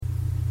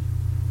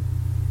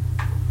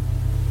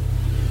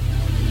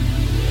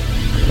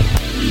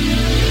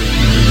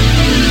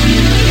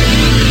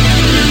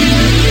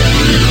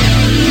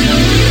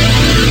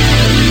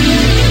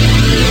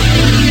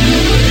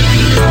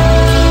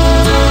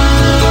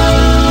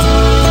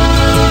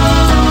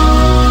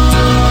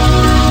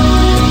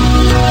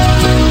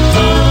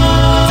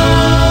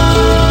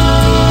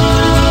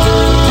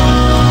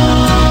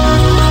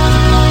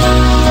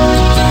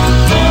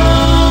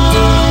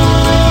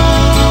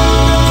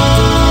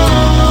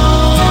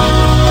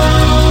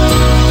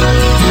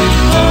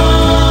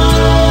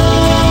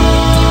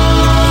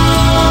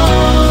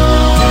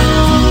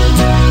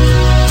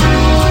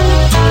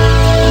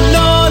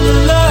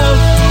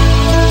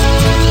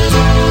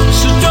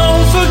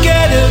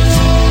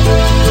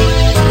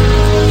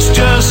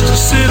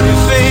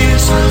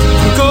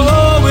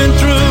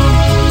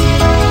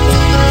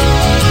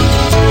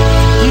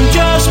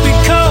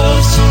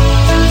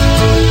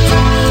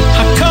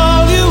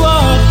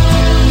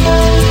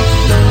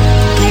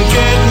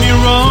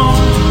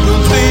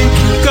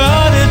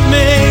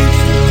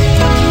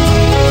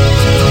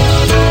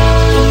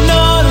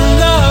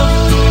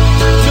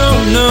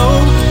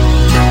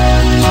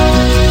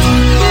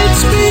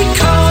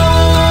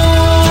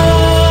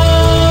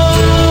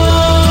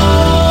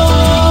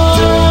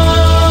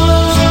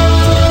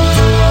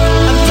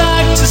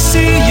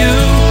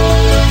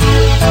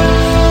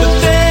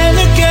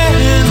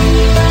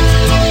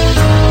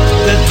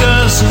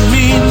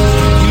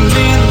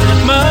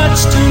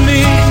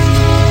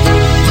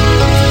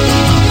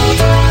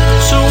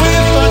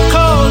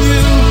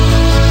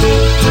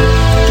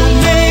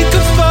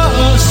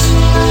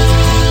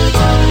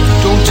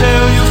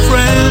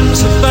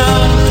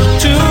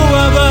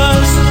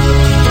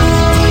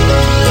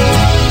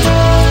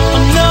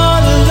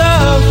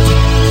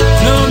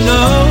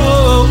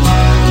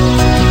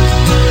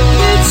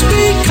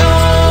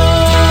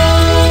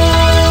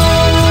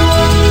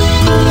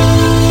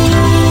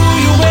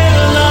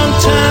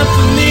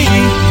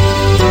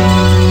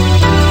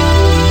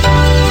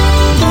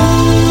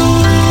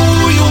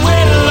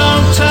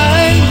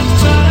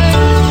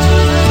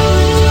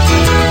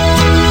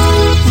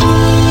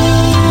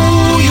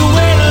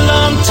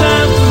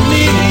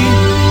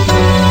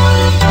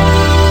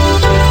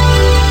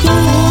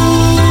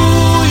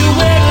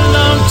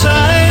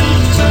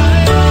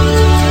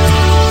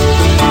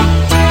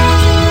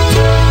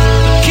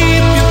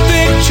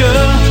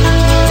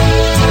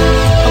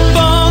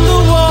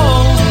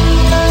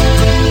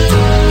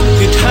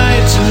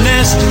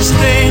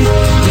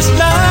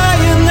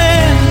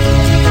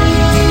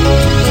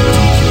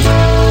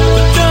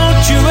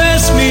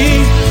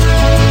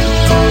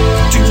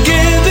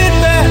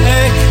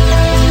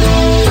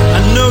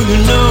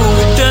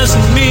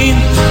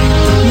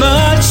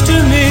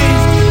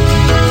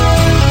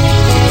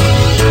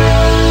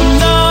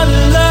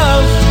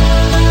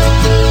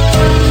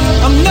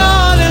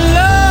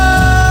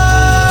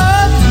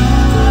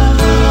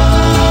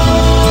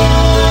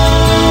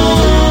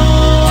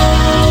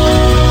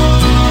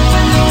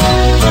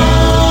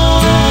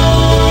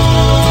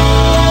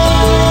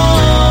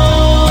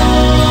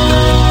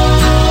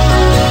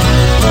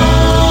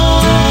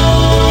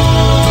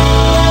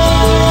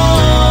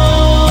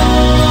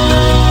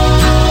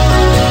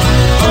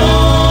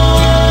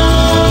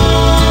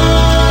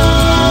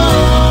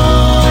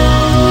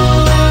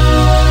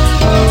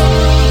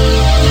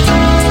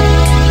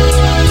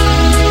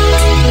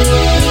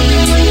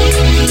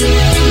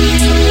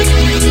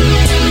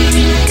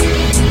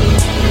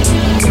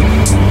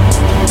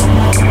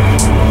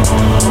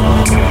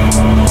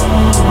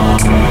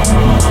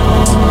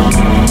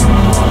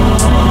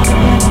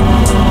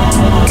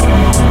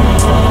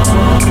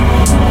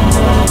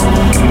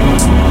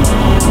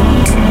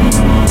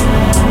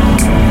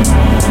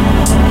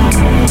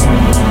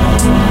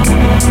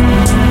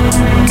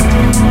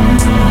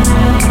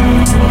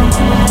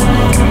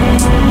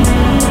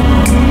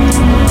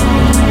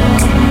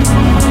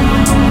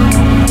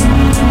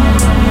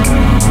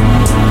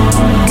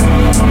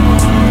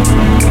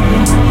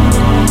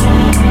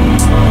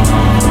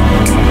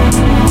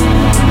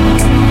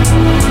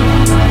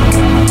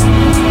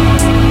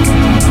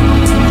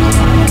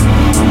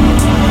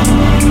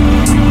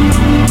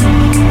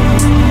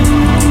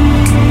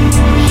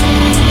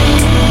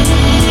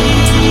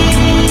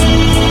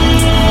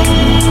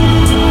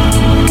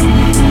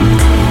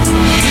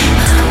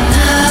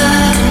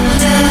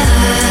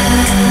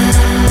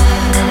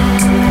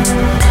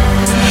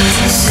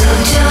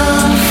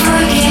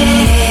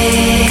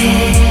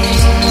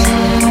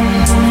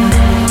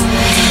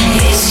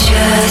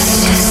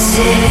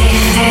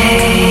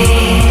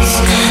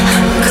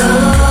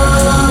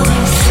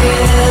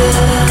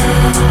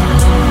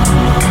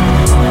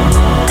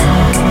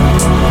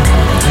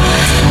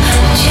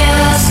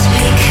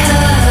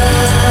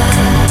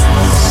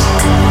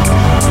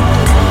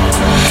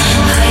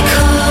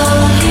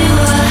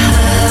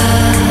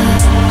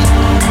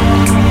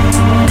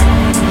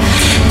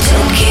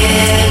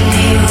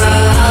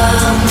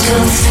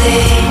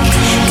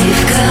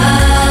You've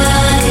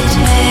got it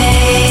made.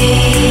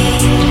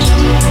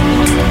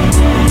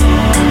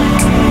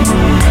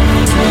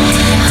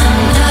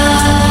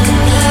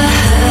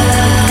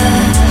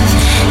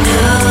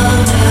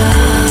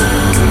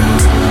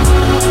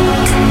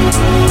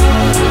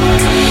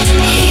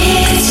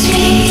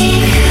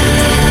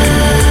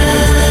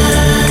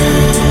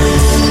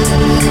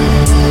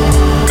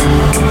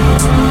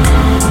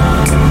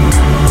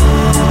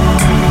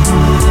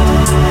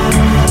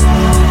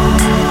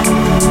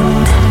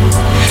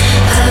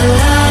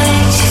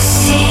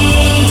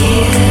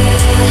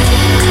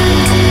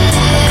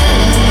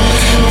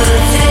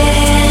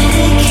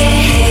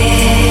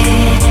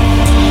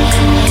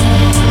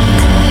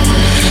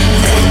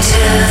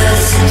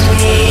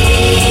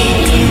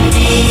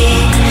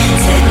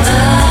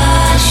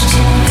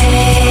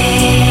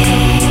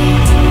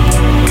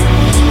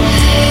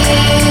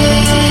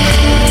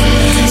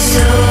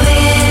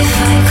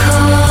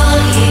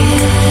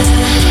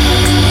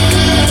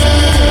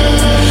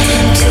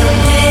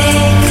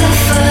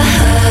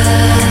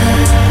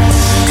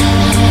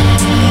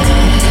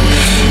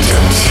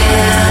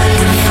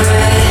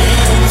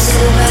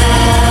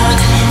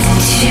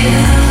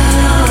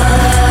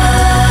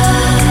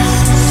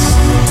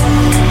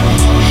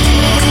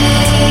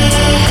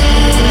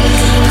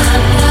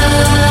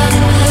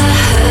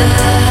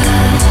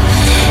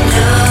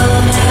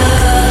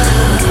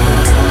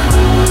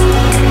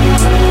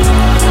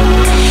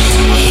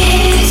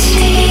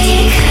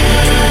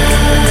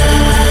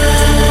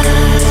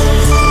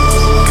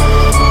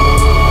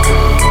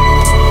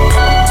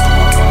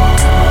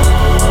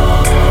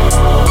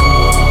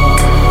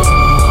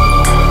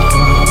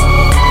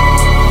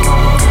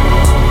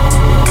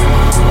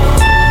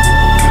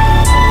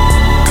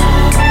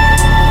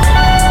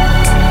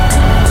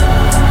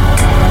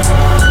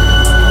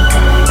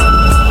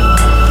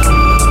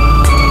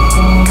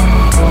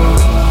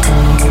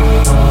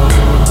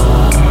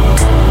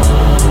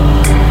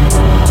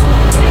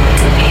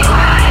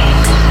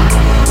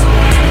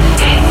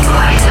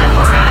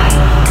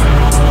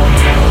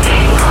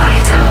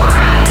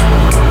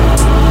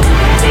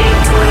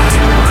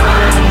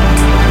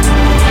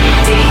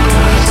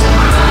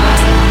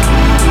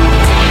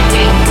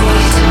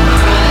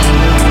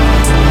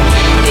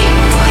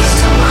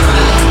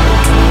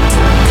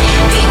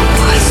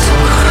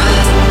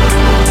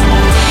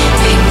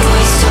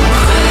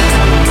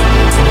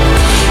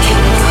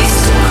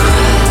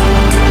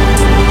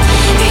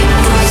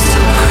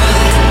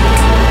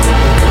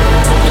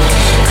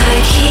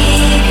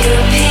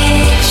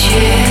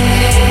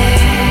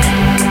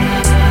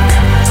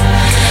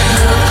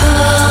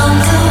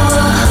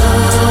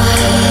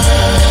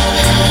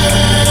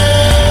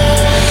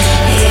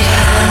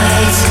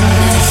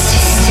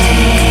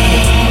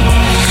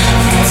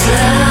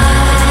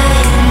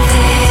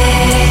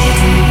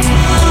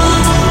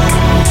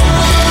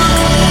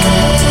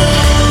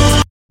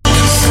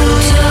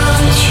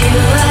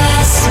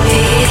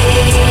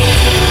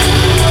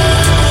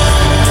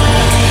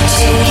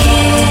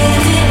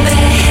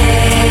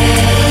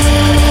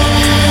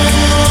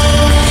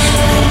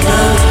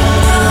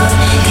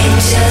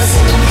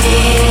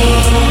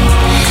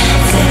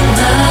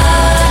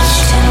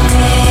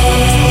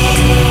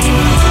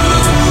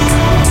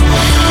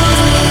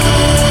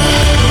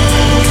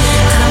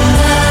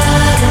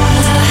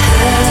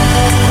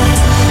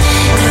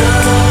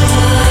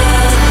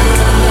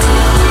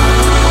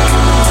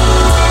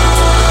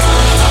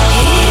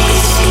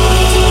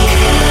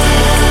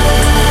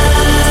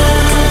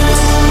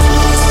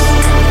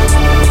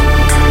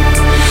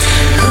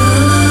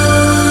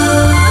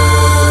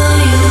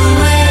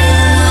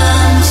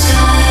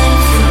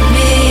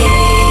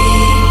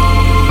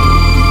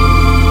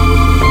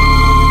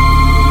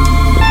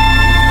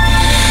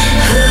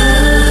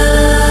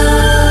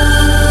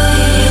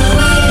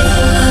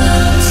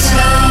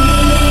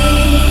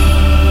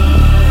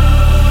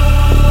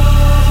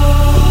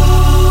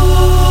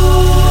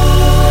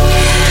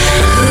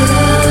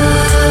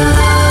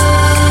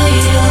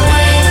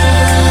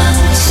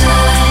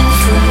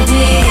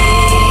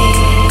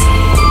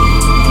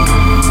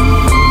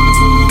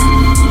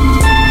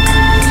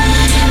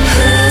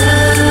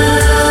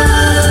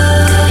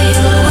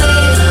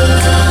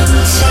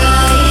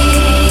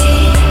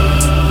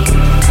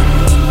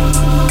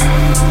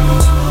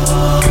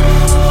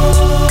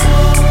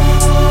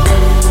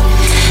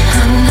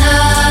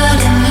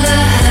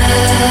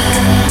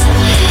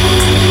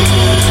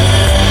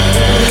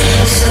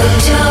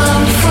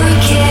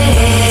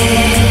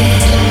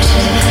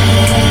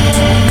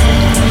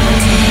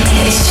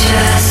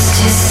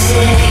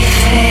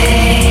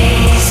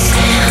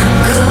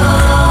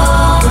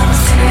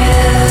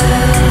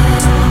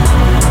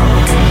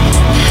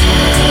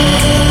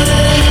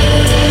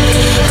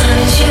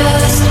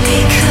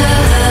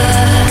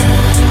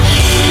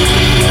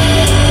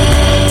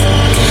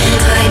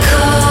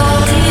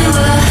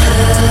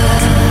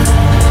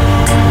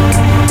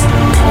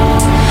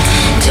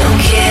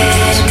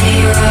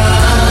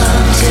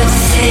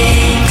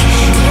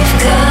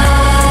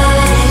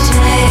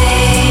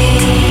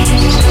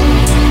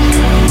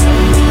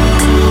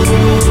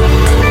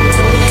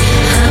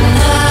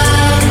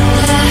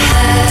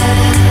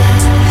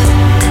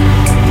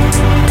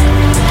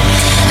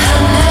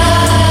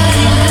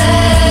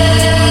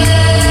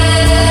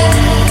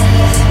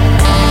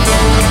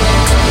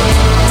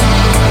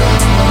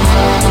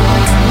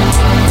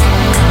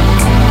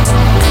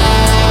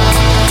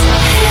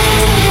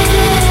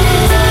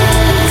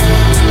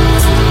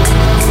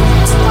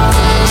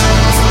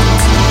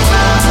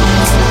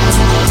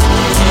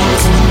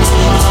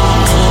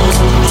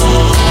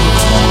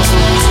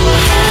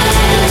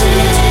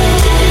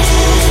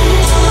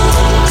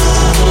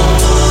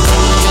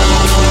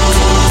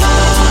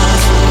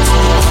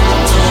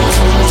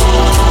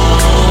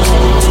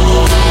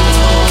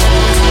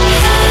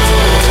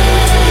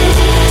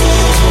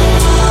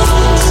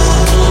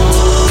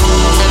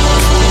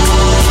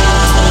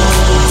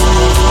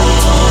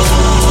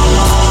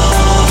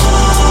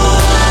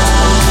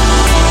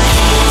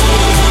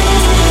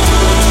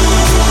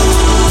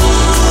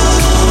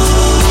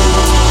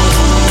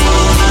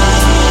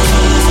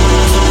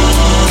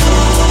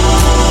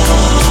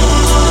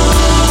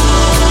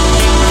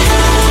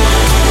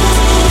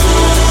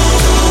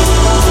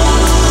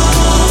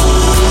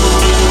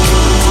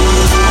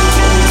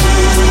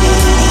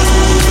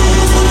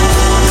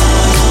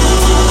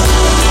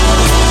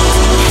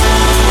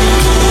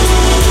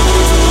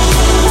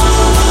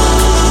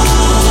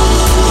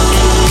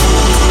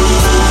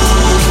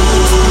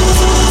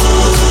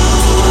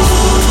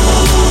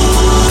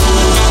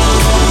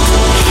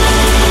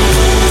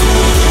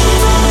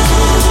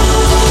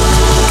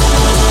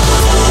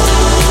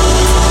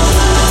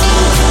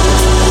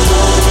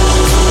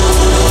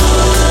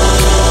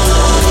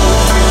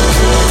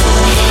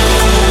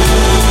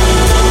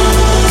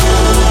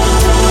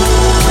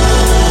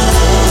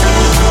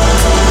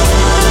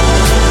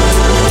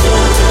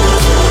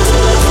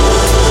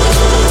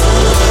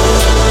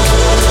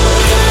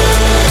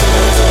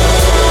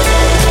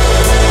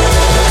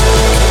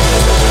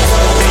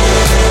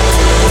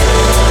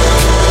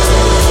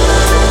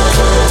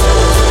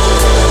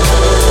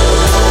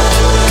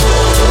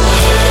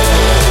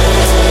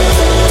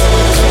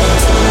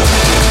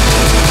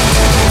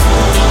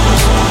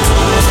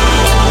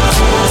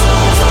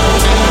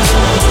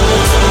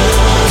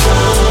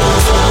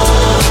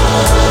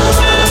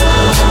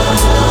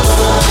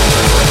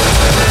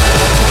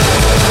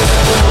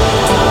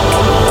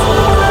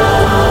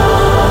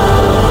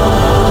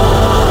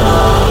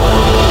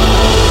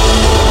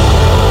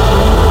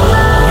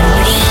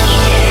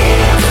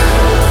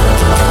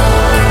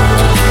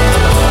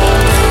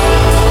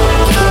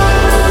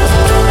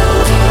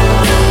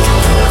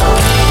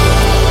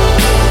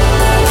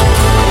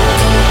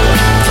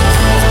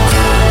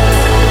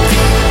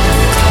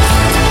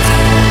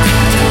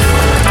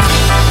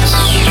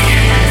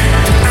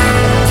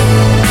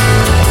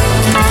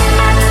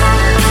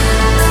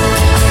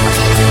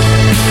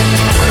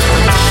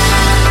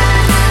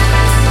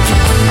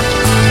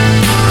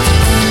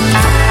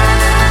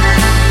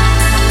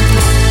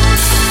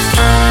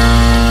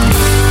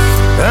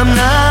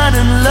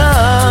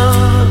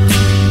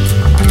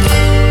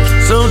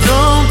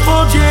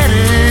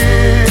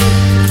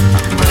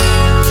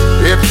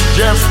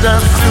 a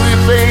silly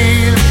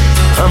phase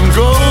I'm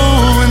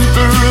going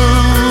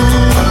through.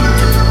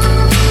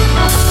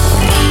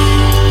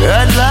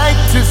 I'd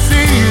like to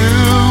see you,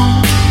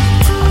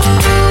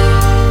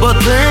 but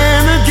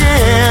then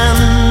again,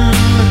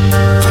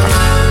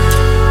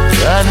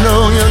 I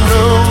know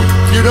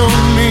you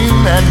don't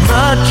mean that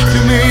much to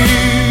me.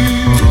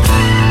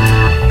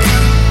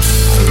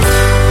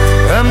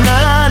 I'm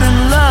not in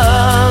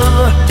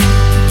love,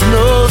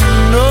 no,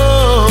 no,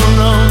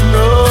 no,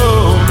 no,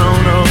 no,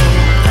 no.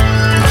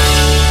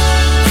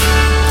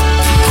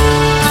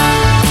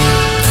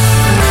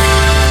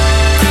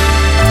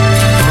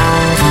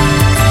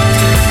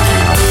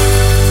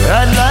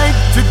 I'd like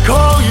to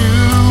call you,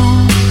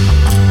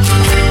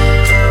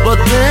 but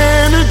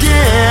then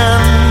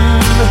again,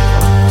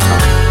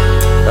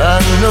 I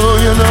know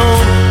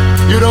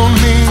you don't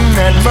mean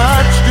that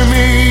much to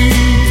me.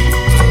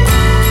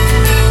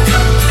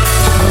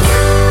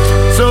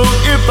 So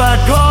if I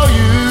call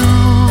you,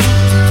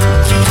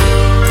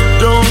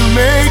 don't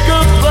make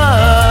a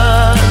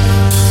fuss.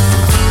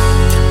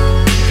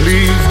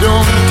 Please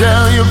don't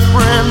tell your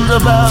friends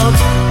about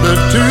the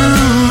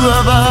two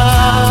of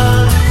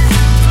us.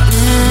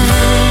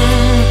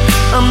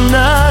 I'm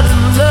not in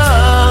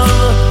love,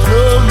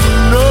 no,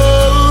 no,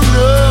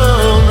 no,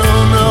 no,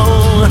 no.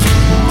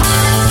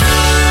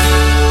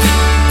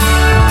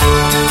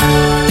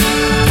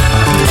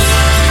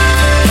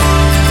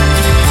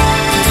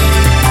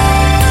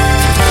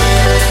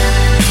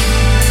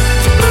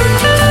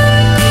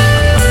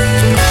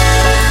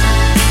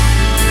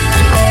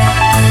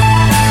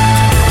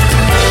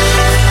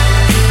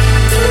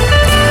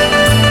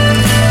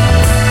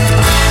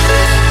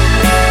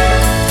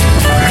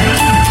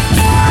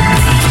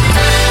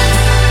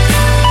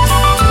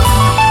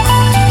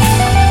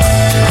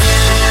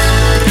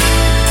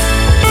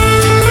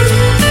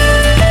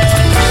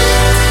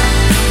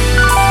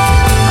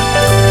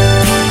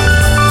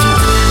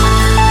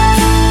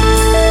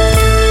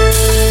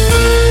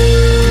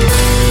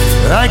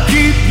 I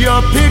keep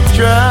your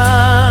picture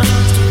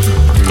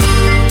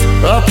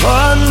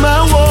upon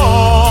my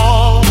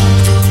wall.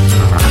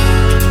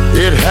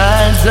 It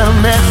hides a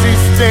messy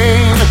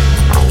stain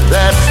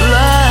that's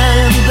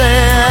lying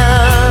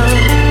there.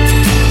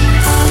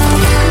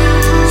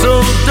 So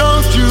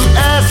don't you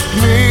ask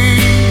me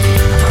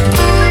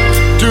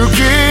to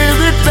give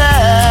it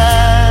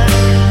back.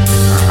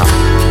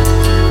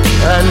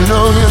 I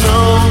know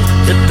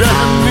it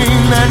doesn't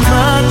mean that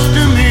much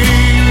to me.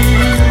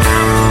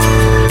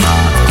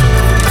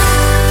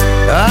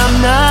 I'm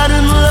not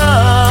in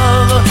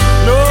love,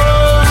 no,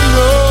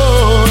 no,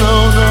 no,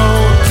 no,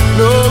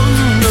 no,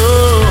 no.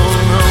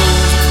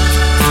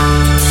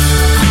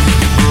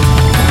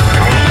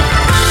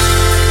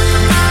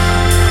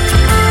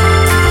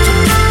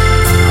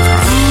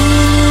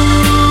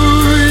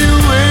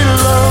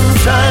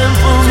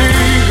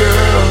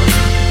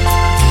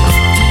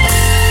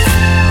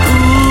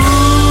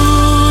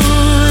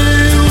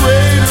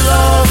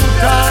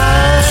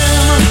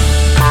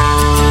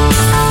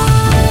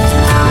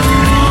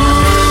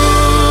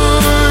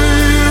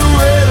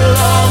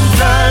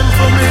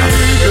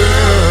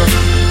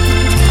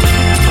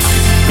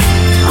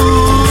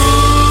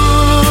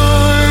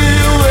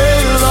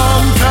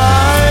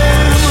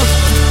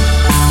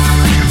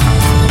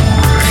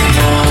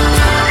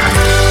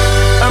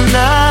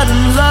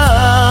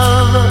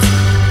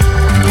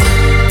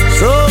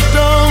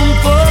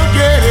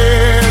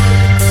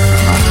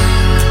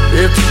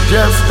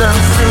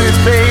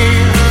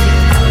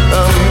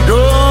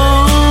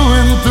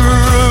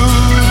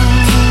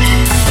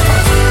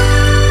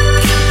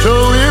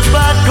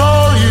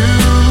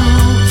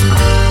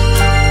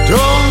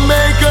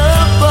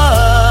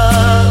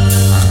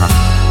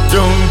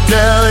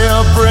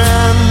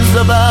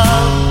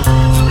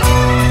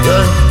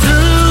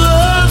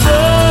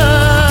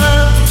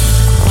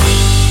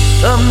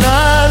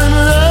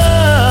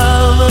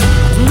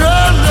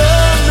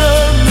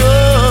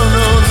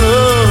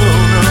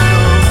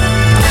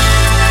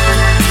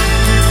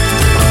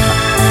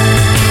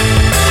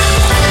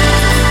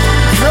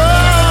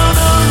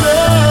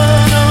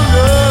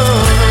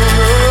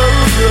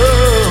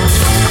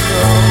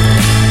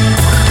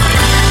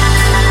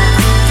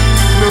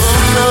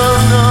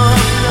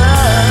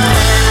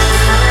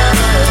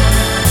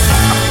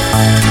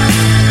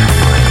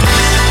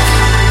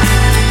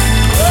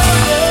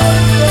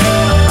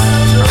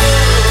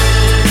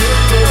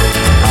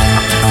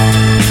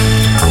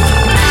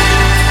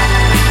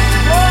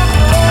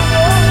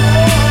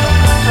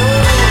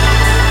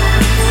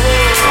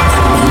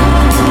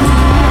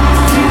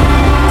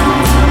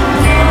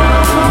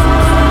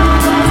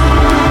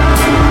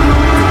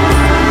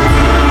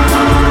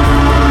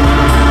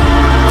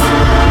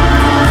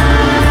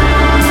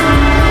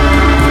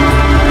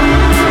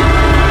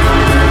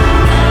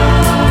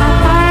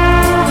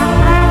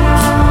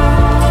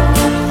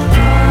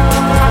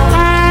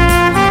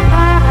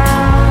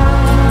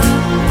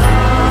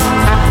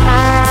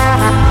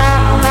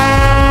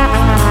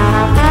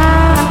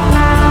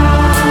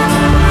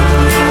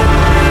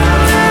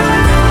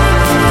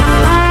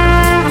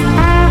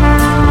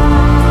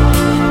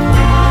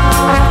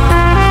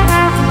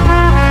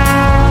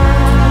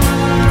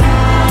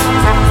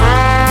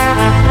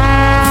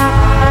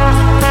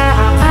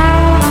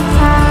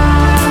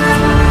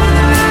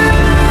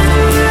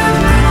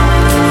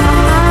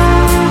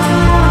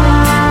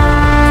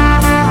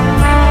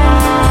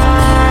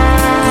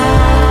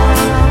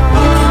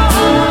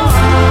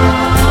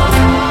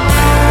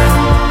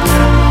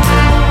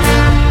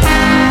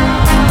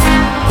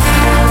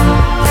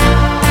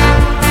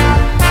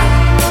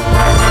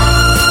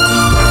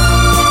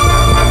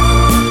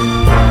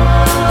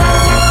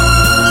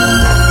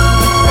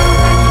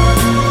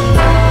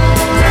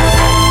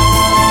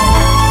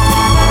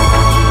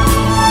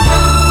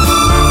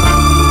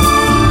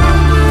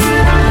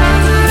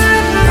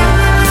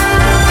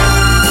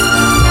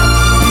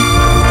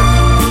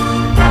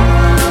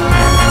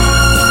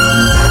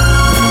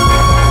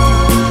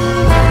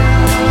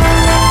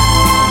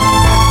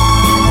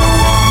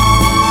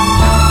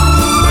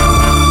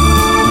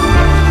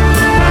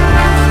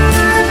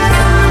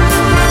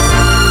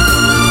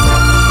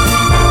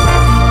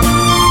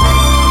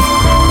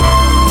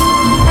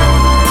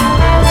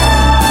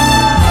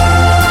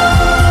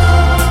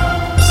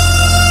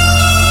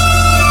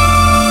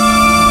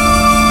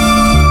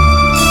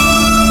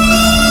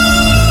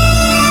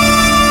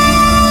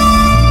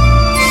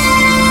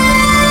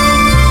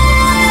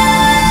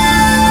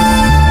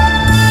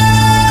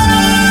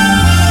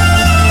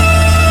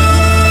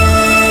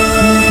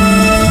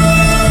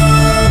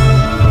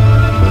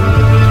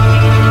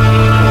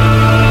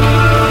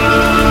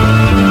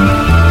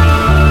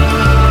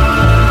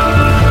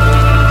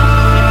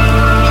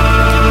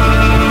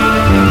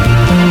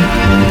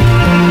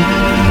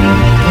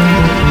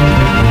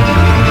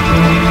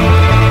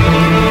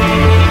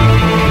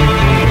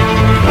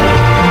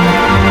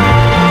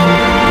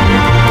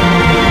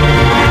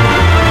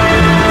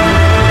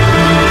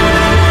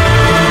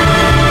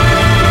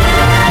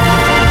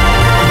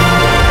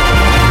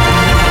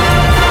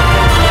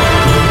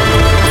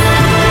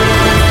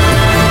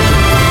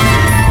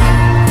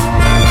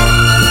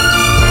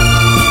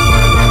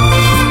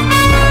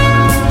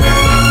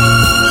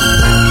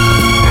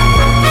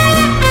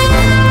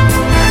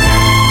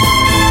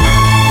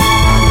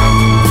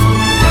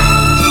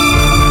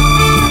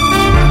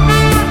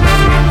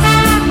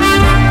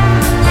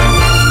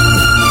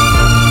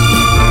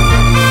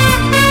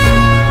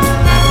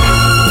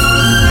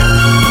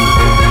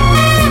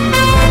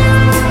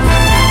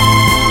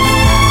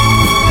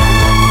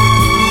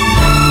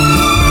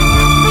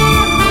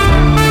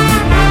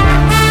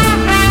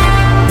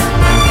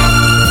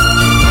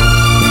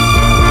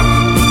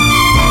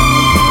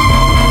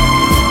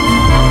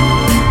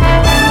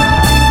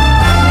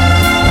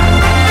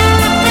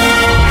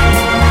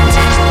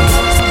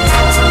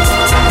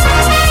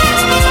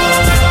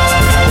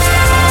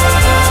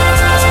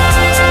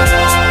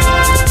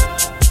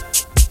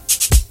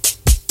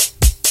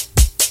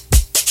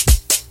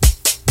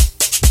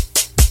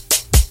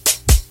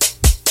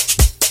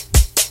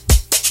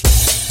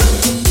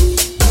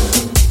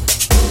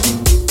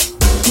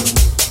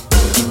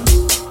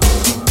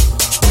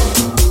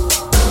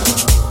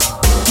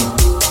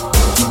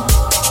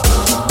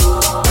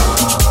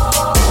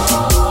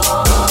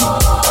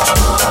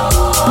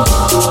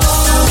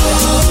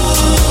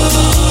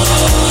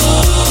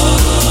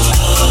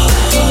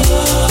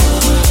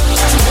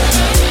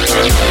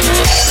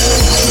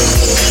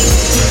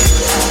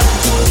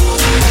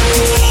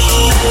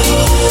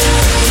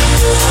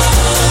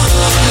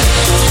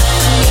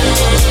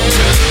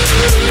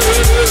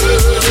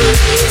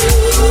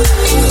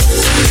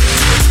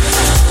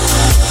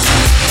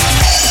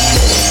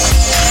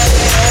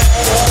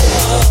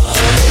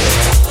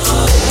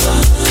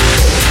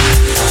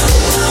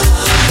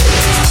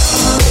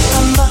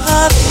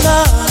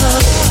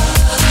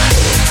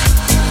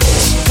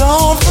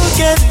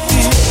 forget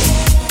you.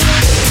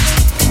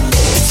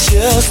 It's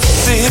just a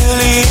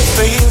silly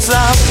phase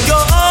I'm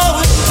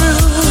going through.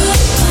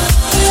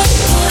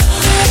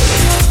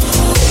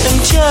 And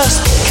just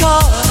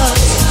because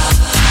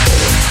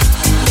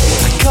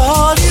I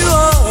call you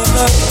up,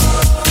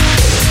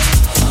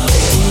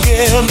 don't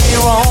get me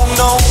wrong,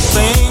 don't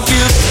think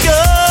you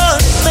got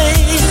me.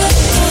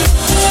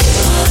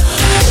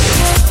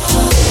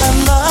 I'm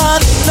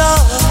not in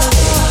love,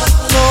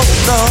 no,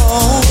 no.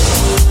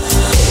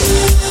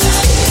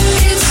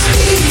 It's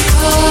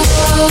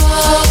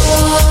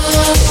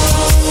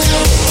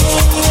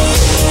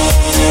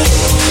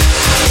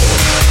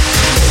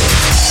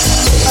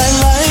I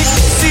like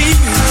to see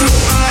you,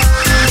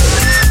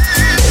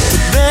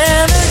 but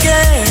then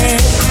again,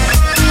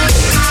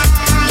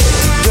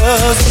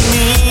 doesn't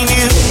mean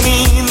you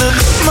mean that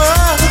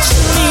much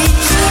to me.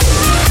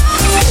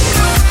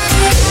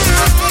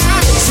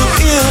 So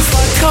if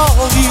I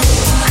call you,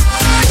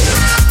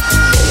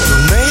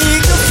 don't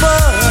make a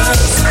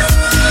fuss.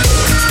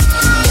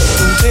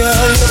 Don't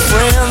tell your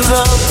friends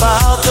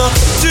about the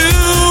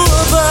two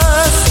of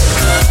us.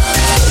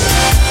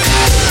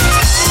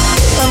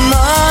 I'm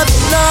not in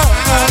love,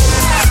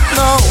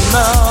 no,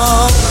 no.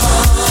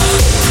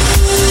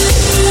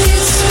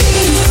 It's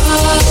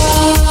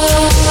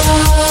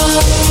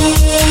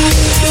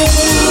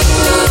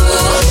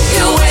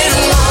you wait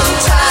a long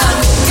time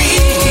for me.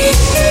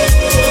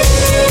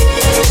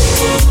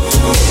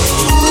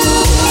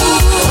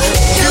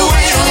 You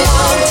wait a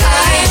long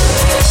time.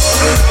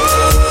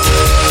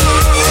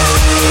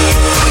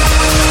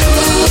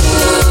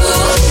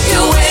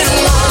 You wait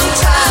a long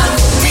time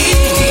for me.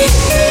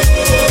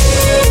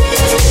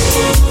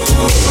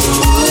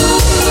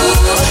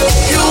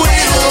 You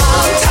wait a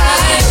long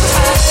time.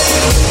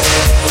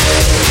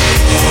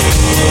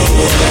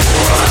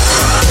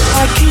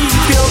 I keep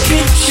your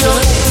picture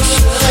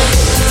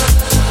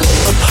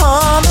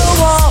upon the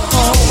wall.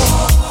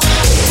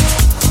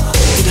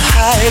 It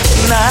hides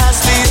the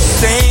nicely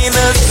stained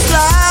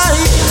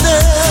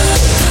slider.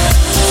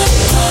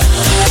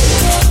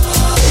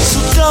 So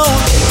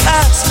don't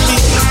ask me,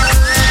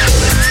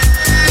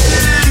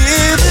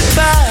 give it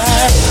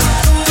back.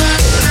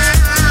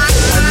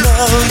 I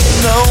know you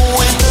know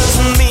it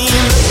doesn't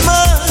mean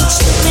much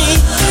to me.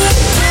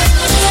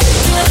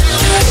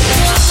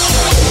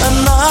 I'm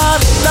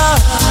not in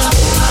love,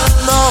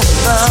 no,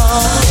 no.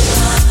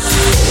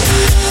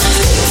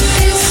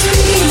 It's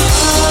me.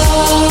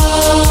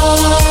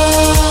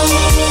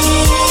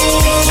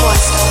 Big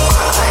boys don't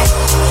cry.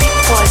 Big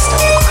boys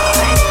don't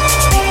cry.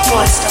 Big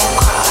boys don't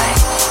cry.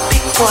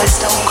 Big boys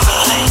don't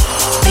cry.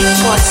 Big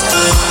boys don't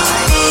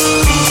cry.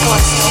 Big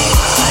boys don't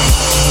cry.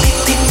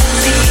 Big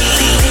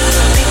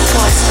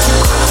boys don't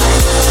cry.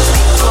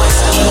 Big boys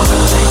don't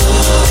cry.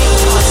 Big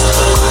boys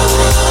don't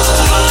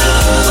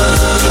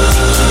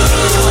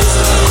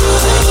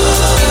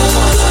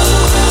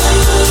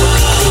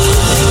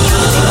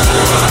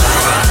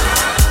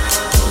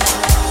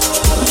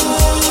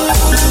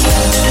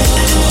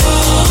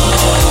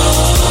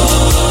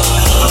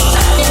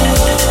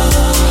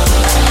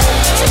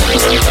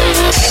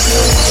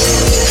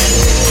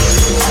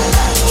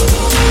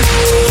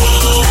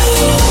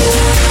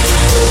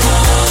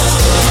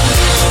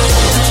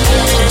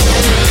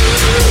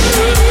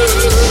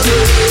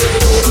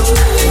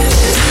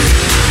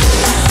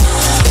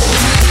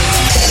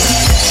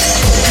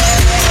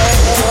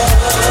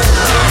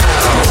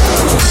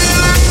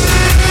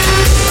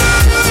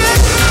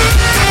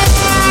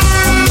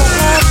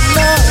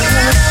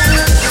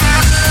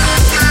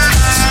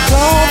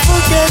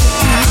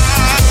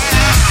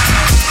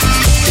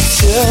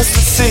just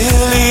a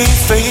silly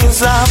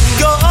phase I'm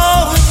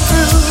going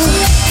through.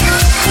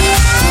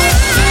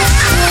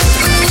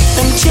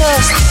 And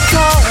just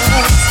because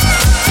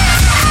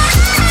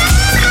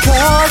I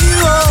call you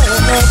up,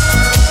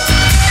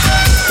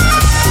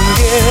 don't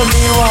get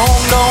me wrong,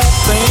 don't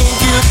think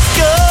you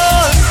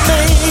got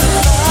me.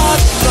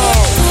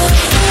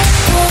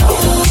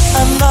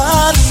 I'm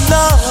not in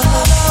love,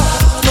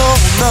 no,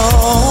 no.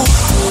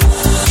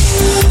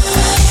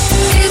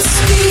 It's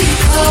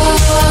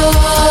because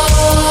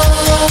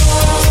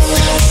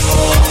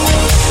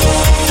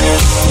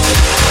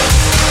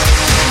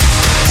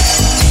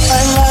I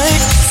like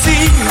to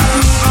see you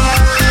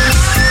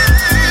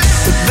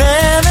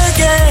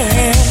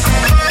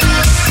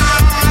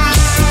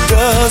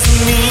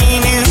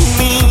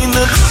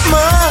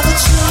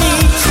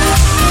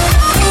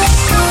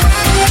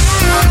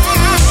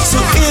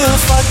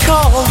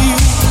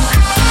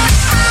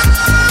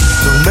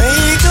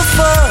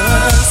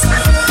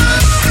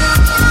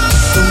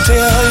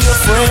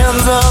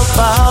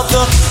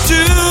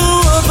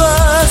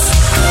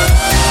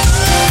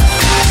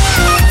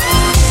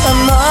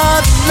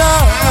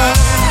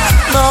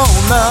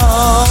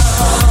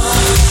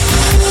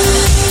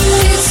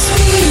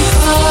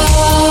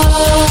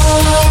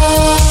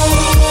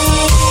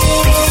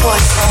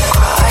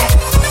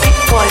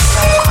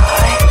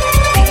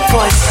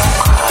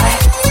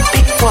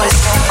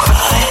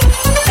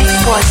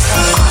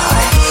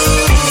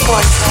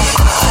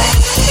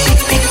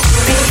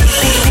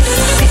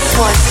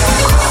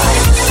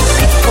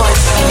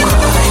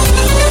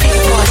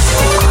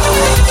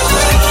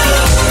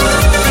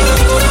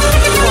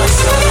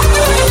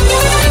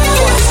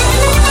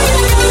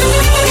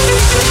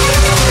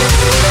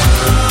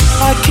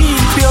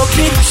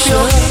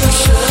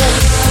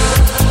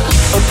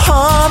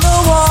on the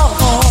wall.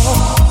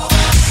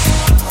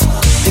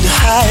 It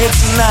hides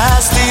a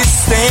nasty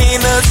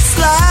stain that's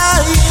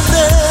lying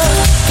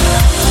there.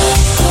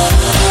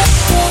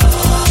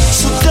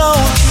 So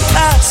don't you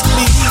ask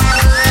me,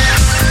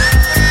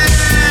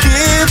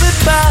 give it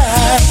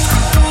back.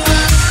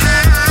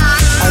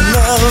 I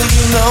know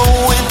you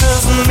know it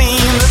doesn't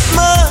mean that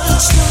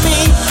much to me.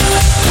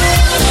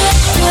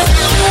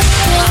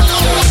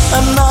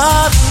 I'm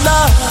not in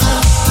love,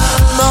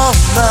 no,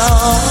 no.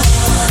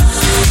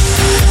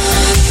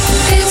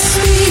 It's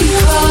because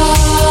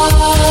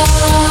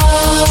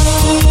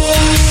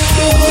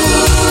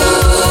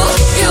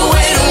you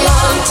wait a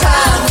long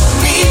time for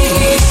me.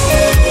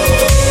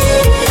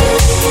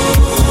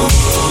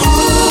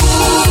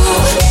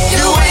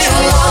 You wait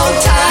a long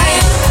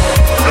time.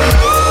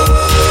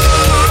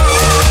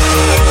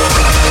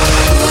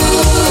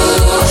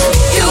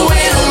 You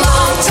wait a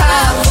long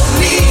time for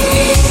me.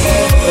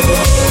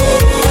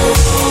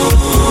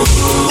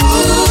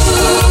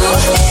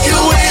 You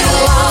wait a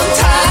long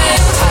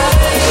time.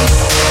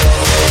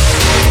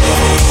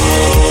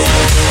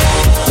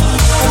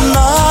 I'm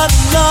not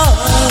in love,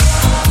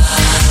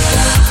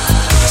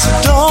 so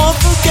don't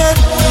forget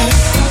me.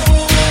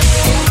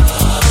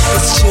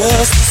 It's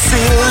just a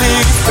silly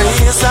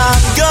phase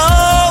I'm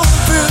going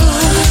through.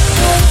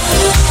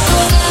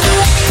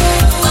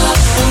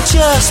 And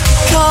just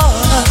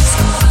because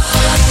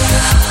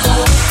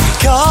I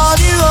called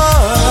you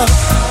up,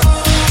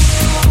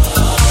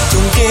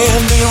 don't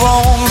get me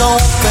wrong,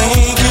 don't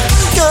think you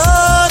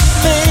got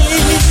me.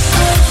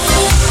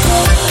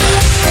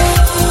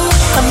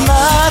 I'm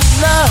not in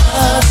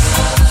love.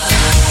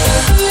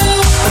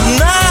 I'm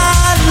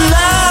not in love.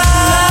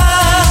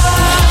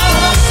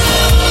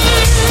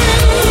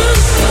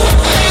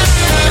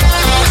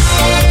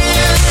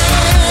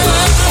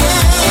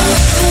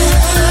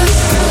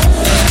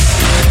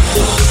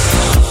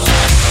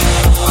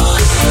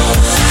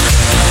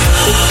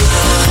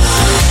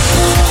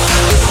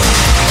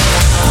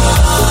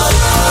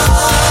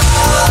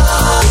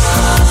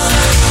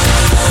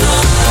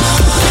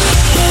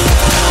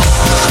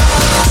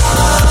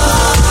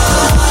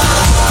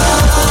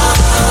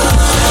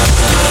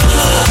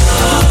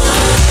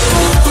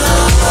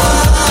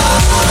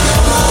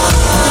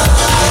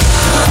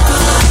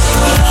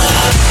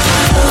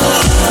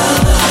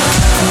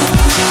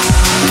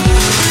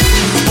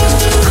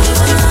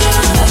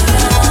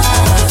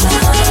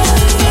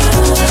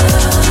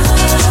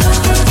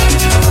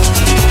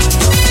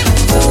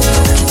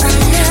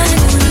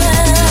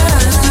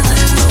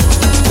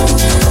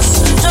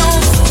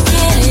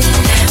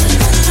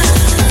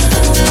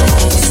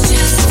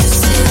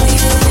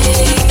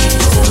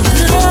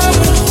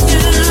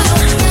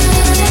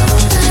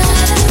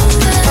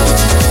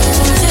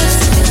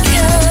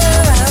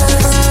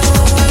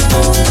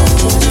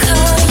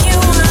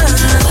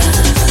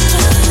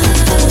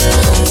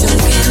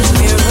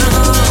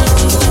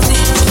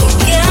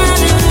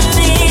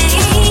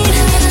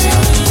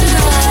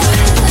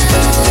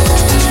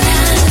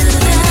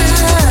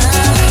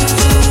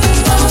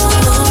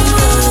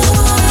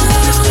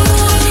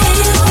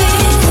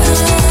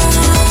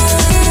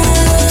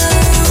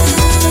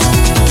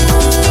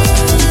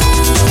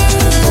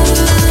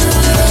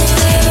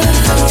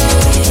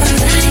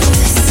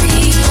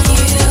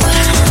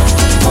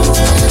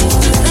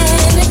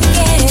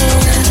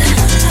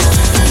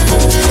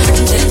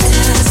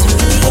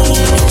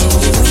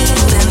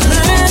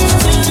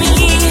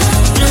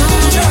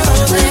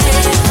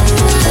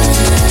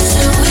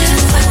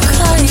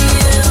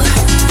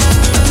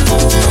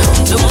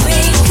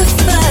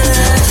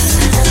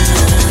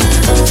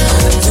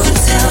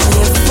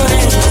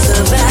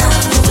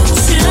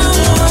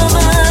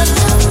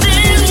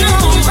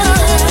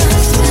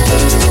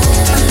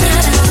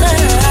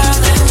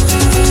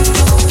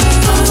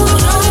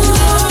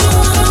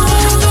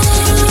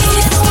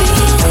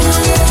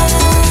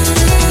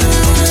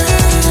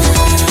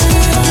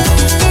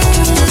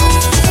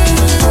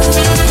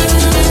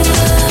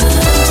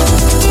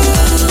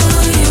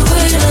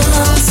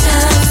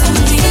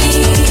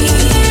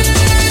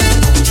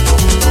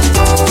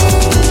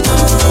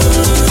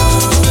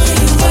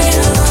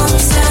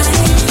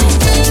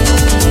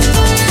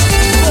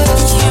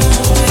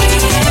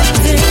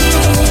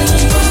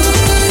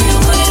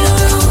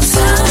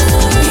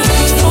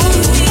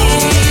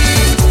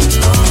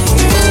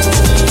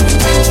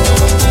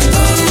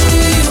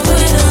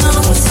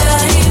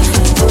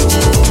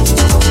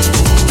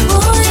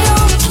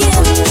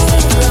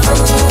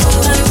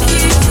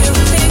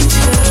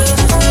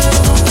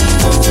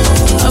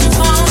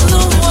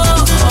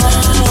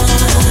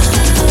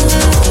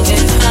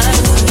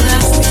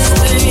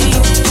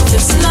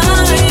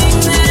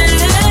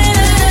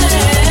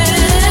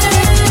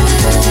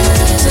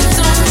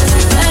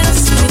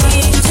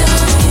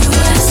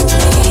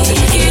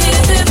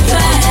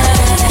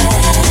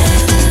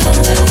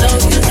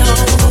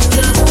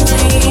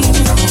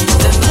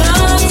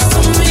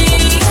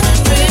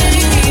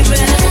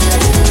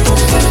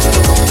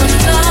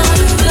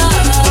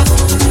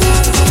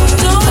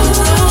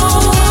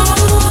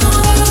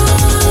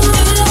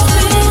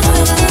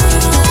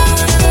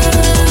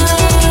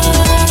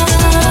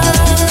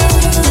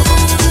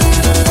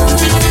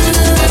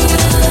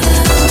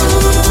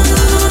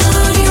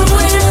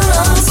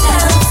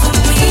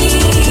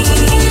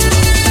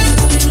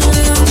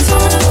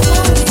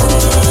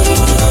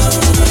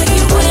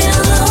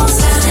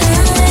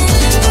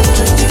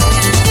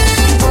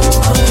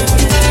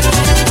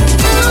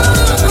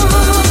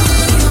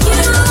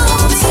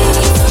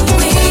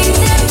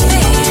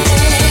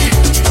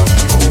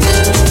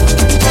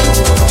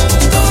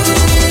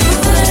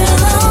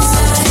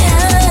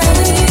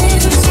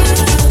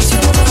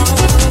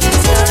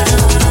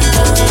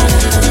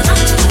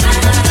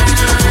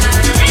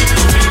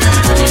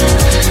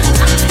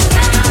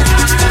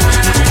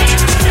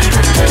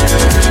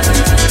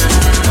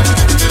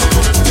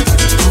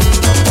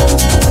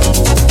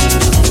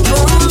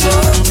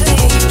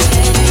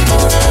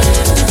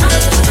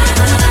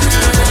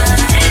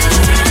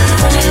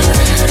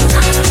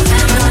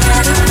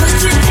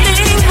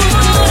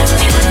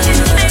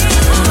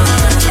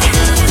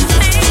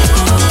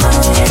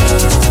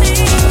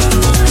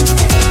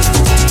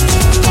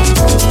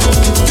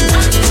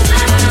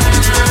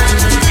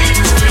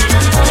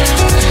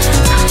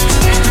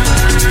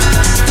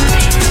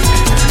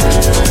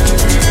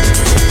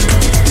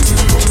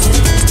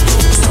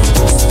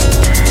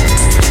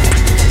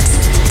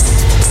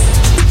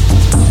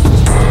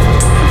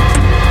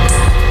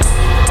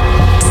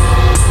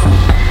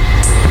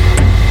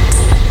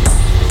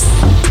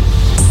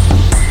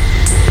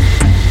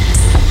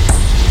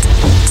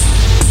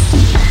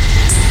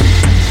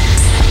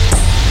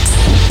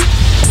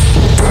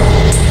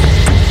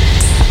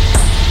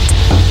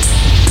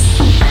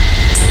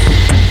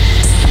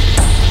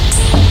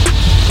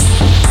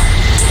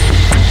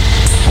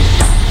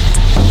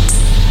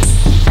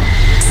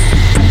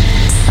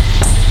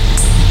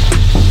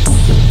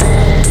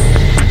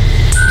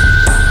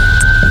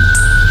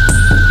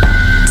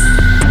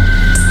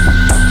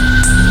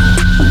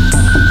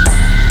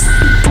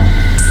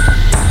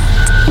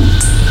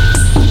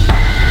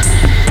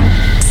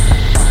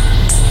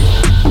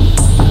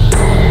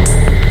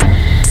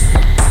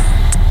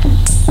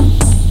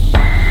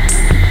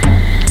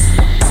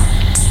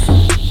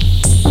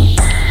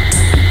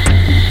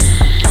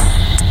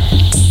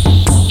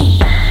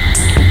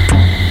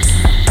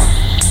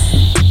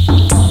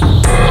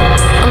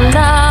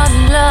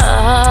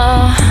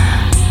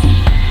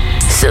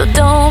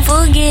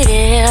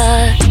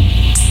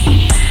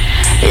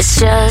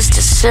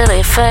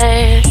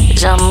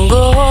 phase I'm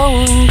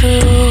going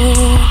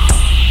through.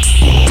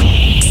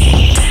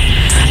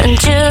 And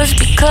just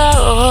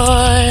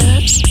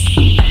because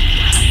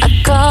I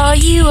call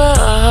you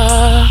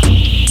up,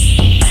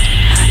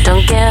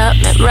 don't get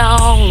me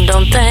wrong,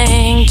 don't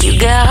think you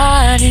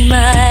got it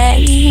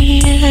right.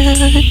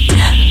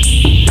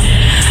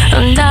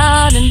 I'm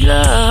not in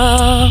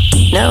love,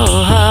 no.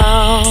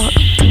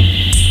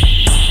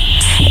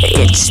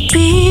 It's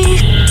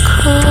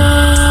because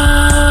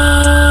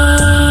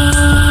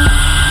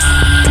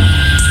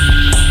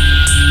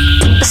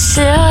I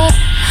said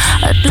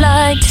I'd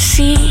like to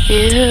see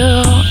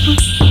you,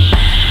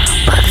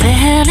 but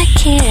then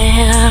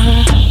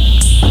again,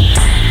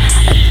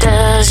 it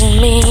doesn't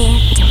mean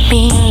you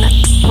mean that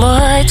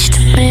much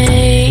to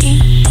me.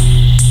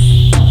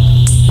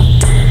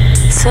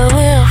 So if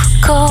I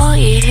call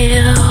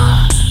you,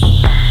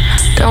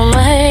 don't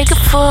make a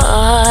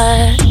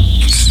fuss.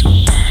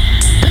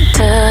 Don't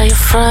tell your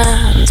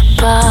friends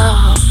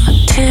about my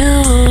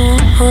tour.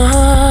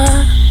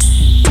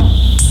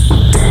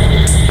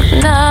 I'm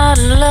not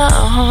in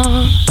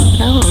love,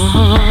 no.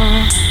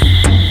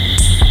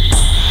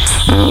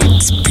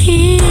 It's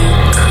because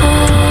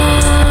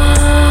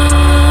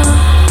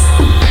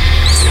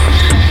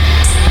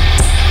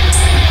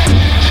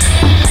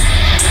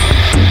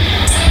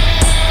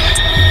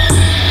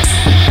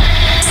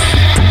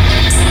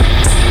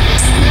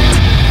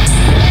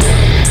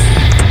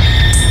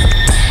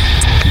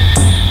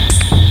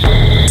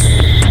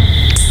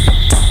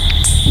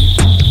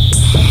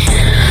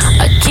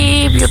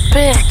your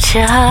picture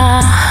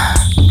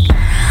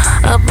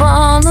up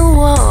on the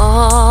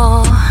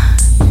wall.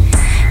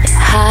 It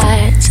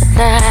hides a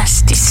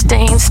nasty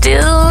stain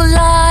still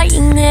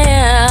lying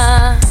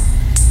there.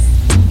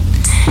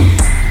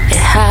 It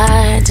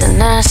hides a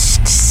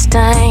nasty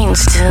stain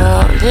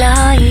still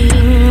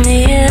lying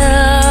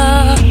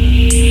there.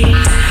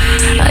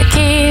 I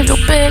keep your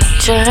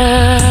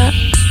picture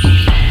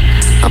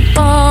up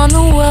on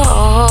the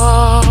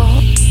wall.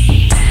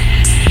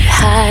 It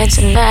hides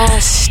a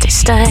nasty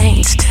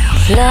stain still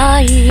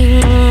lying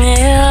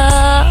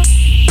there.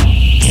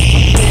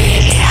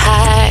 It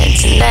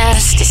hides a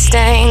nasty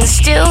stain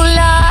still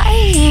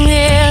lying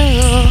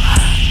there.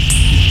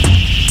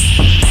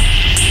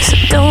 So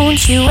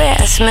don't you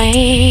ask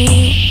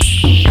me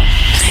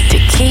to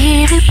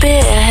keep it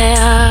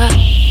bare.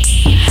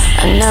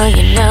 I know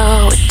you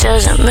know it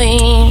doesn't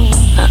mean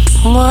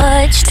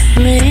much to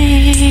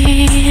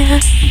me.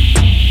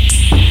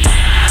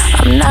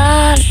 I'm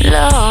not in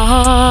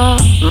love.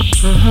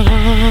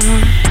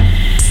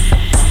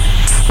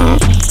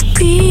 It's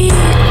because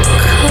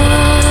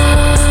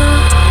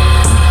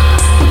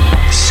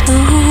you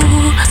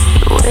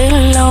wait a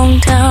long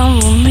time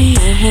with me.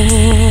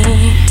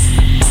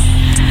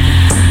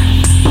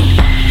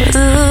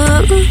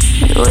 Ooh,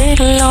 you wait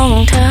a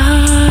long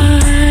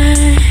time.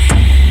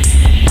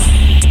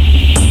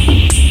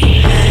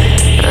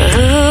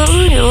 Ooh,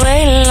 you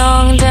wait a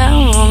long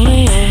time with me.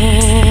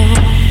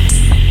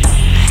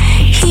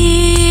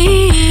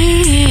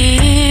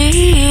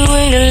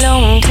 Wait a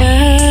long time.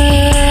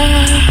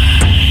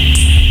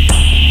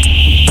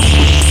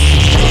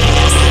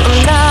 I'm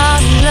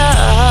not in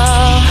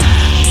love,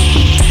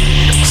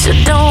 so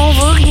don't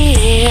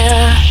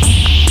forget.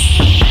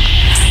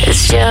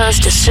 It's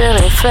just a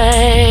silly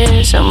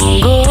phase I'm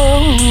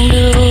going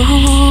through.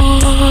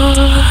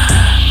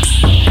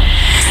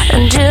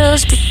 And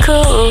just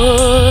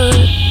because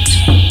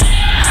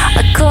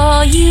I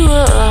call you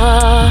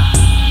up,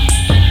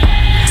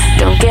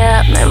 don't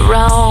get me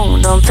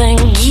wrong, don't think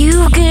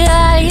you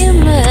got it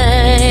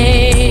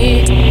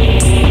made.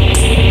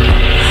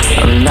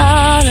 I'm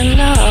not in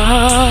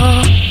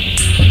love.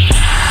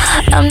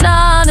 I'm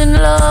not in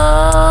love.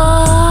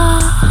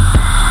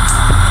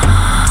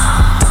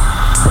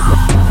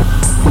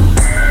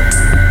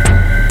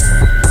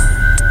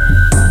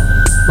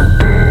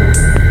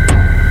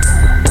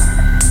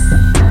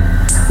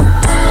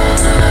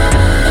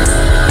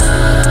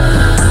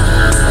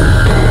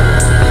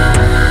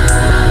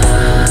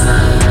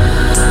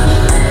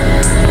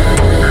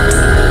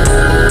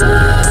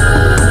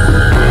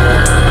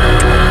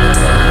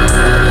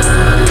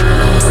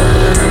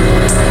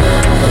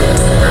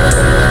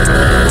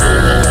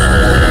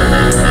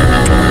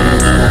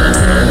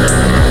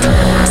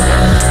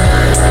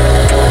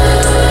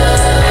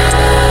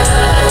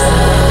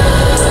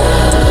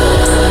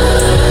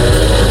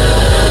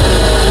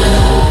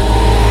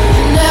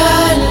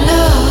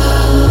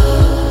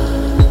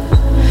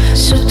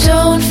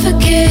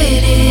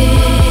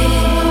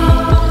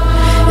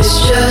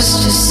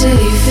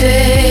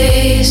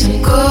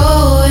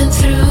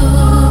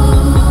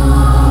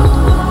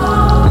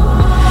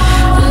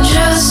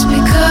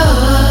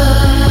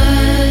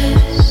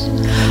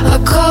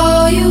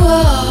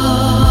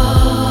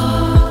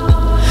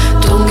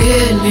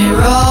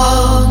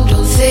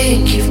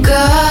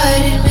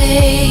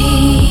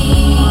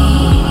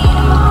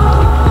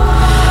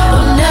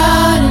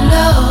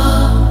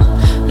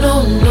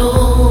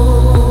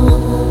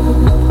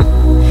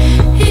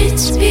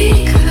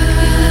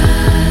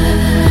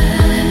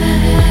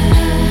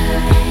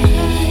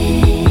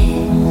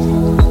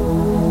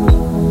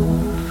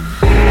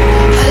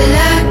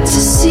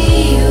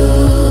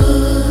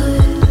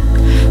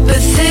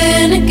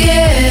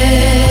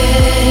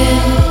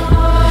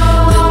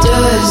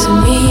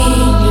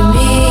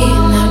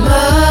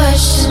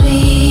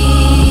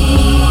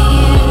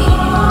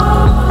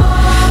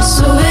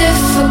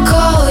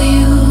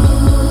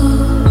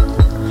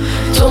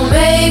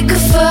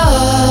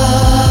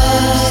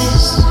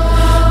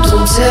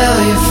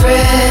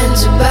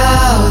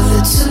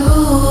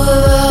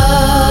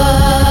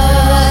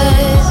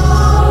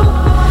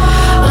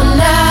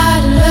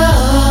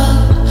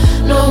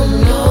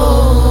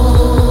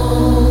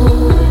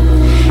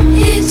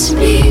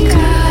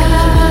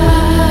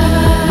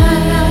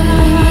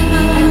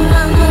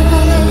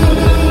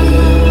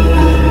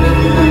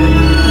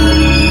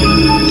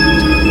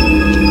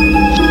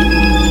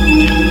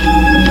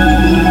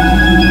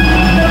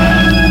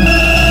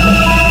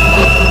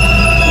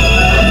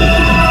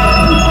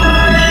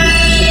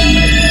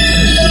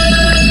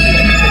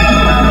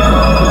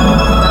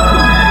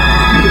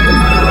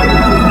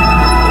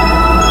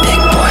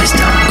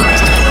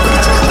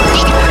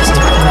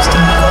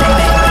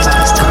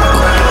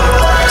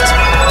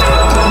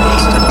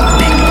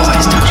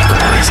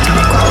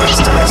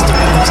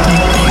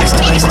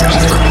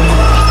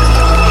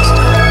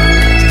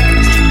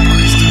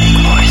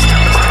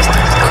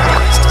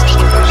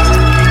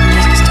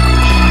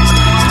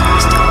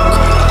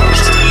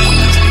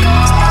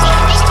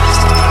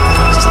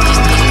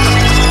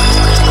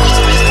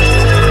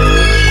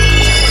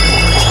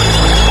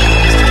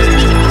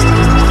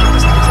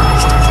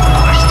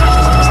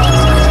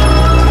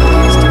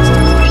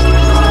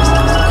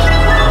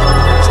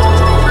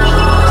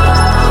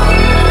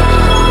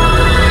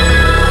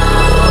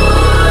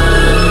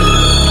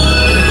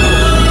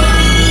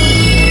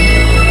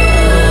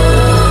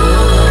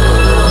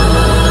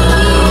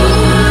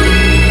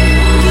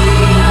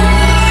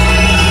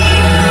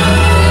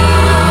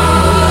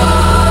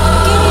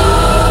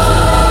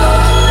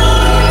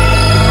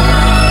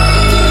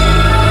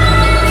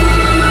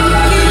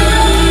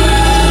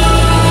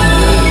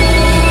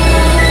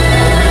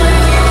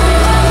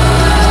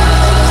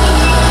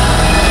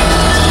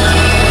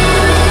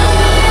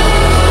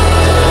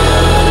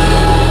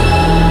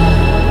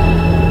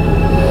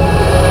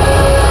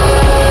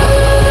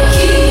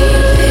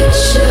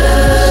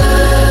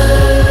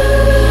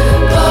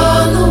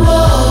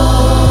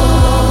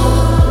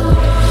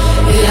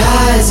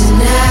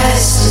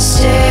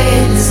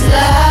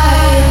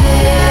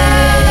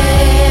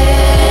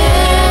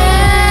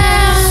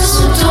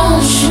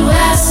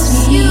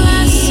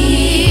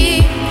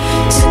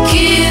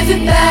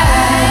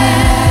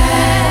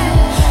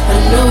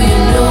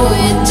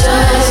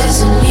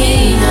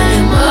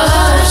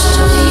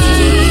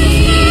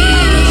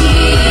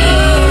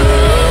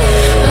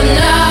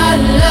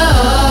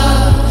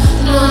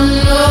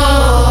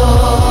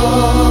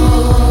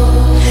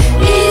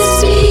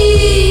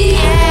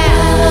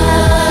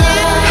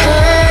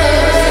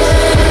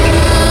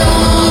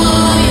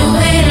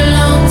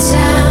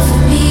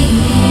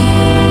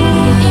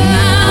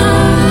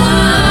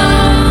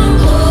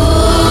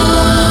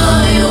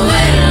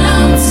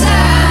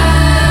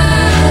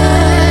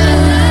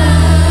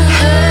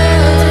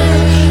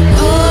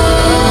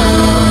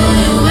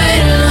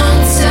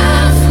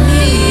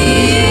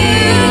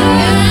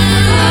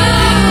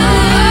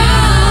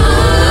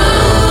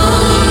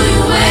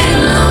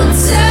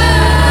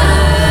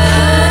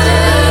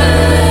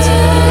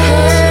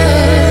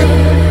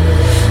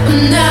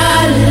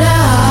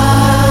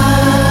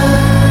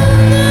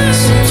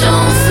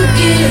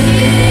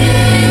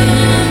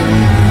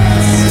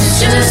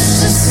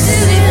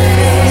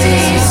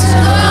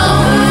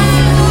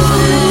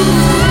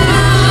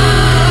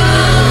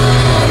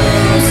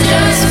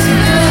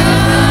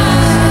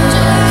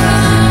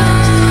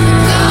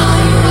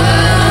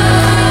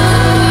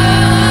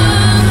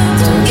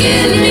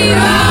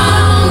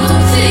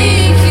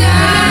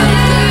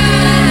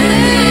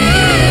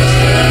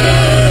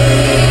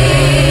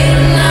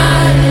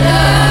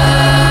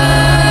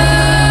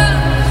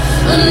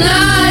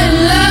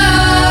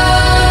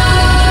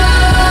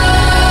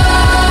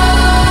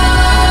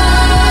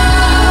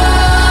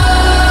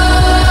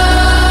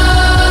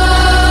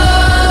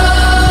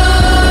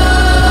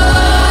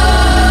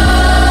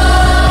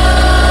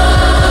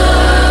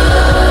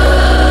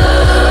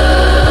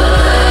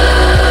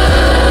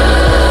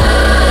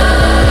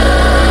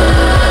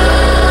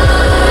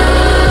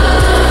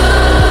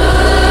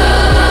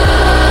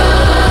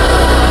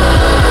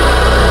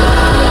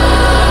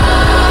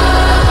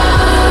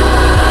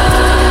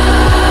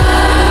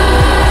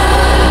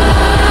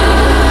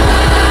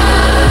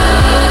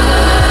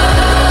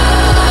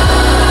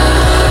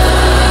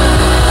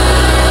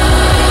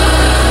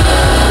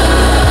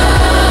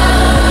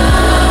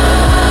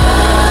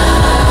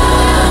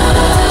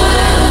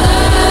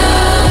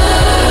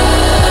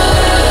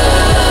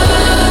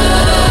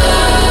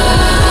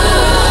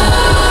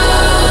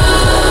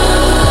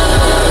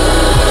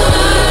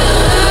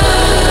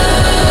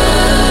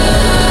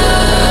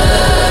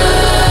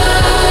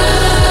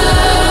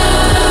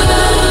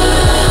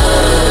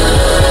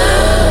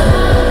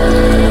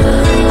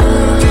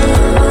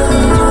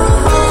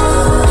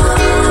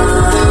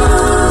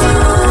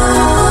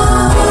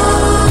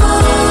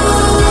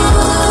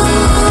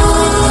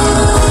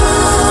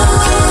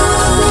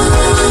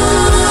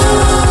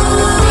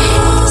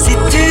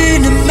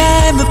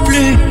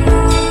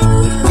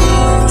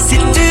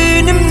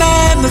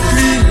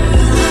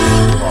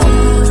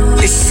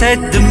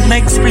 essaie de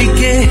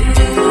m'expliquer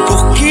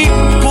pour qui,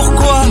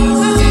 pourquoi.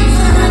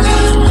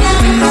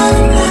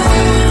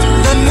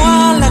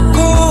 Donne-moi la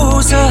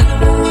cause,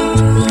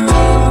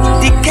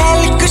 dis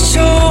quelque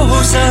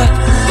chose.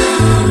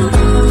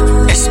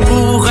 Est-ce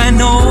pour un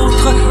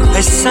autre,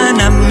 est-ce un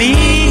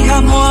ami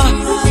à moi?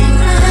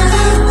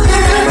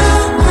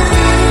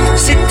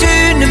 Si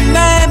tu ne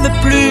m'aimes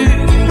plus,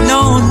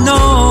 non,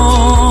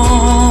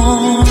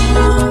 non.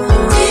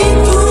 Dis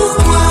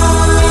pourquoi.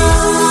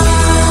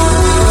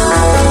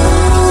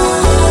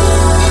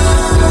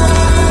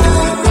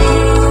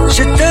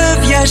 Je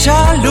deviens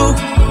jaloux,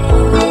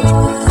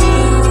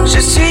 je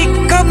suis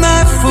comme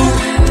un fou.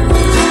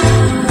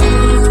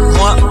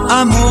 Moi,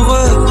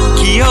 amoureux,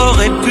 qui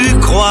aurait pu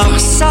croire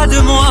ça de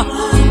moi?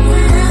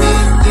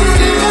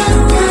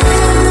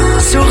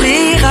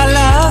 Sourire à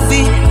la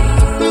vie,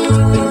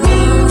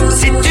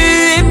 si tu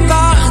es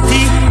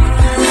parti.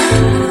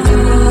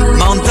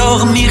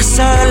 M'endormir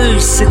seul,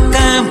 c'est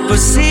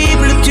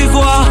impossible, tu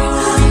vois.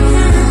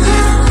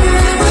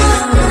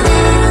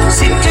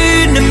 Si tu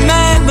ne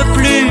m'aimes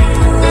plus,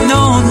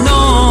 non,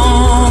 non.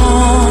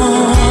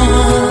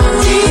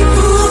 Dis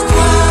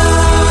pourquoi.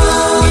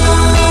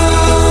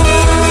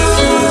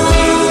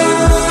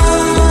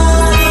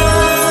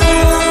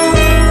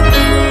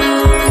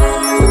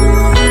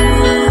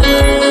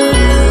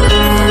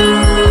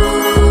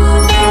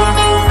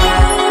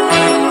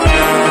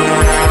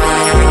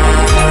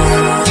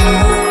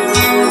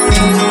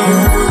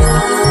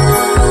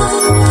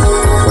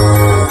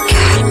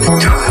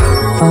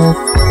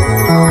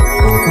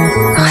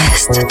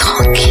 Reste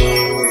tranquille.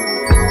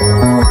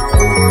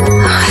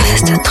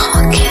 Reste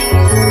tranquille.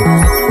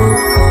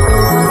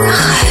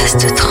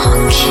 Reste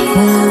tranquille.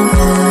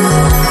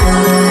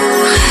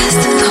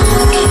 Reste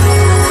tranquille.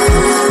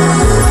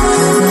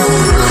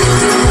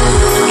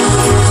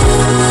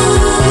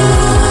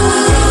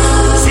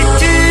 Si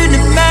tu ne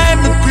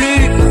m'aimes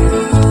plus,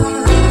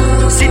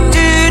 si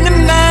tu ne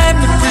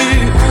m'aimes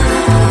plus,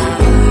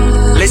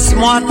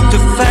 laisse-moi te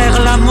faire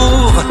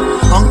l'amour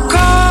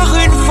encore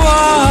une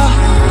fois.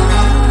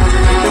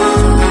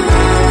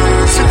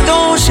 Ce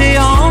dont j'ai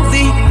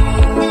envie,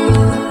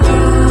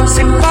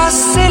 c'est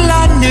passer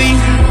la nuit,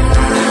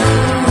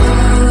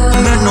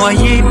 me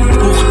noyer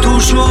pour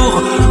toujours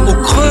au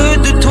creux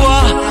de toi.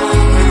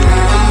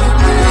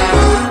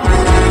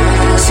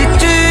 Si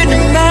tu ne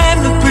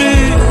m'aimes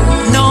plus,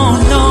 non,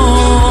 non.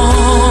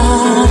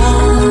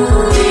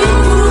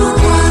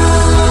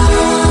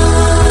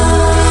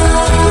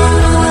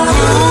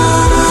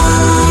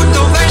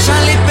 Où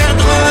j'allais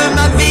perdre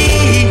ma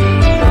vie?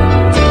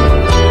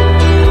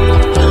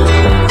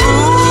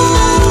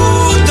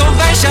 Où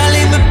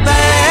j'allais me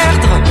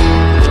perdre?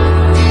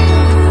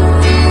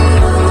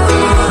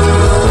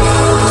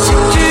 Si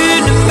tu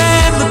ne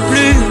m'aimes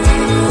plus,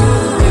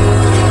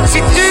 si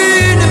tu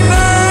ne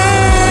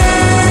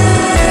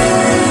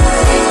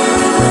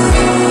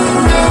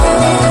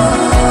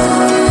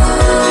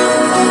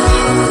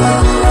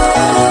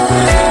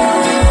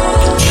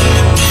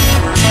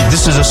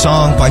This is a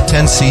song by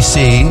 10cc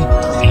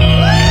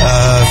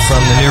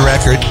from the new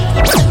record,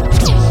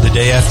 The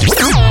Day After.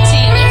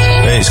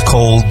 It's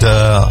called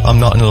I'm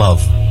Not in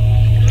Love.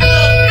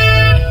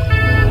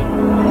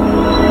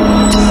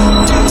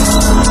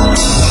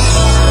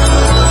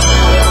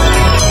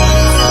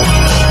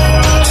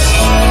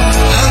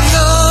 I'm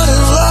not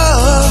in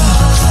love,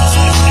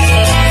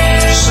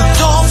 so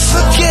don't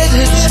forget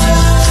it.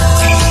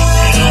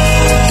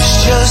 It's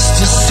just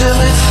a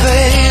silly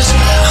phase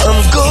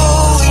I'm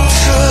going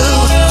through.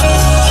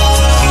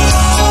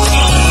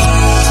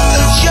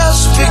 And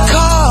just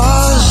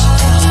because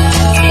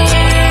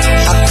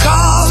I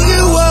call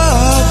you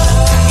up,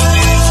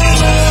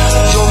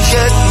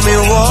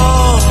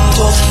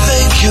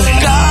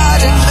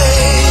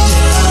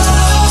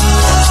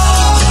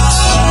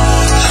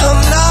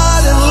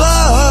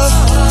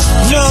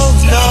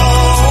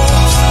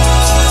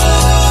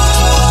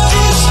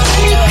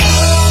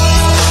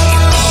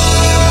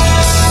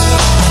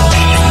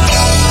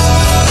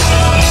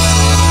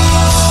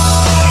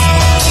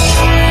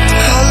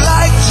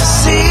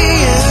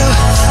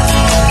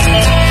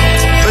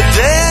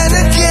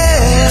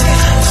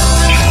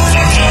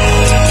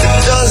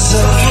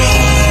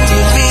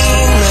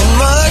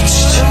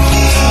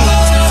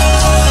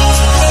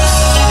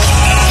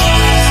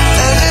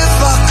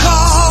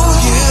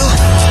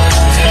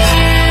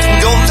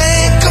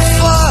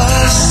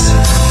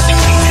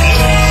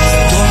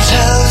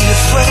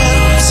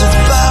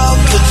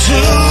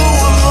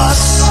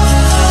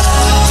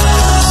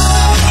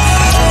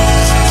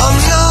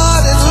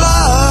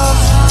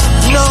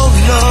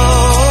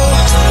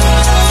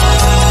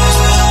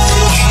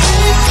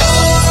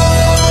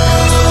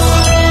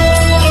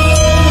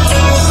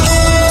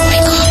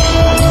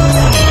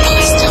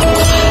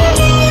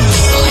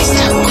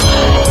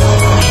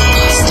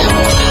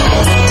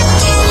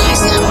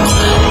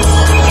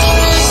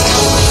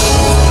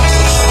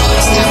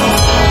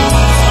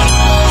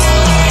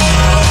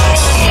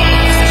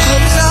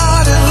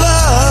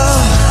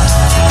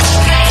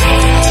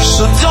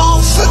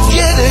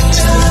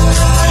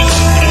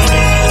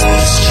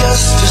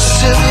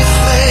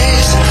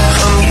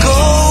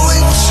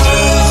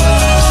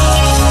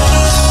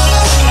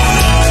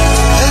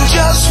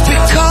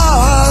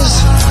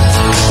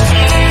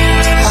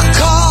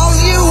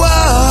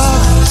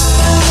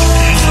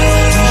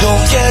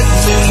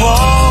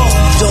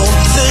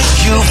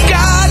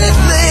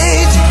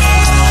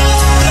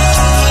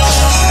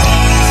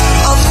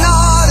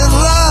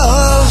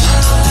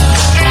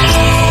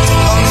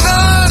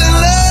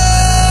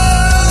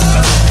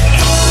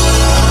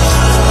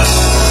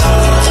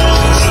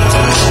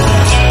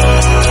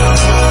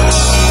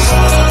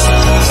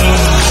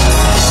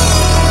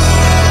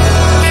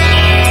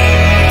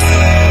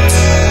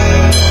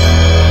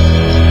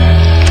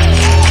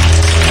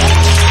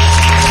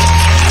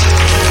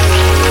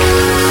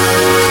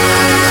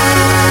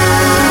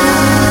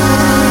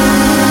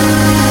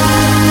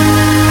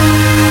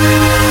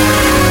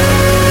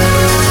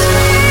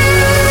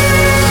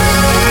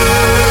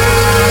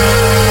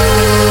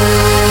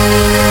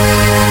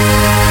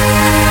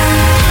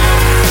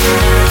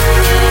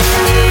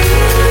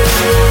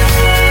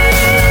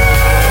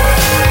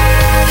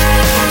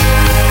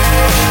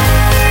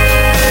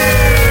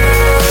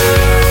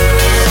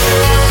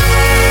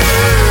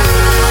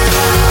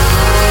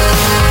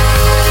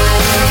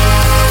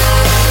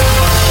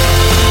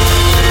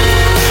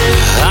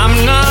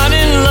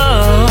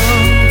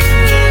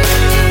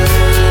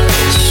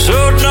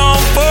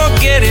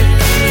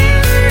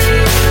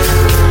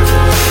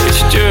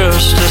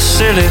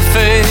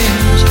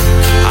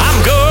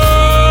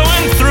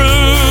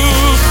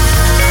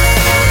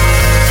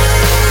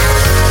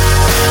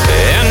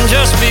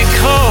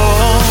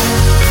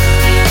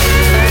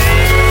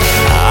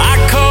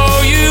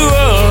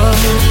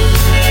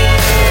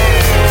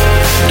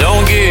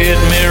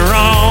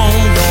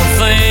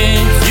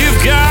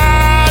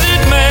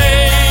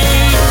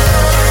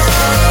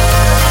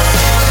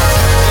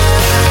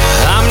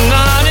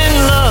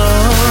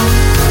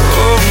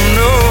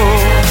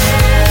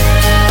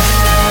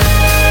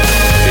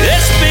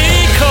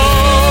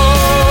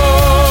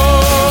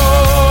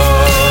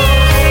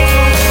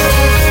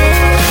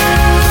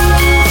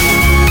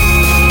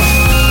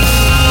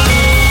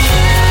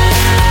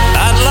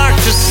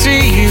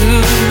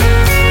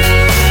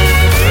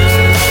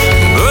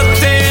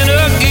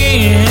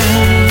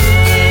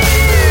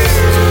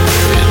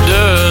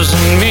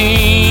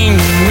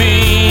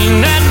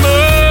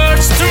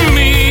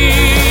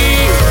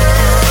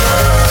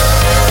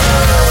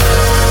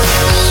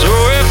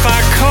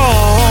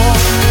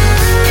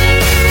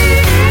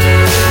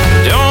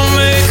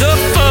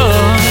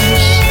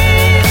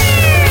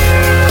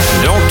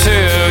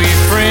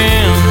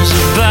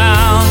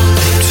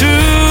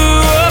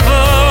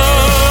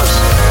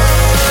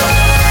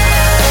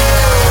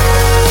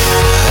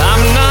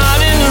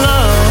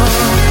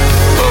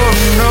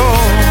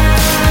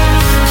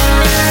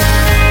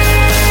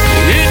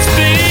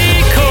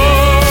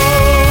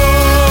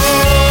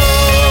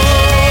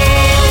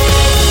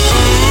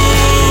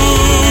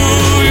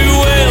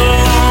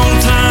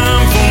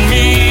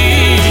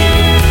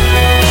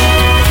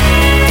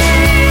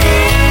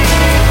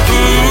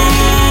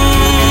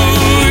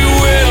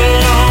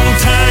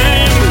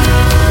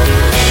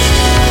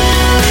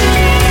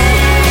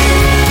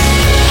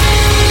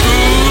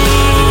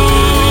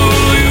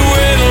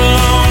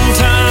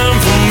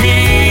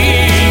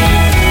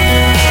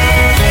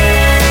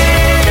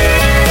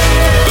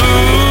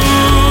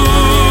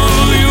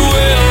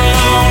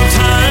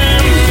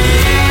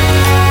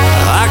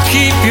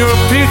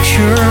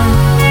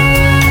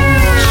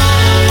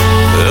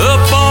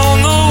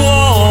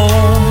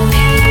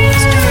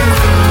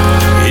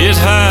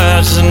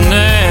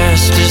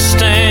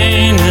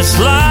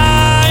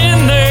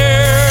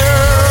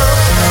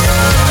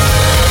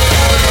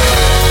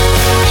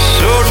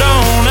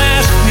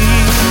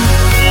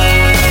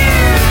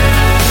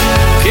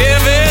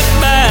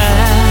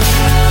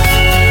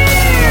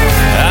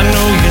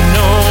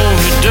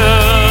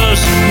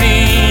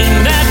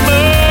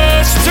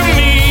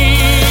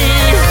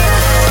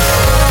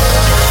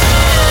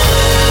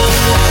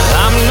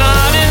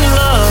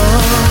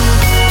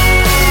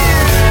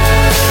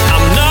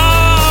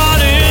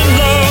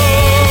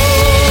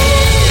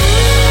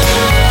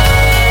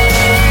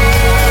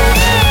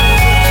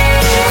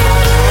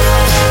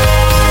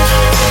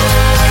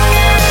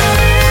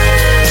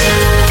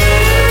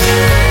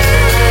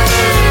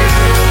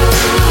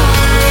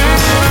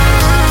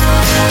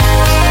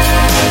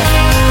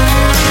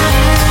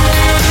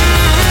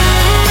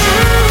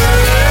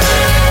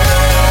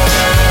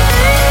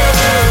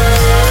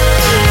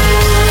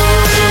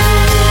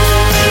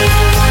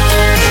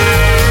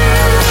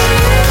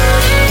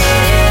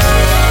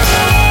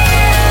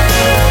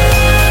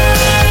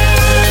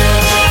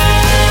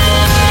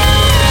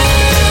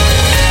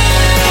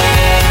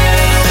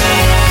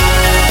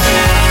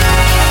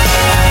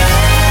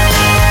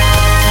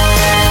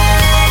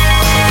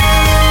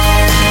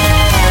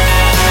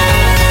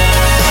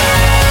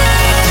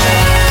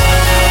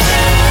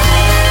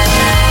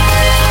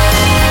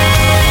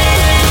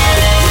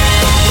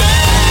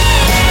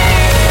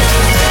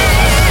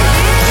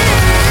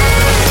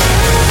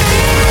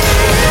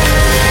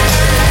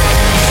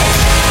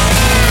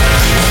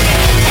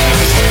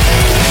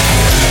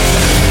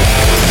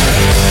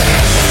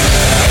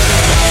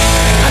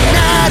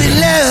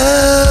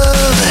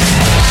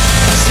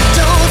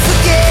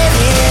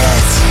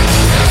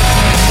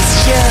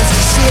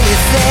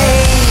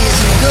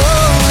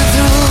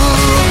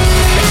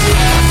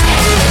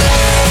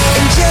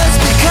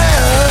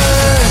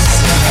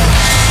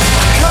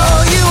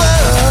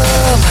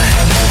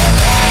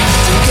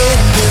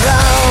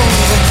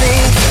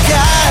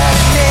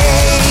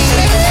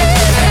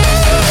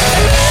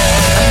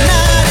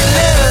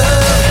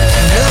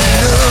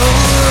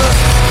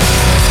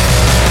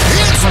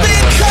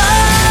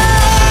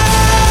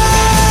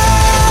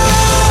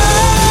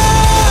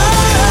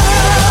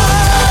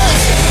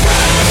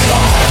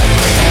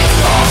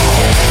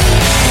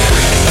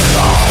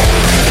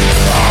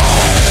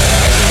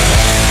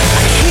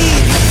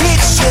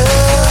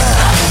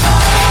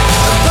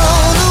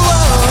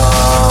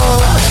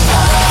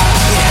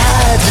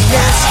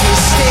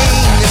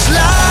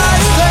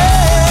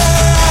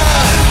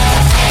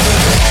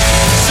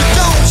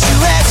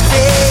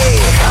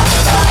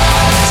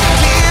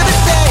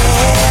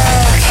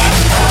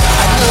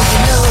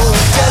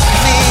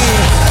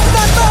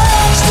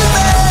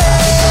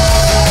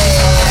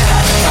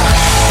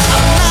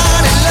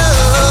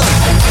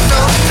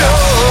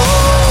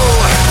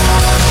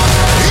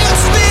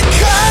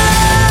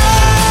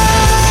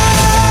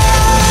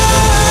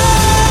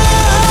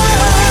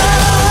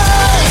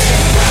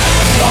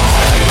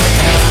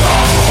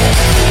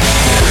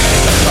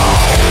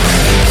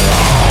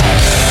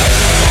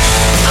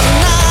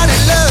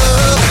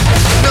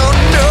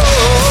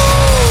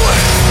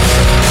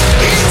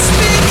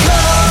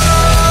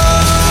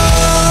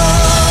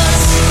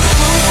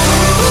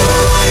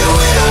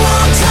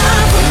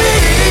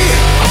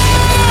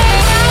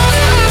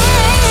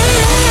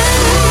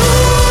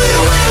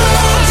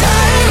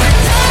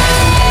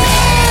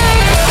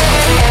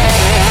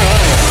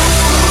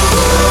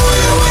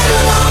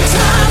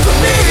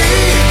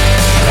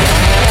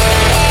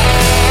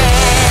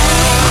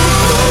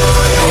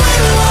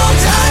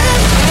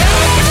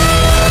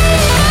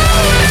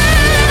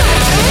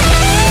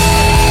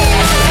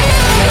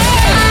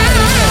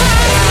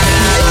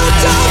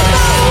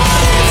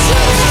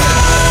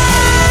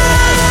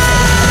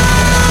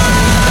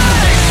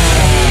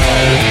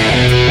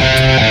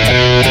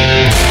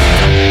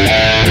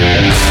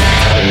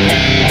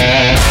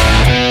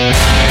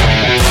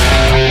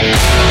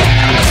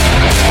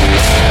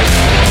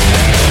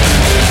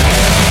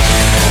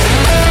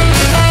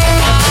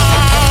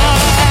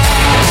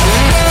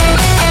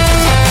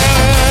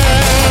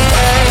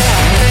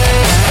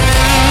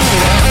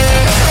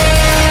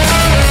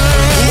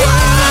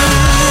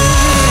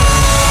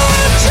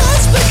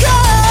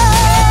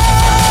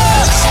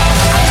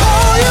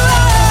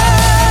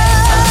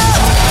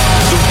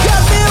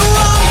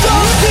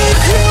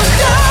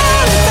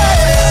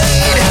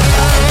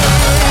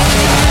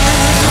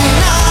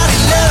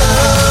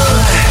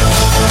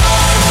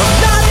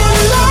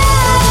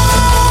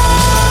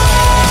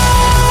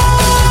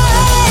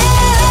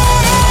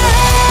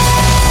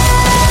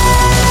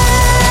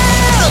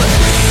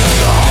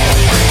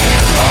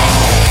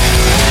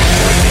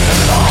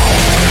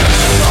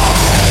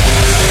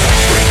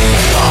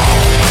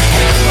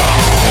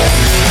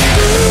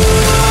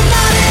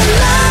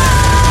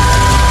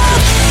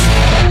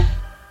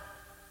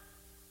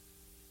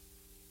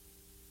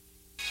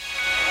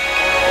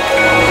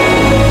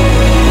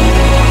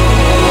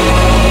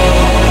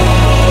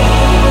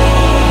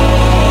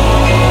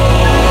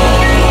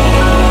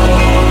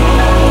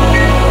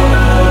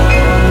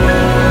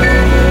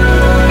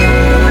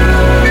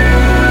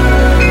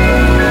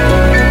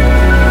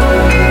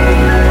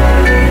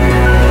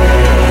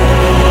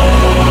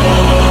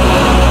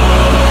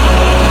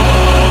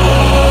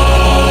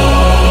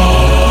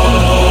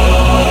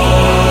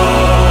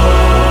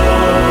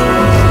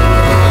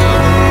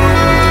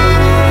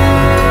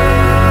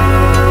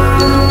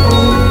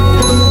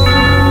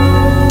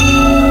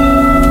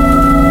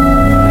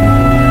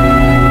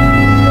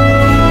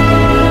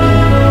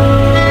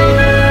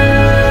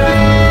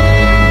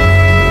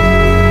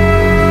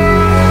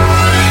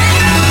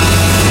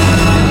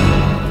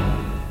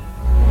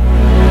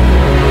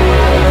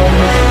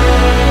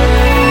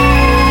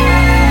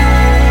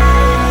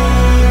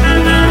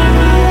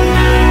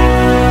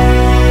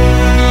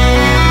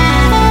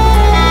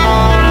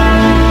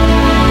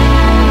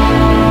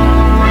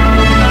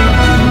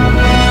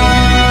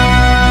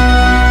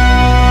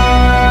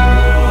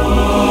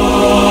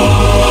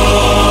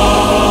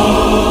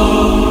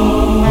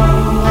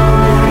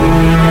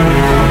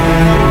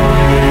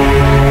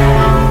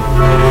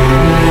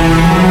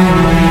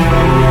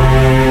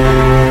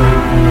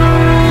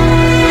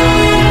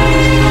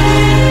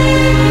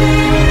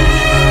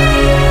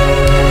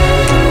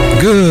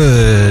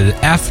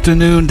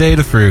 afternoon,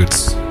 Data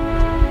Fruits.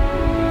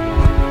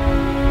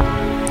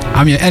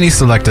 I'm your Any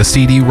Selector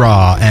CD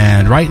Raw,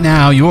 and right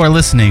now you are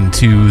listening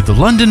to the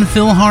London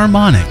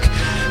Philharmonic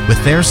with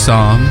their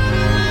song,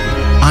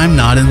 I'm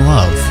Not in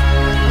Love.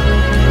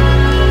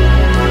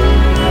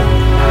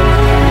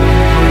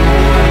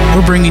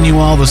 We're bringing you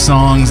all the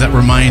songs that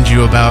remind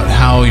you about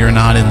how you're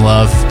not in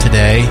love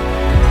today.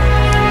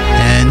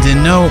 And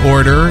in no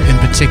order in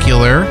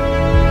particular,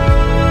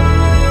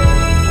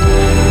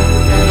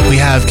 we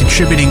have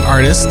contributing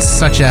artists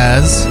such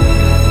as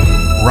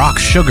Rock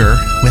Sugar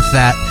with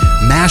that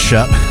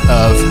mashup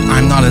of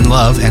I'm Not in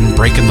Love and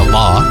Breaking the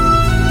Law.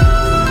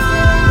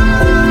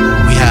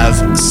 We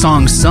have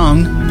Song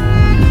Sung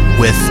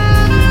with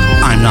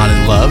I'm Not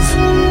in Love,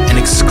 an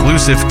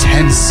exclusive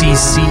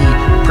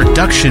 10cc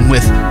production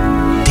with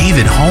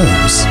David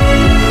Holmes.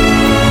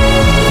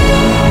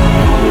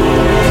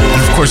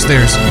 And of course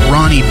there's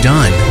Ronnie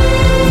Dunn,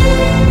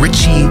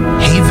 Richie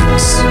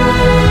Havens,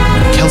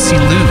 Kelsey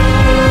Lou,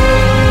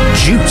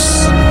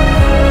 Juice,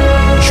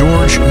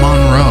 George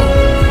Monroe,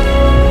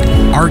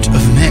 Art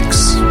of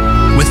Mix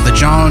with the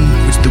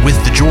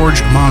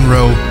George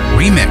Monroe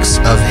remix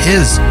of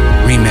his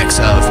remix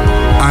of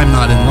I'm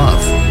Not in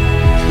Love.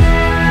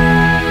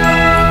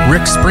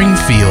 Rick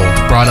Springfield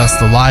brought us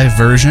the live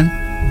version.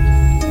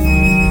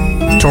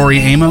 Tori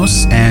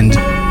Amos and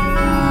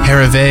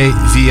Hervé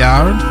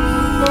Villard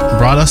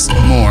brought us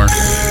more.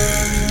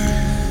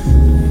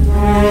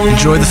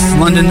 Enjoy the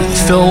London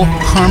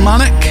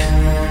Philharmonic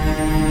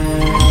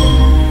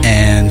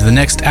and the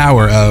next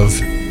hour of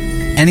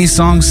Any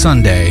Song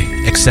Sunday,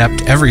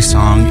 except every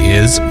song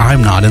is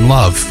I'm Not in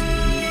Love.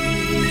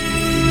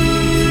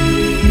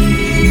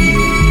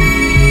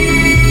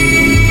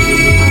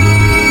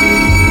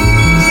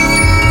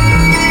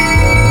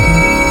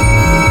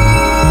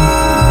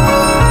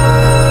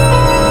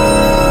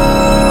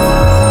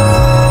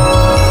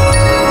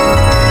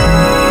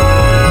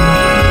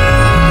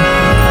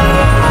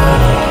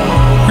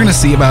 We're going to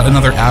see about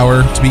another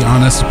hour, to be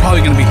honest.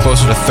 Probably going to be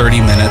closer to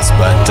 30 minutes,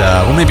 but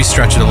we'll maybe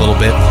stretch it a little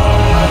bit.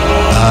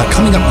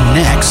 Coming up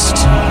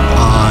next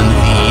on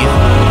the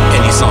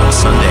Any Song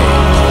Sunday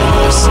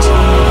playlist,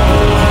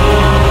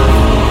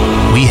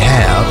 we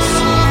have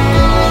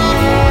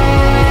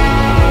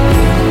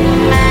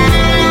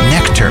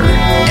Nectar,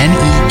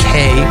 Nektar,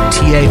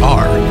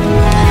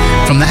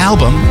 from the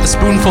album A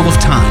Spoonful of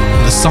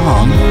Time, the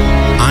song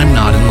I'm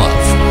Not in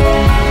Love.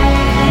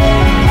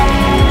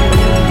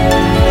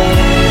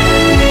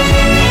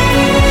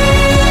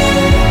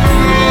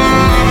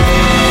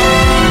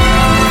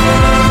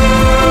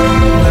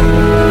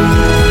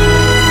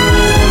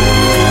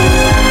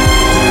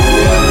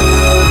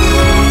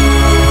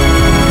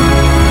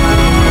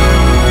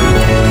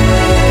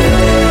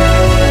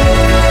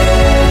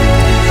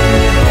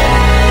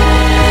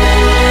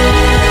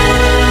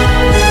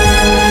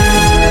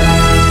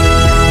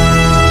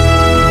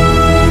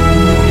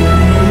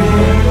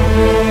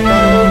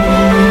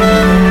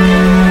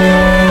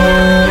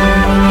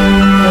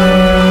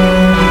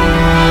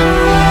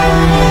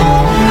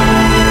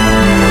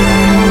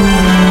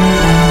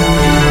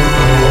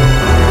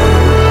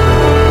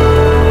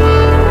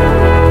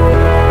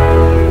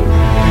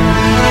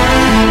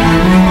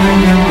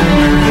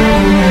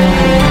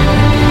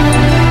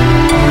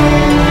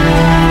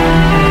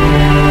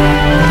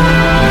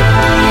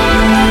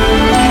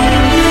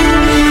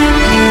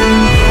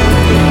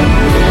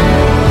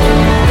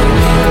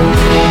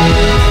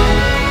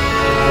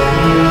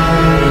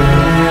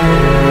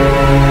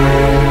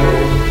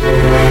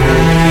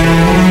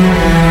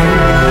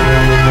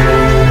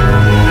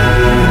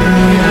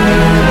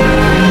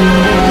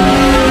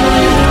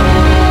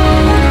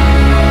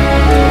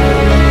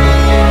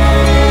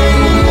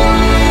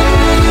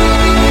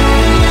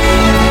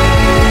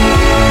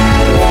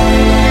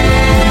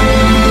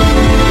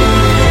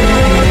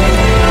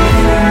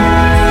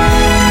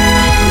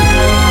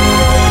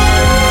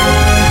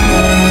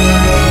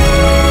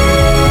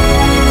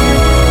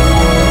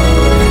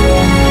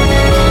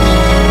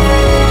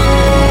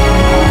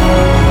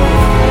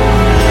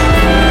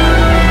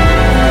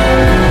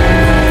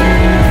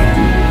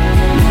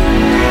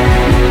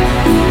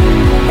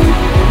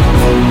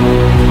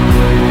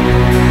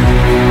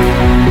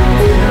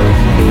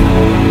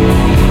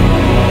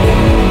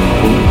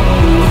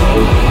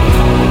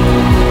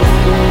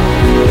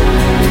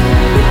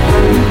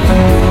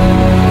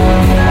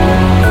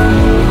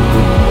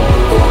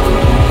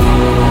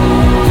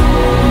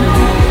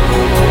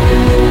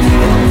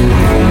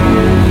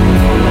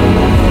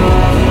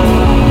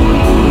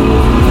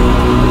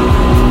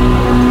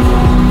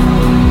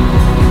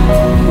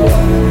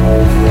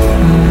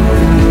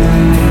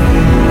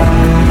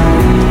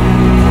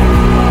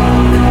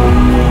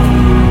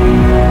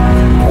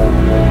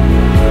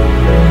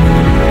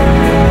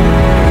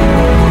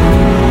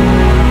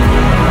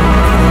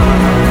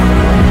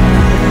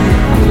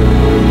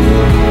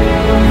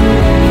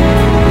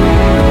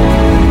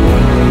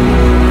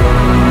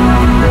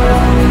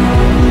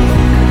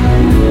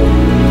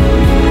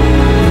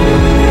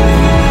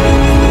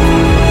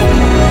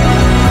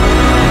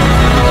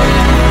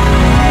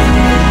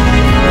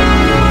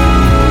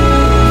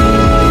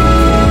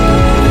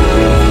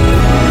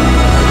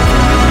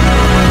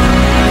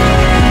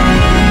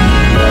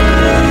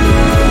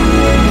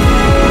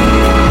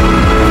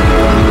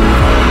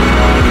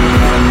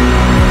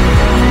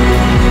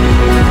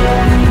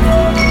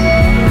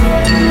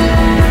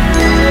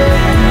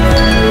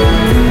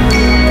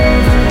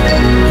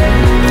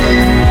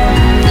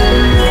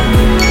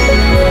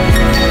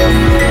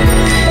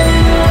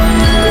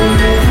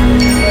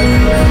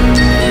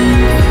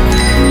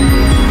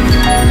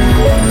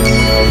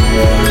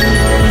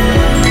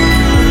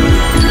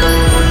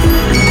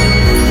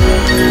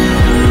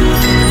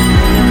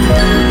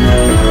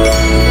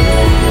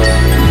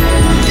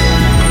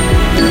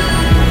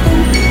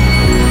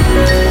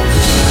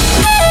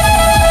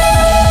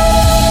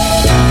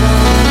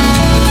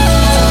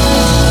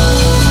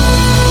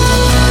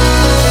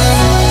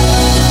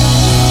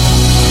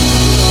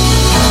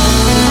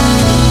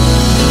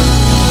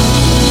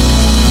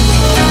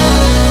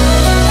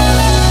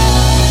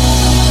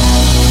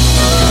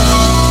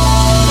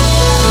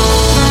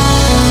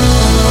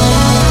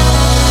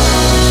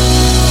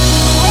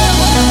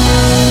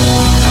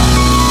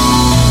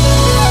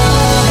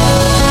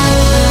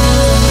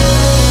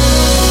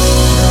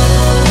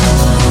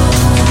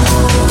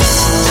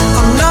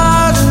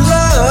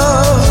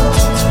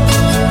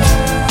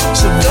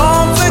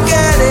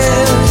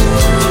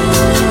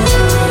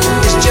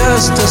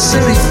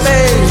 silly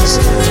phase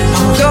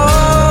I'm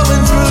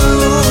going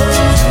through.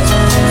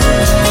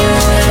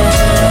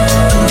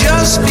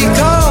 Just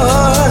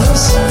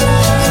because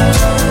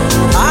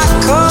I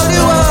call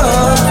you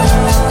up,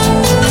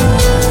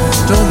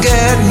 don't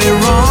get me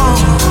wrong,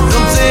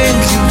 don't think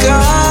you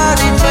got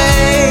it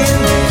made.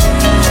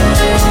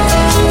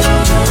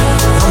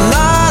 I'm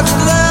not in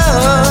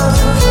love,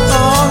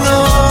 oh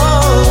no.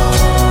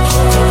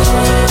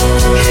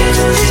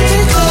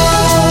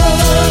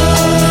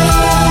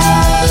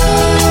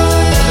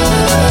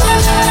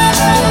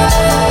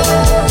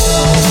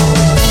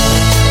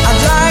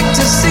 I'd like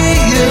to see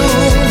you,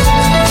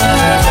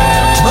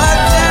 but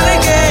then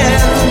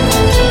again,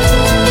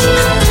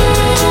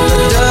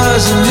 that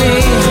doesn't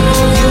mean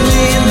you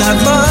mean that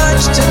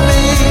much to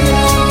me.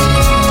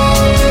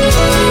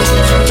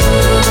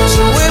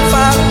 So if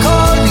I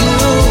call you,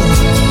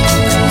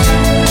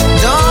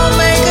 don't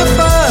make a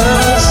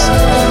fuss.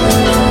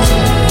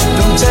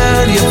 Don't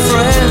tell your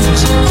friends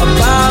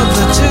about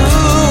the two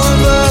of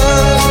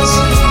us.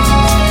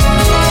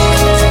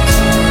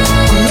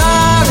 I'm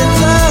not in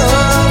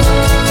love,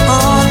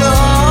 oh no.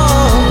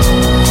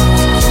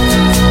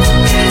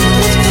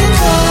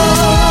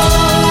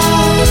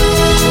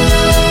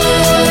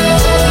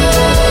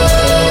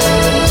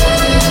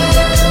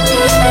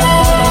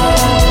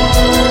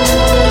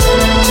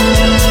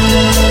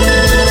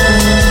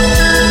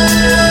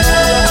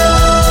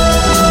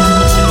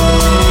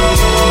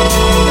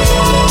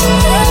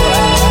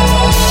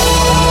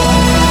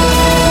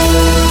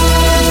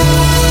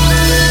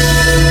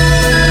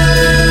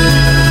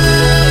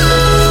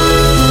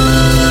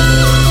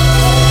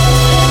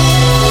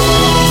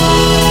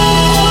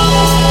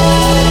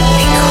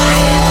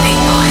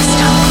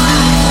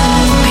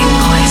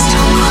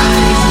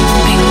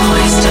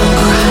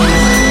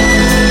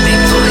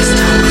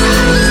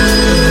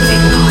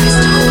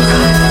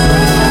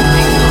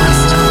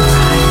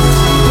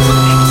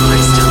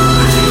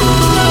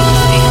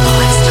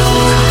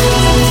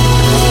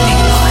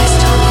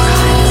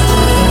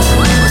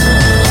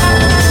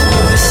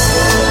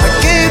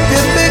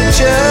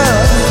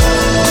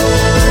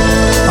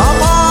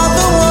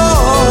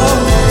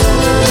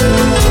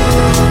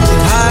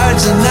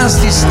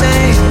 Nasty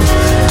stain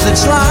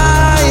that's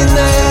lying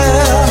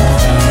there.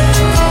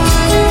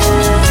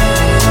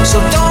 So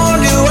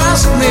don't you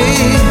ask me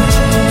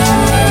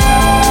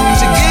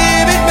to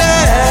give it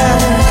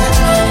back.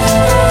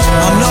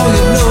 I know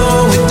you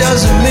know it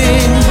doesn't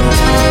mean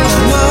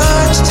that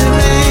much to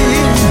me.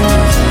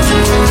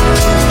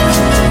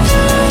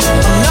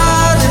 I'm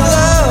not in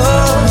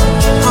love,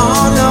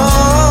 oh no.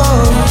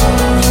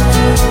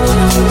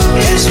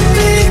 It's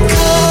because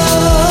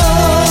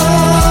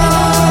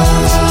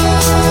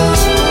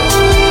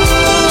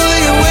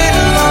you wait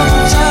a long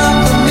time.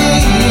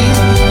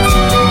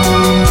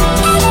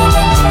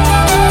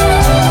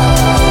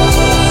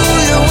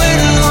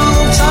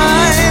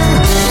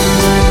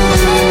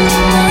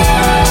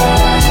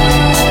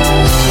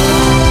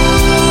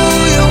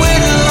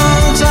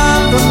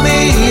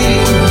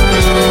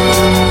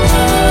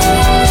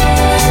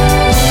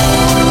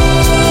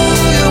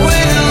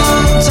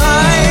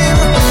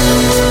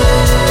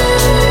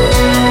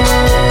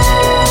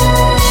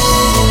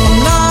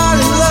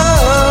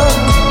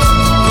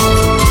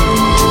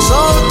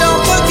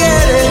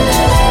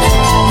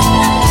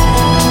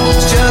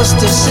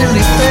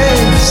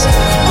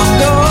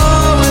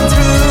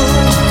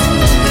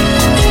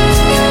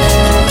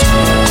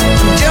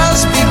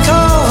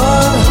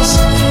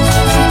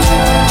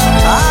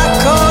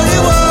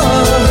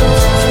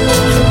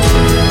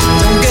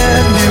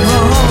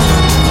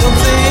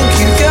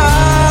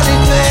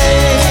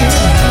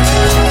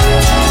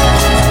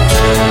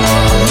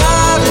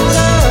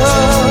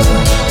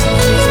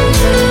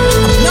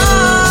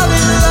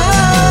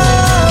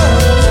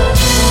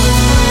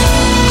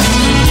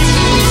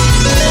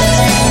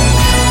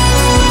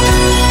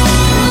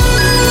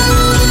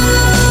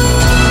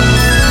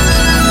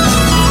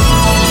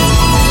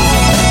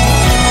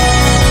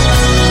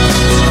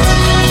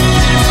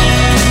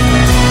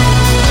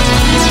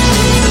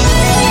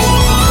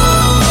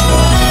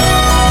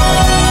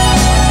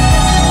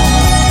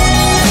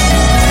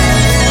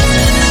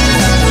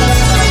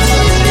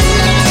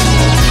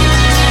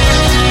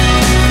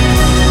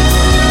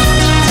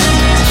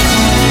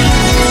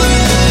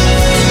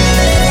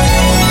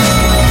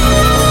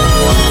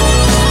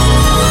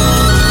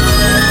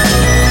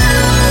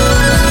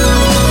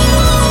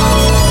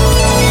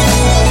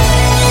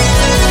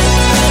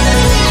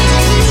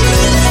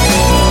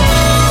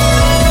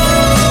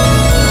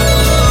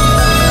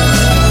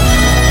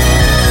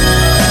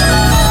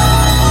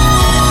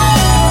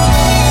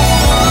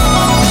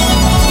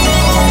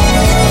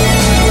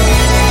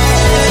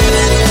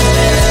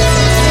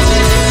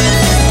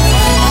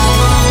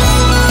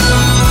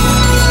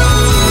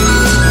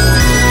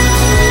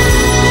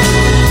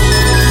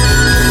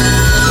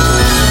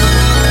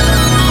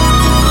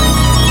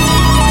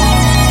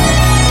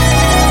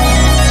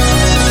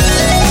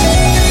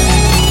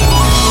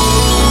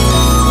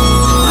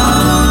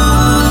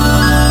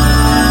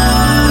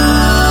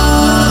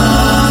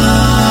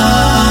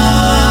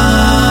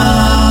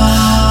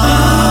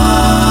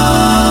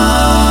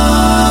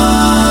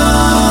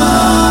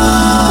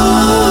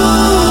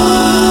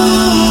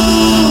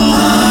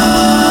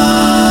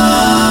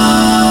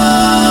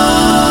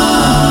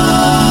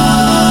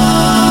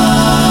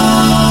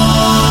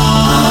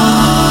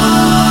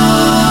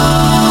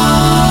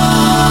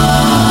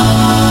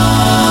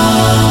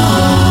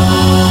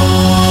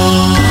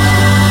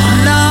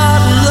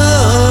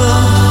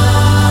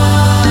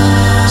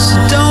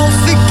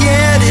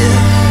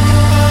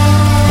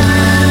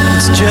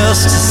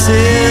 just a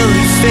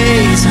silly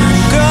phase I'm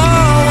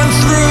going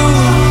through.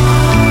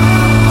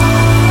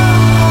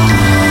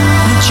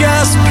 And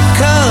just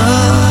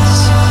because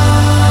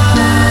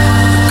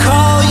I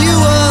call you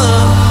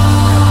up,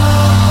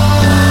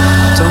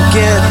 don't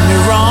get me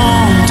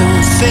wrong,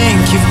 don't think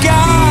you've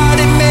got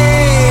it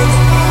made.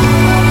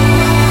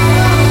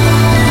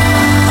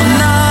 I'm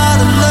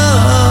not in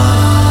love,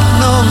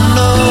 no,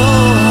 no.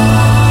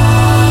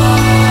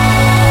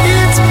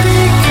 It's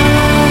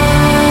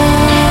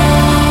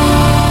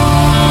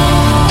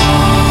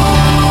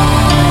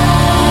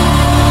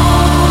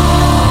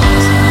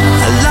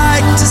I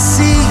like to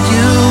see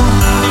you,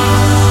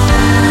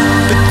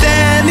 but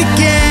then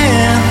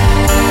again,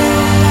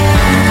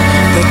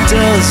 that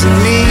doesn't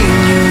mean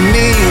you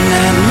mean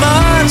that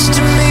much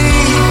to me.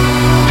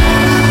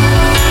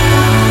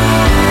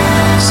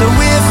 So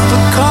if I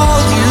call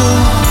you,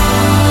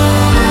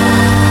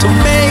 don't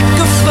make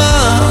a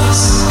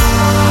fuss.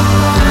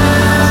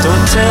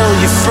 Don't tell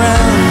your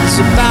friends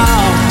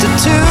about the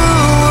two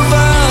of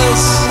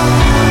us.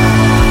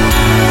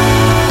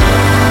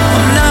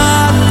 I'm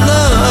not in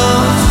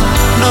love,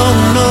 no,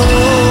 no.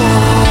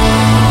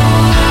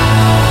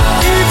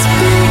 It's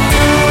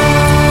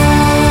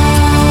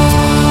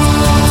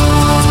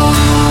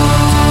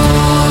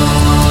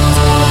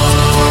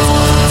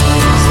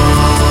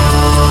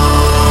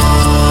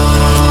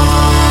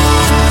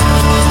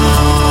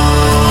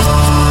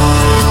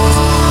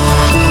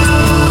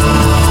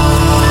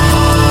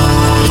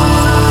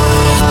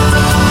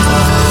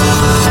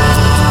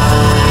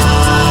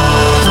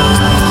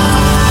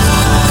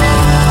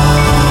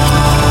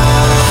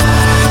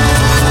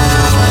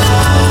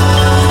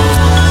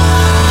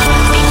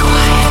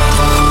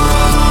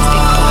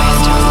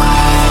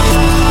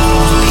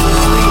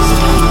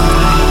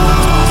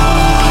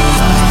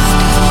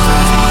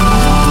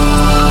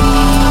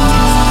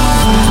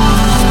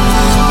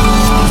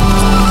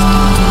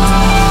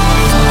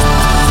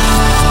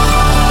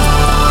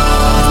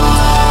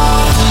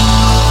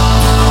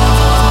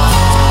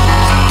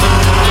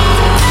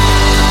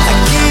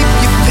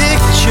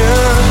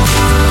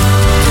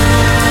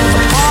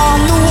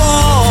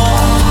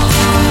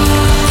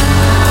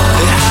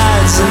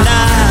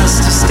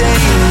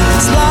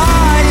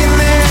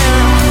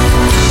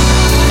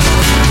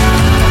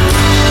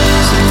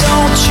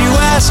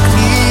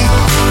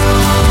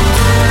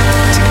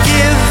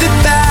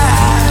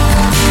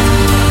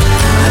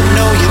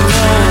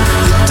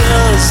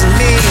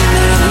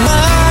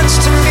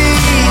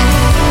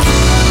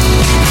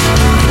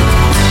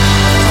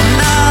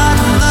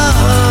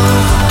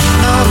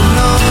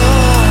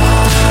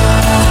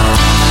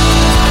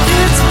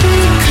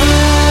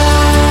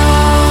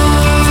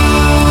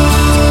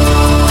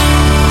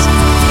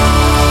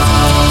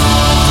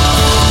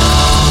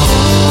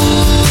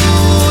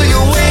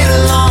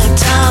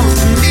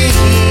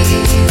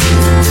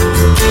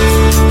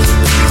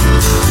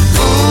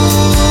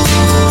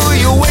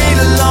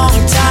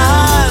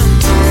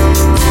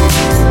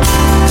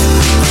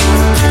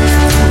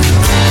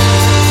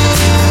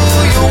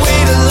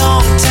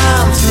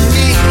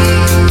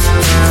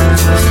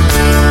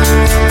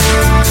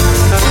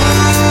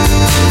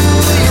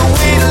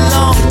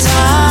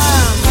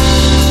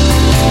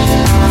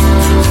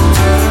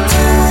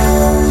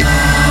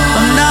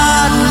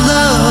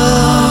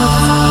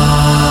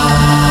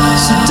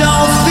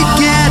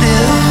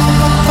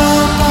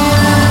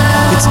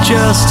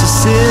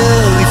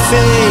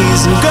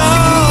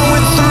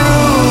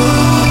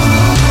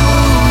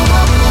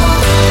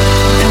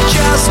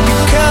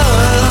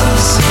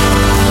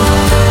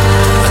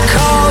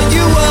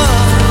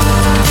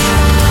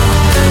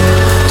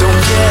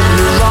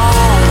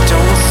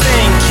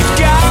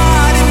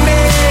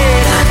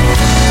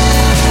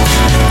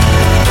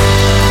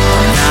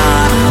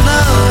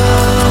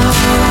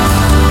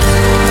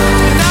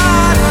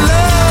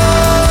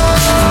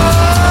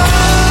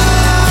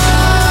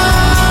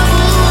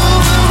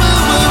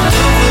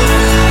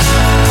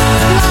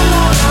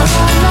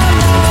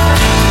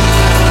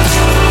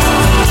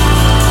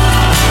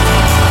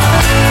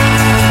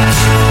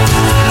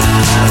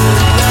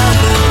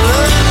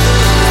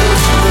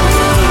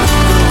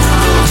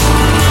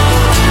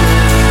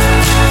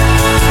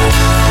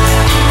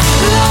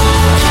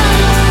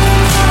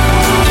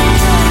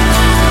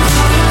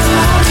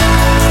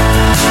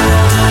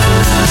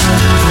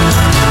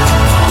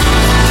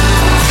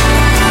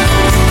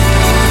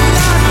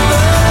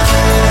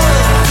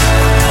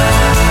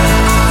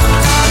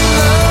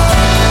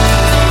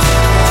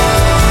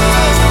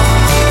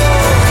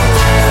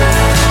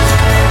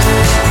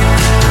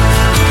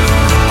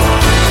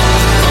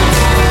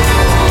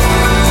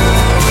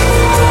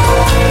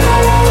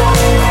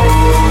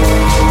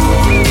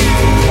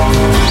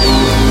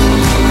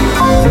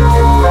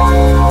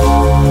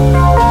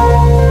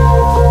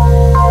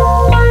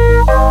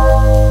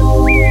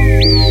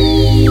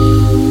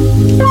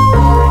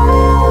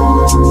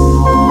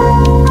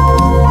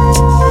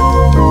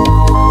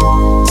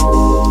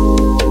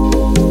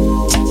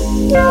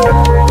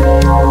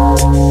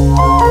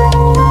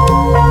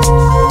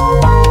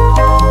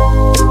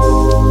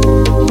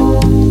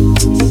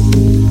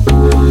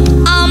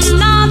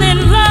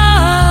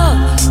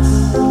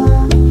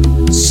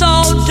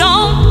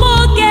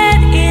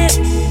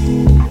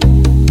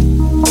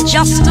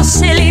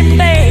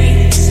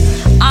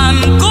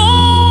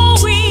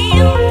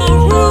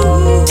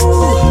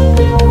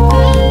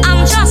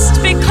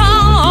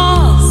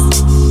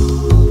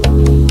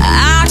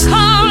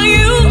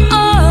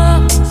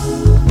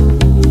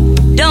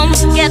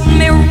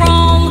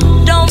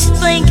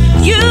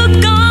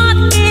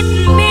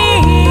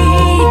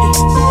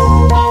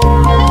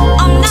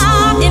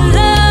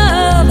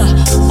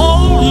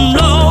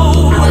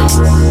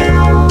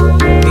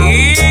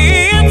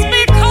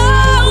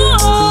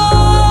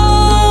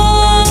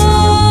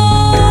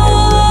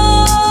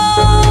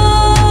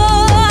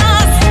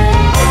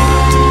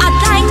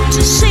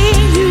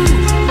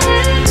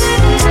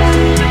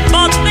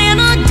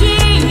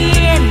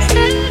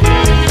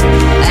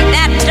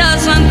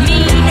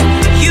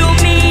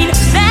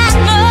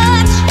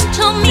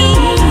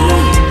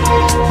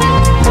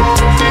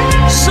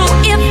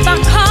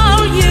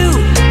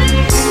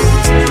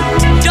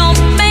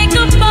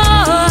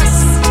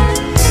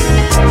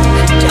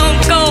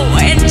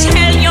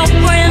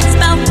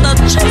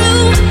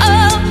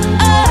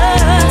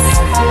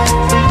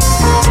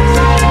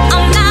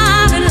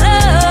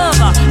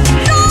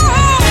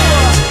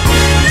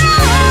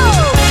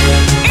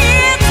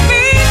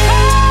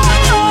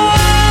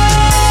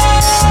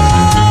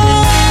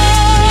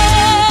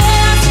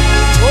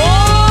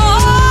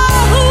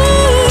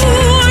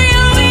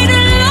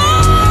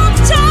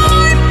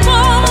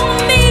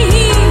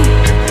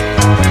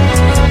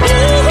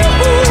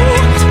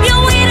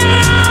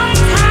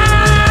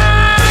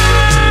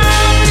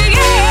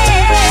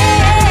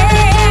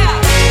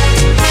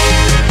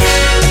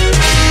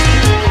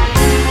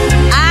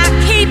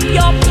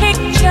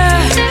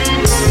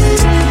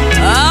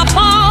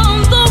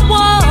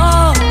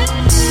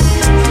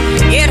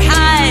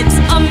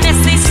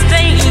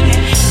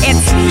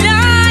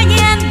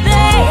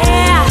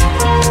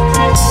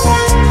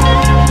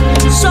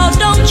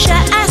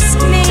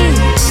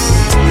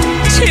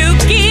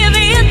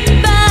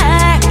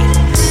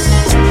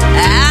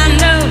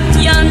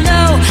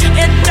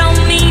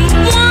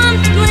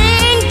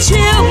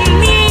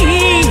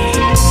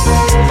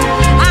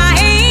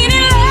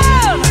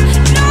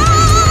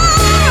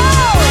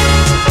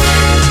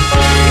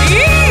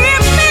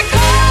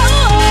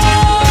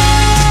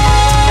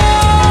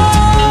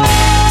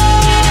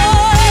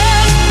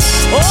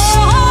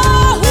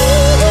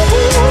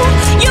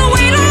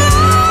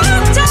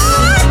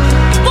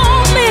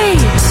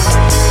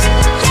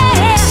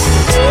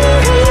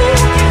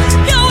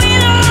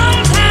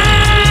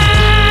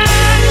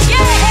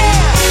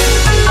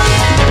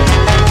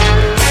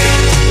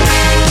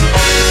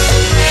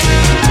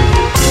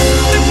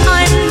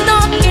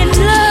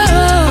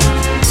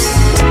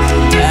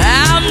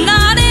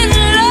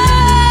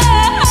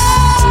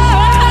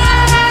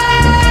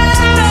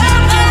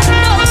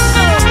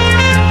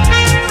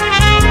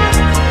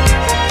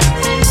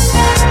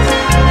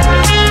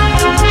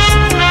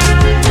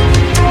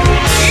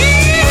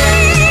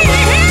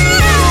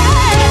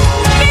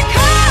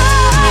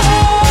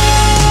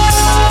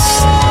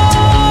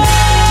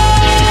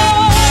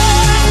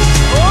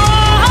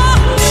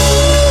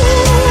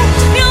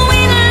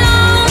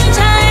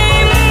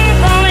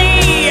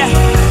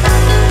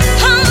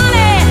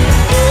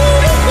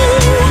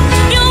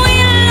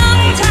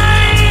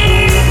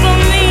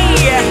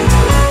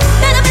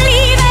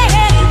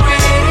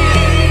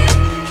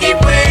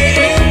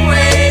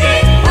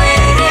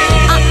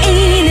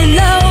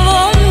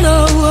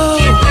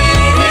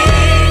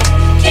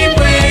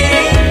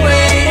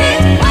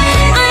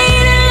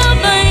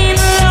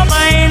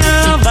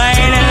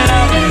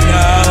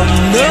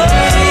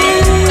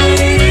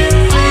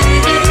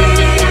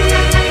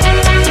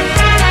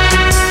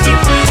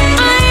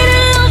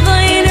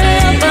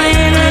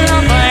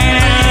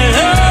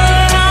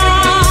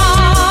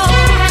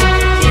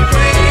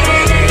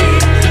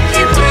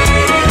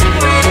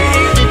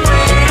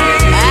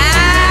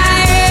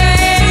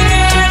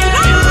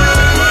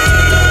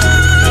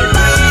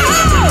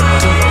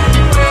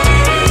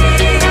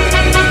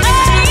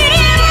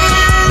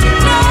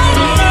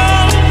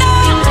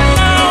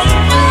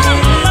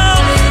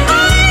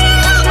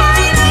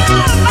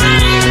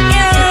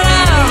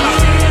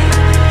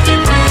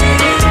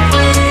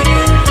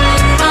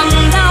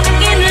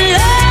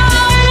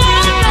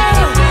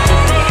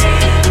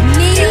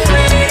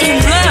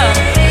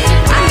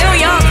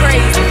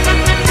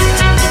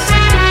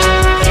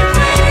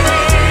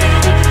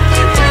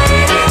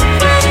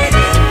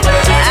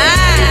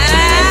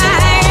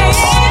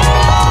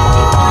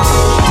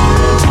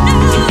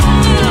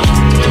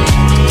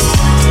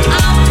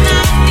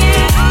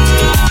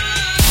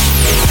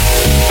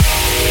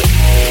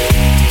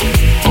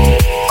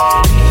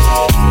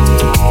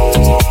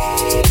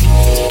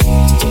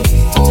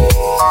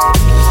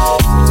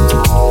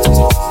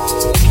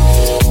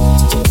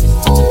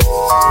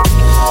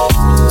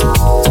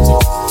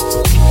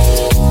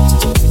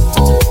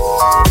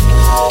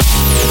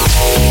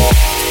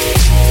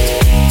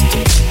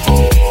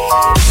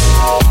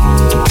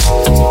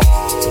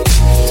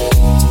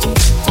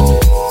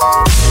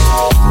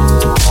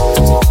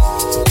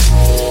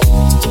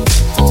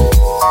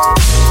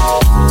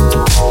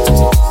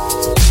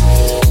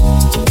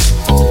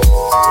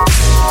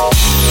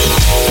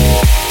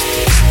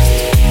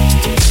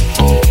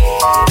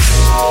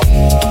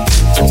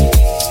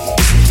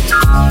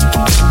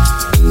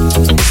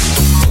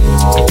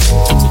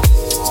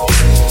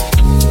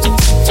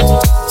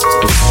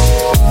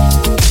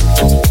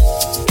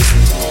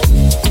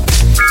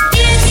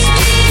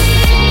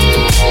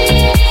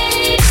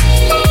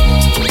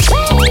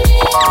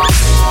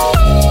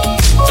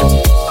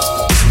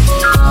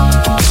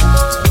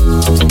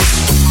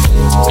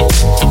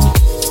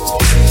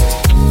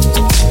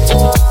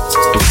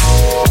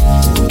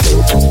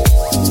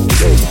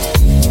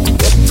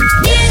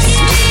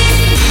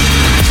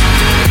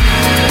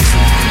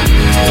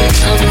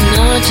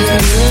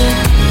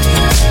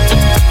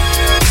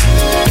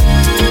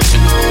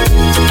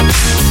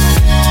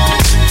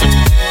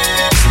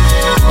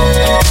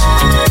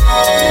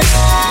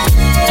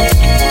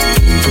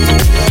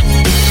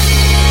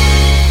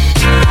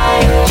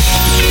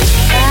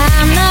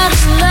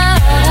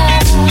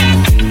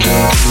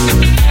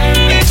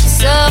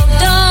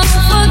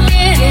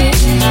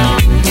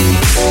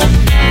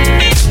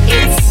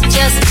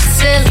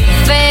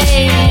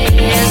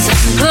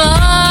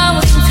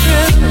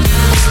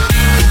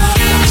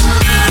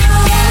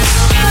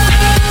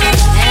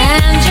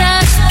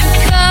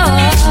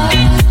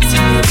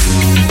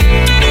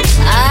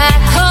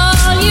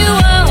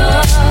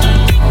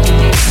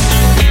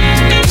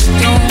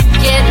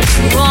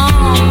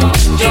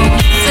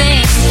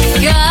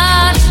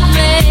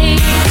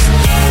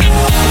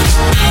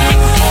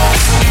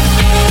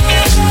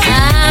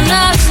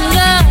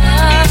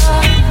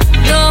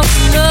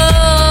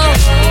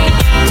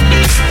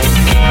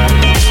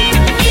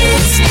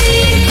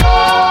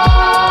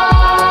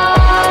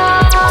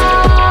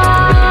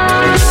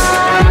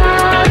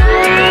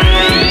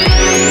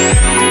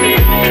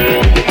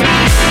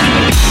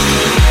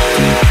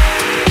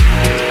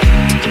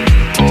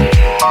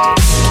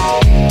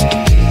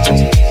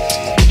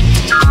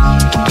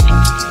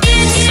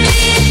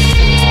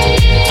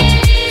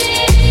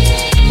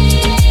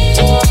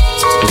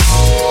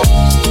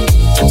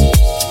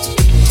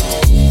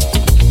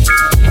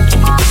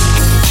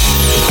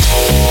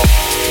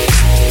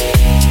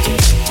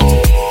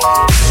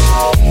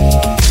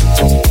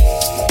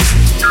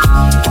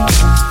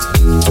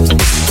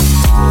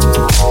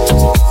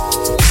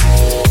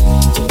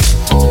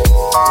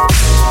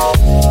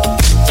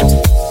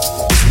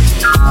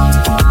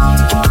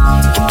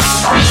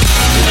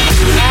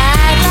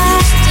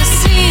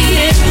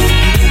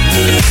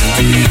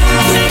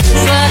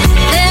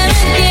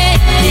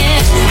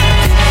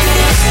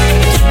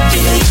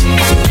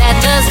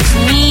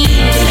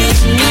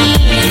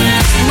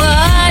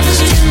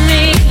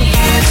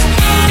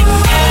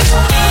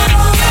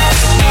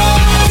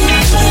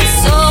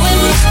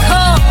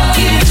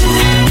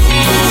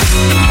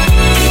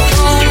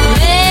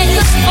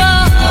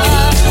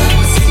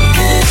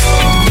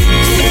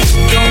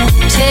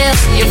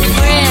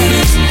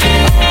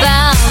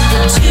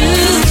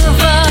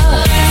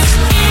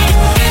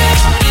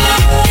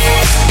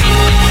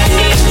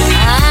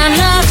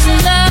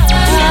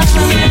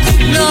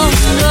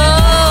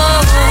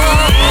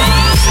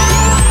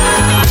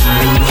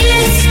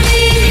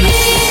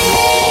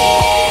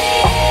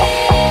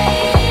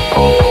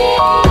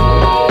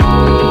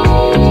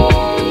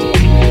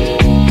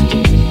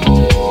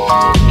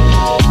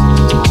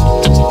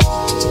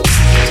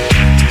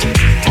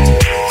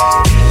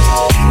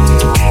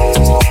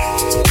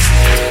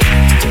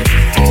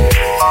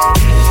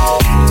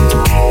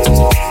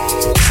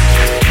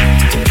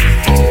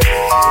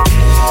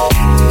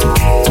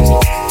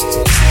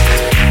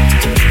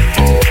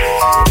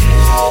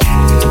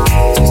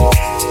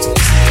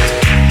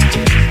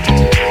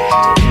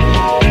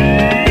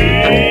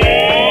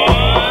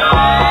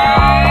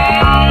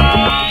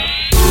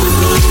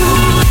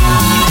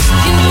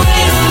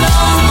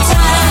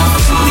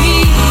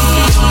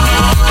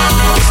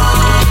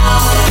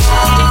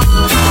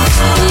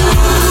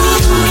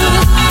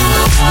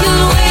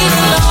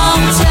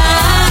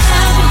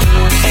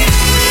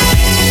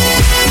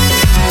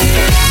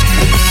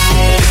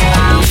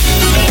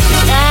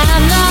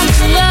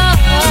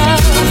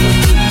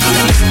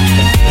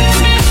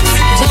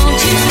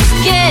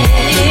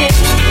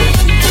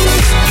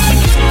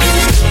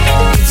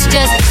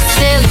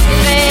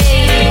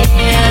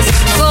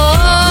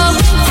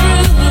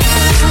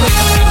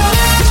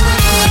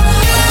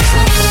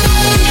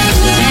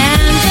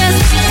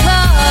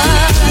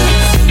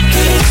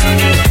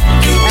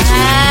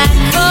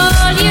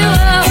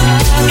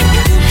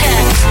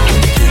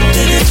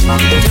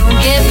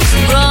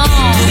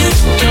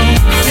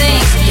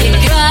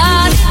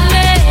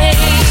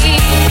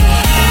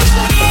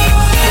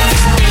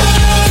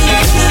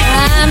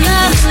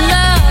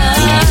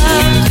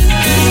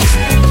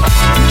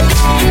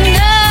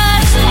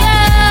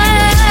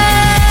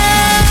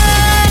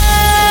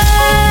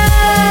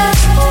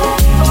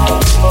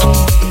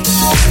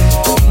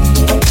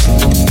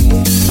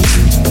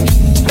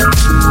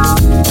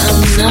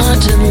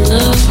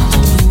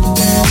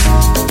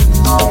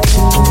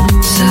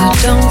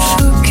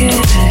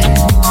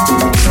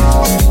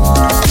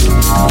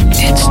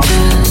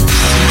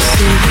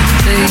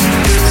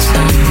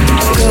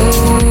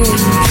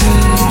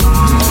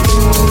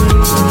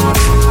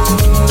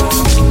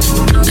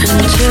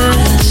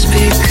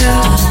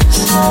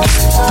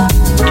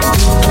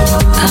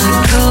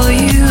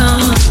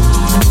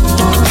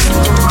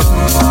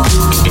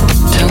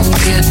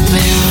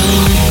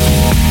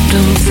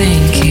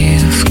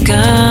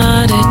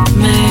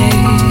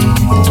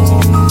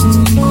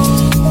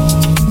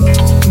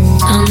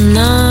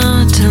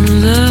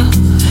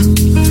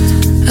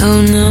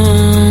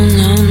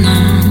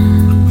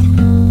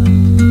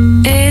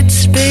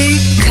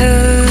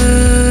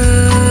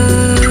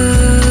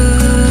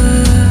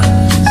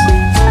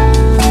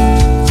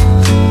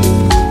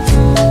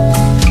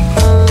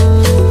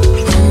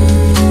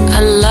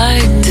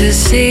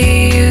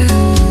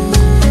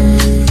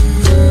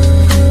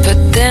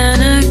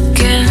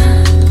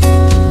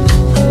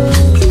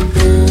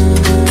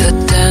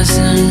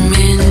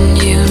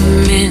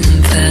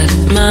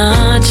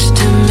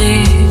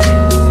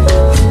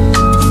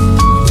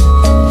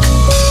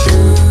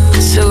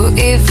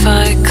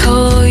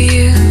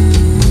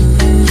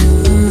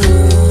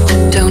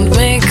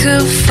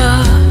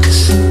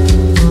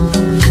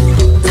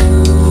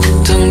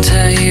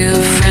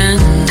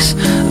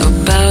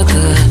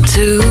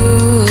two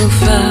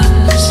of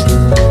us.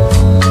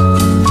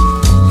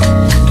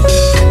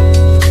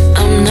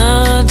 I'm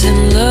not in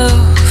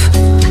love.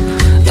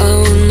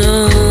 Oh no,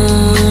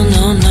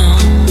 no, no.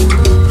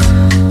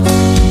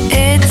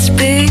 It's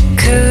because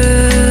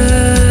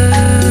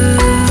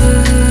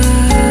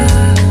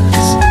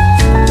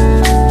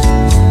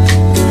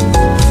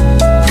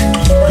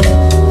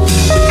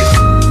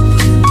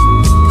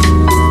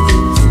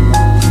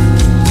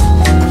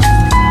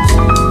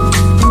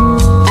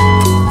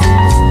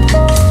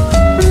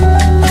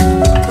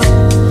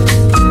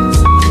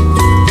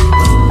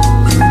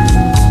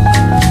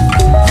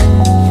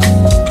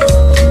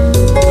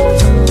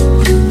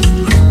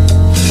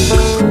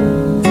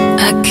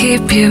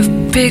keep your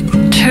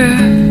picture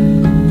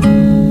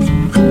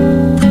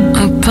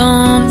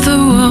upon the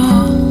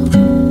wall.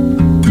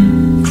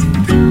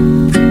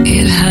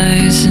 It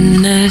hides a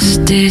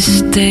nasty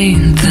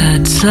stain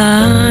that's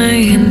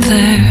lying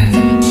there.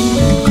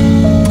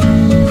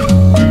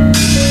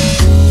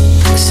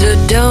 So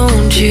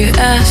don't you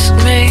ask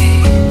me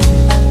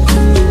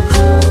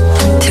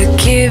to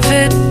give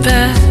it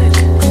back.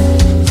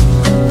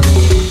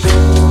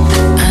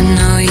 I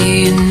know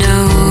you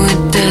know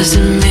it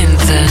doesn't mean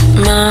that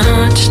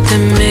much to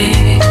me.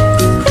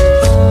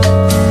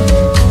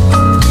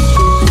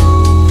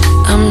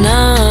 I'm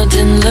not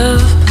in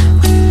love.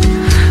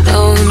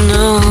 Oh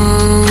no,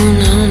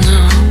 no, no.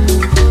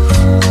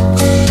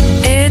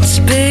 It's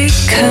because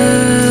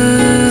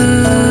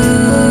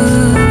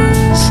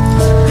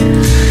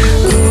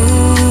ooh,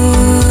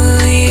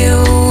 you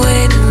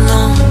wait a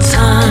long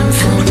time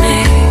for me.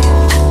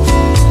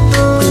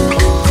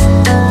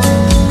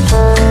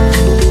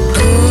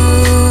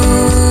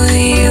 Ooh,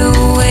 you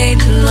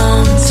wait a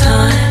long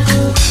time.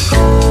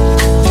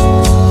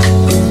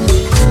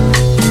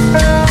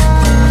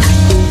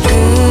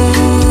 Ooh,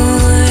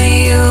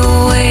 you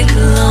wait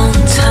a long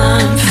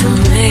time for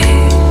me.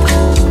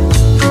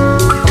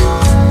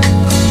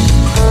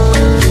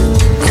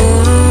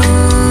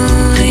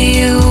 Ooh,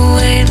 you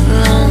wait a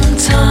long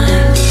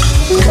time.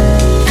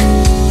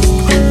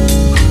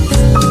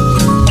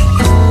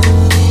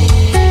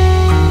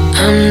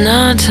 I'm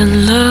not in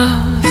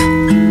love.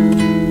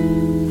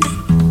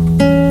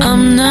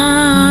 I'm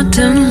not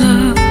in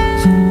love.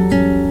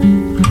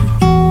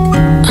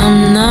 I'm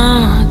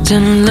not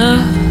in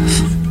love.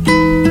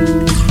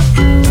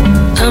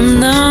 I'm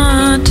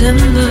not in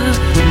love.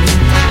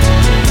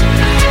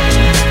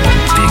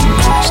 Big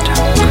boys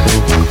don't cry.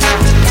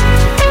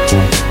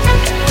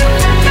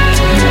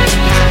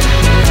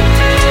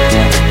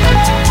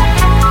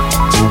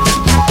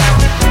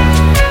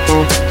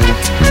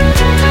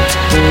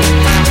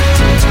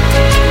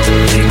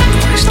 Big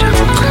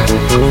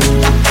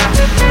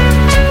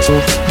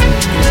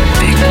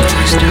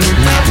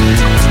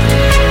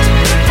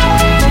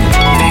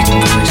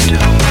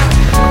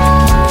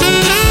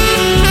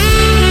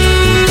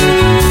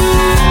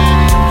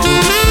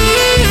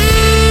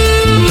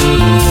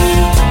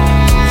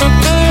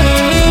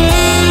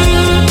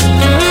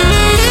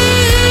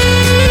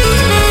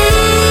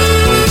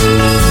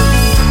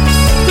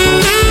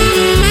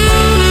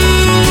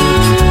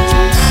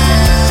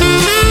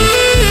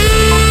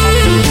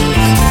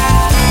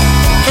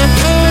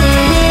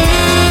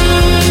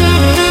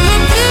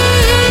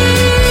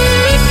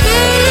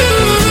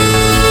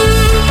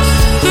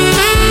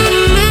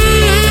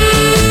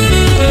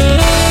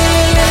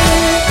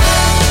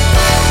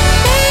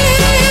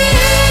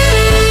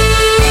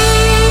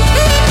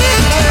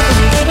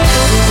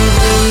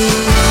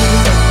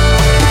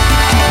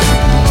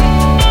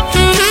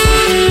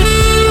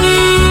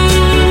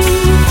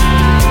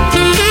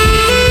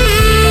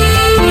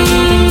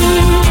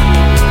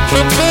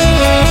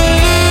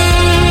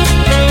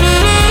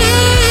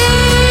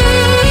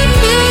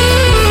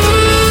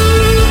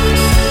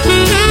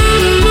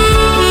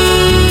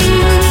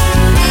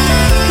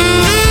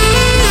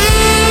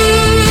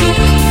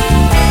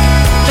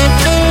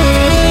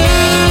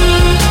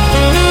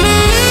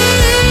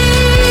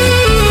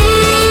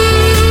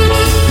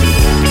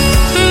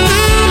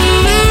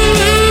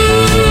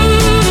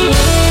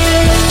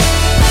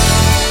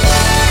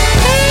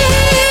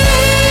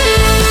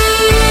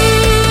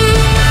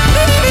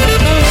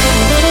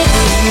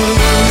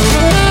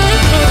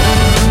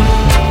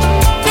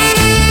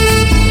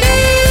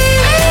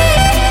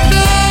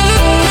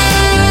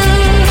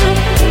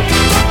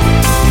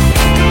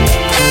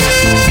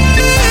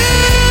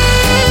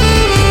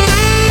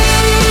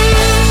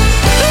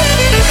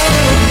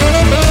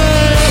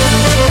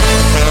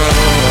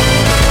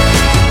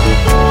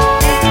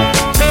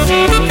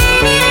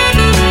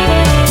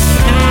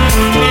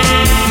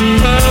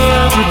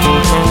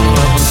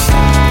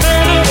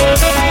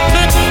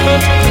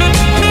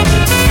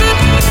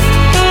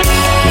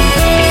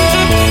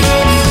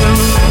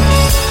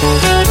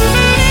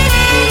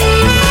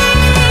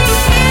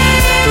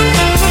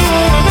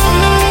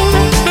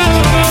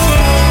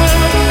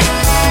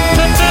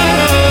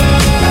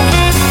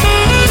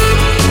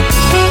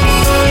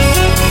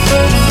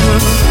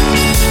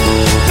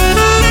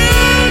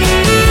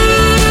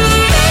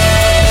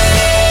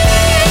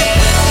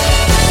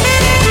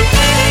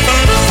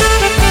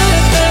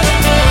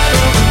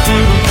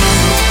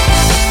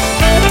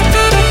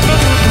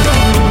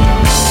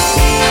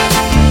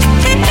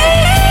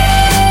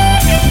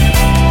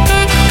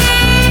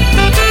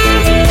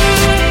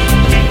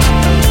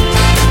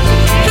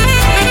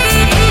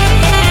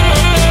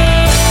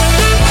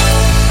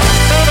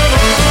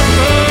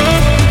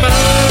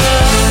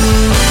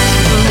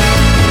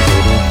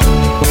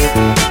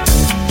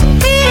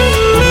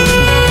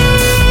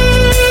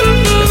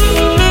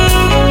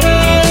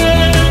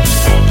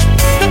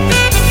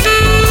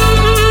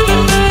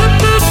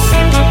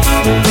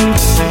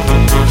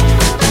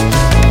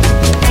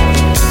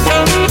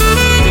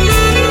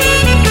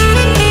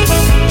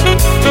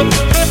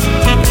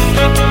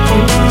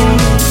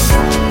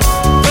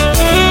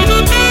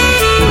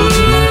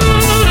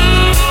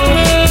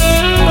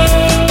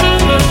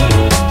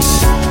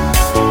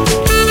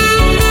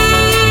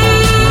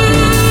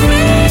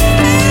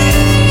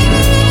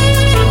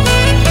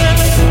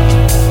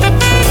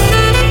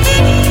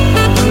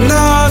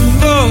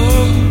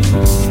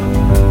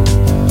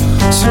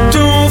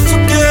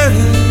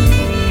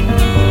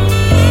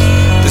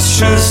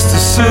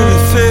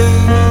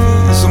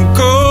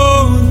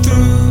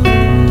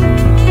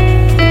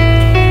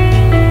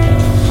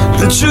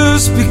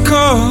just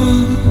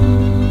because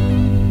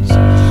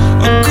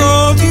I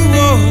called you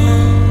up.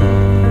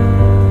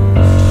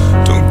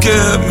 Don't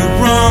get me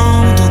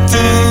wrong, don't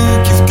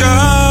think you've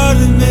got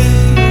me.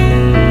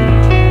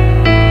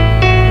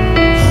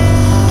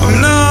 I'm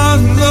not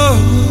in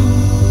love,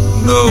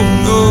 no,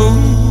 no.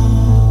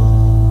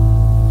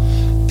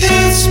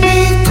 It's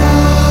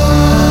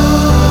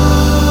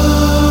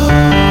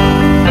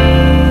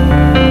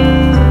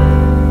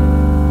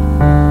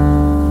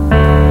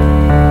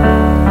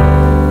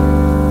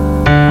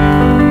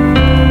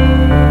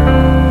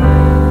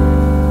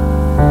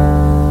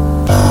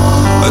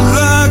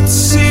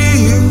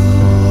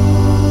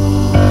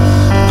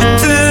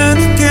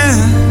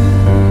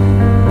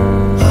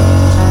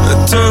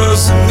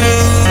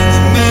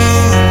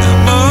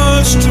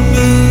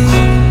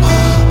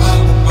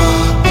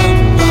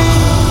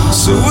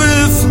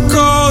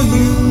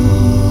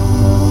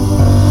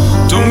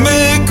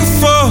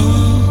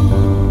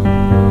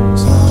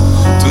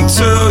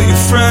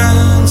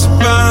friends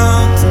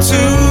about the two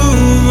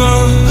of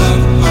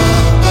us.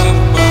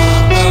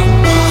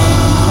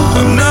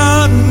 I'm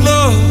not in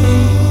love,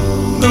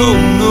 no,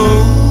 no.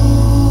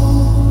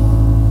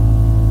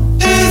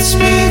 It's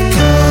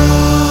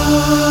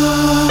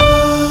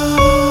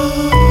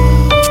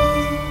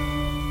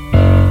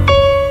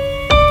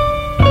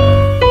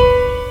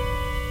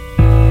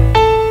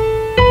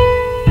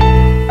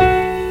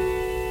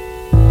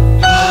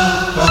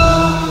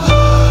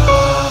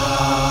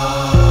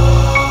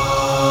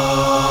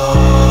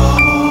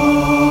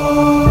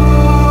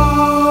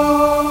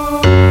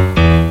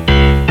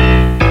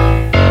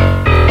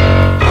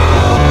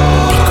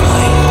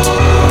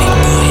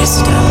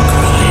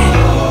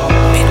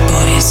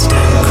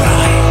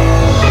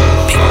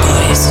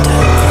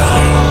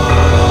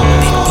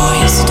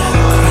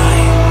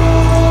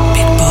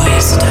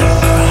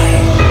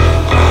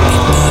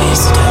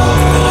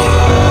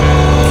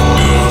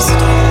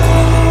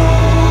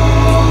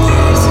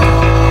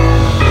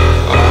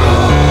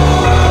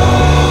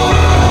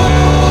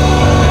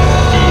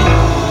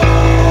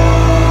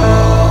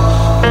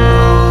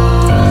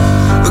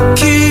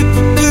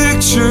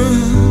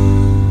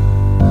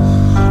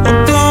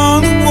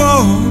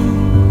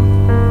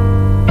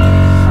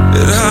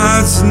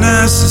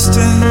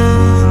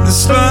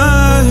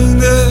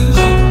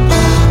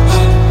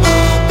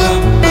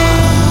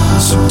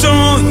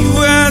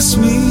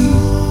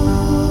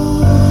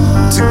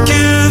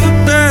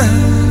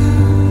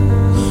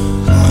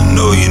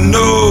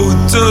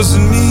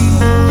doesn't mean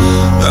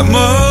that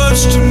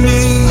much to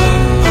me.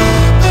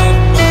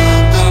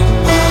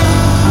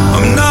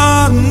 I'm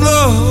not in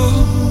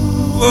love,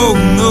 oh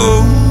no.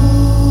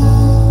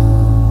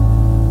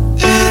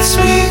 It's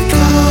because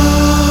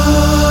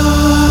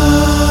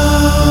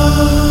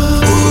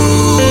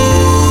ooh,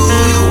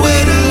 you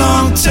waited a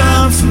long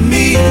time for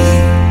me.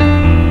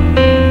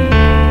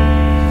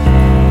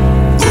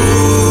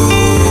 Ooh,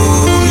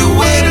 you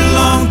waited a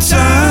long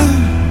time.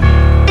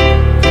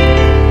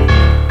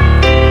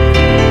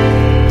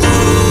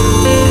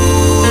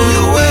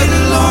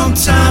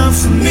 Time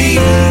for me.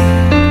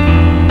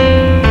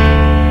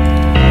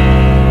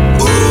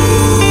 Ooh,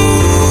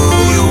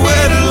 you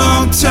wait a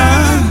long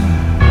time.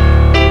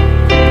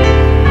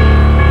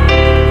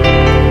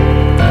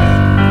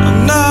 I'm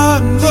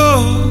not in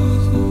love,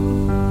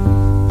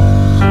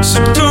 so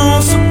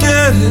don't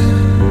forget it.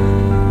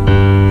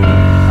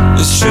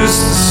 It's just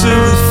a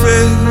silly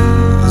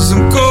phase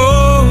I'm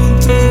going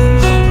through.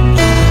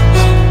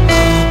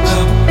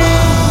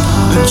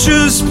 And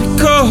just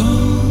because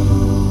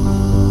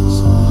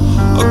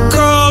I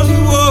called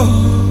you up,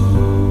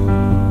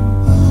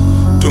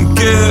 don't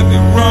get me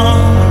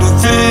wrong, don't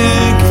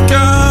think you've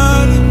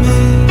got me.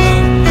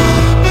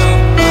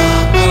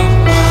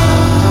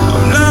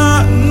 I'm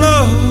not in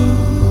love,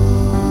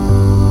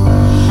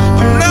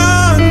 I'm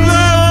not in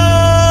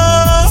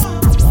love.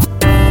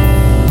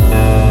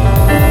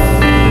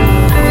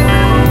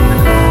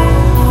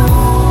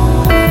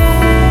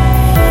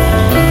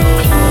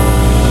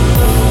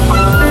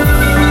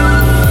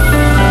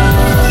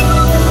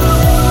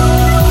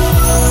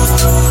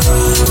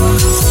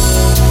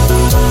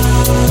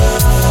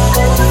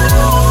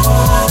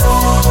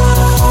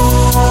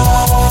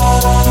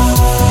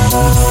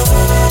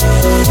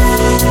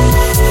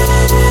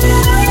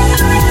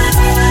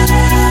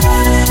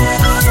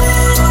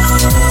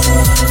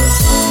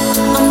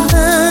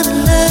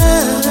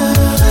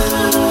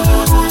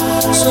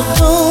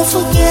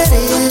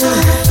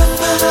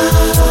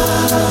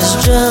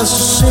 Just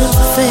a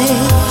simple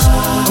phase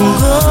I'm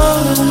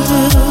going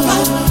through.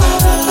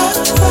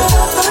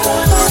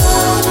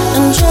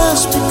 And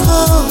just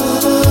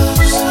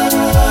because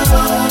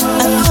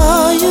I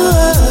call you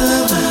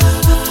up,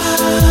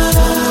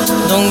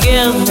 don't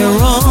get me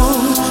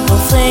wrong,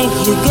 don't think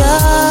you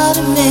got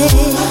me.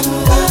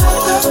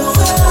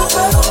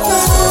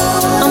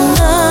 I'm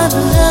not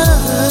in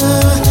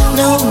love,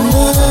 no,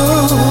 no.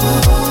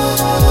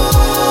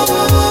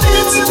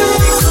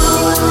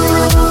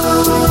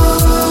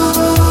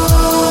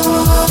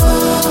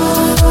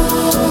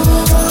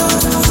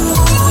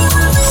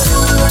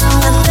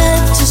 I'd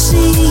like to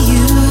see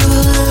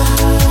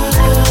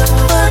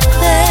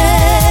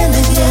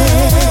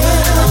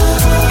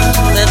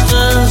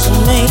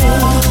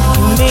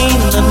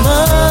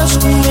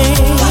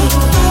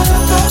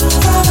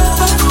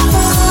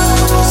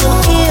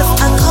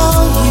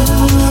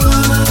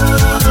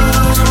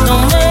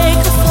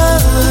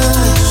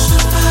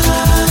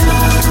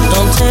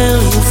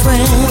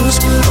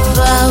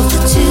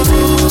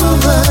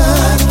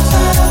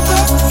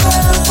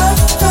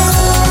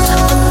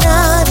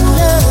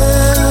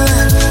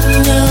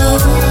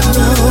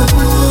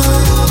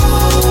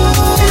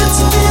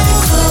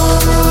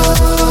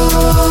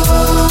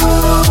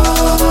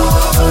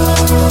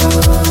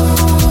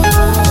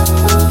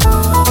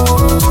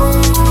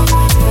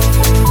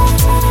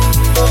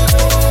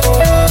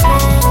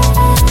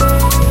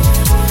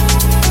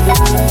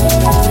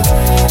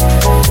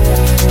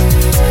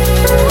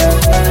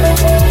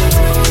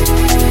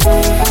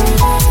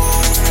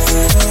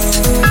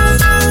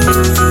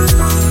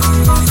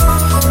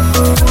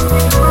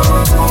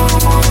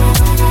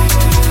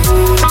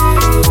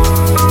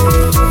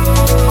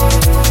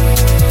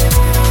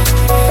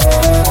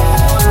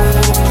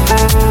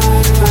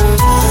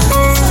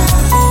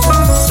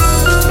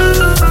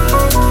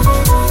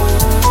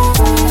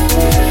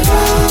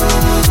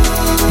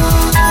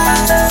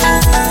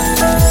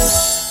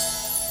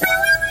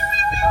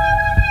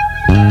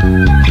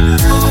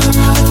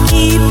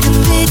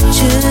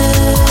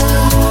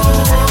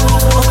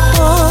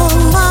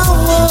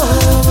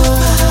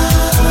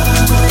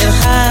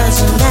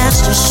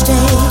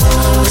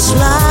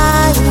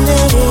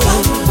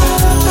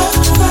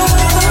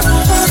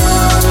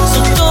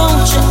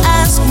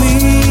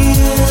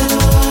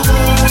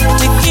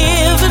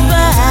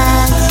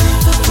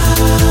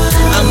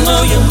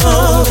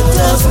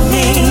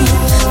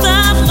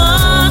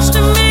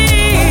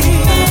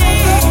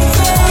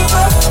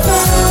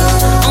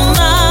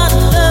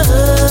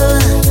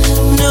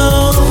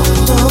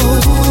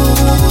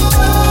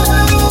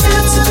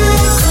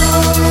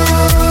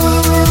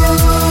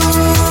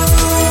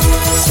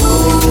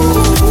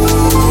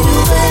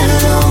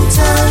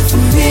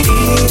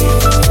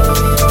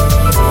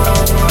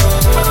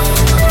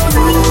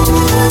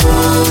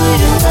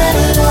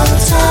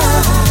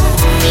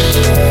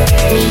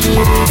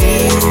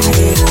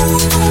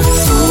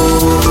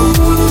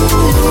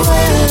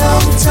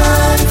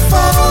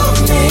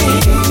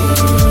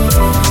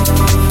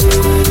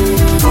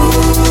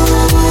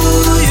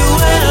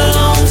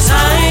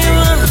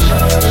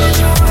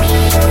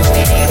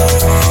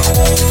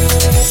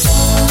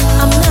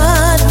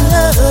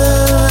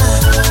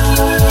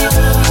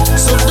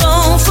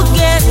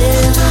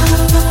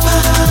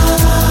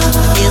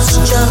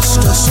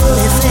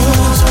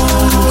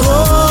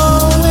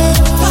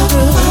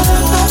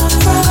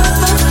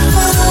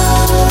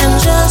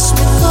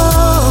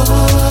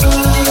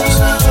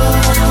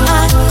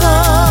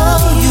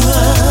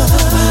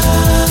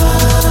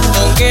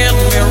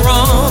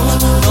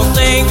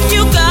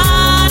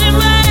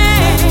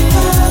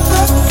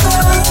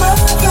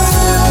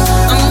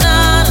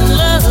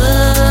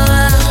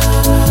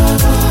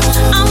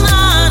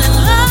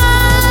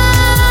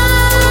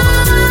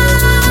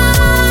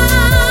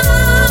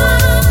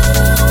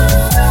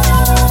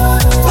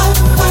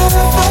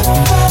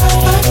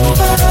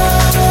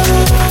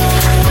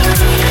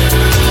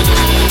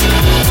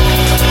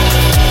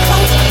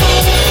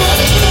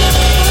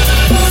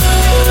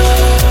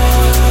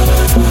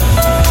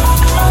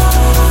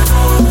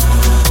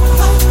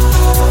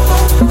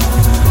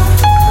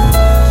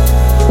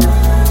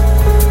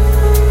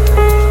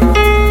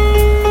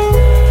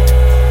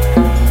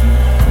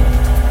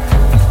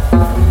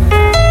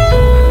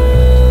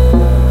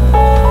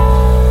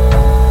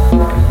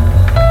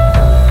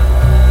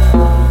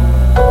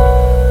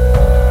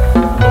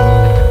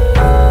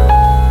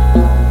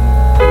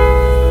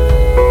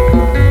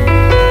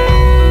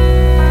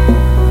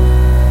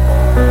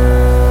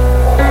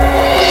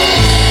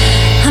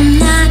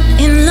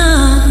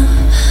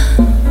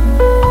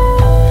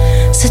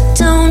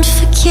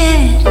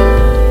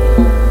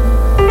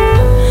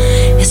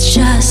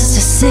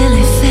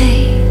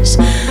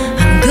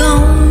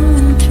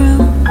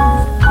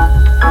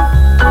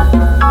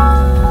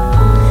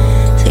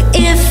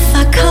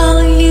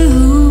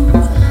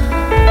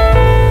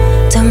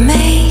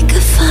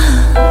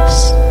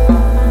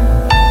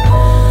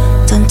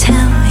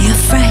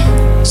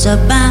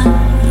about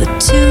the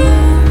two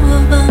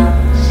of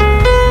us.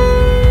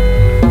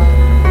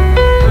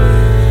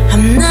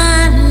 I'm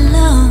not in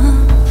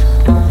love,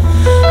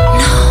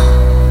 no.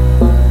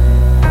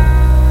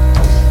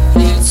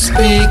 It's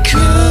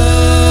because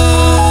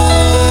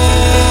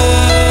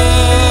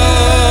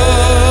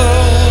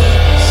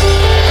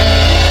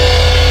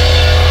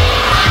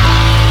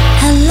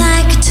I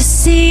like to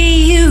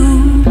see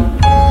you,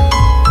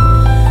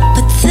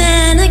 but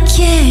then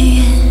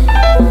again,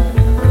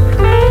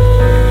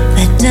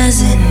 that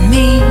doesn't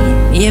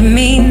mean you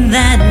mean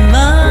that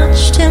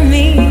much to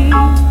me.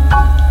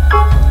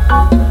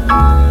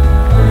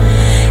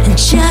 And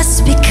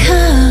just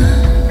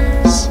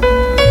because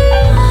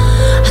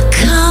I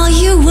call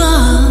you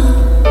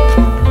up,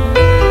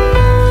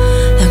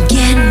 don't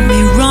get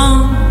me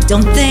wrong,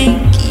 don't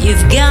think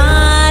you've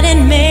got it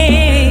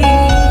made.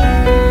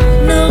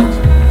 No,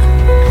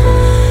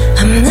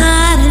 I'm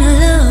not in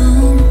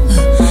love,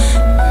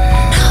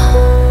 no.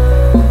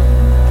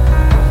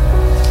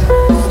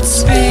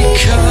 it's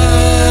because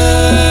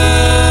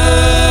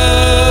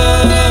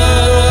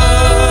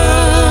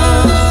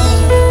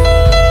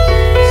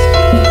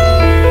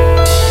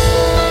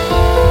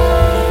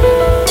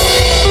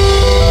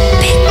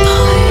Big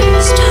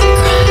boys don't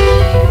cry.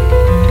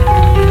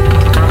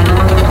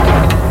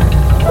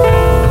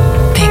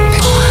 Big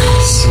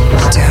boys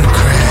don't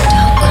cry,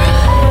 don't cry.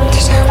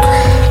 don't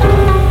cry.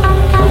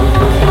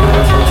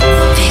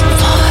 Big boys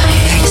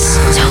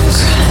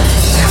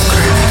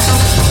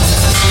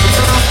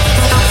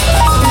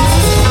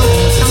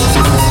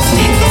don't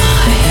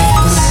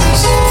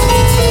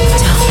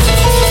cry.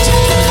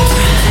 Don't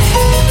cry. Big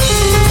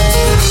boys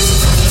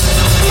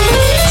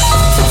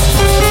don't cry.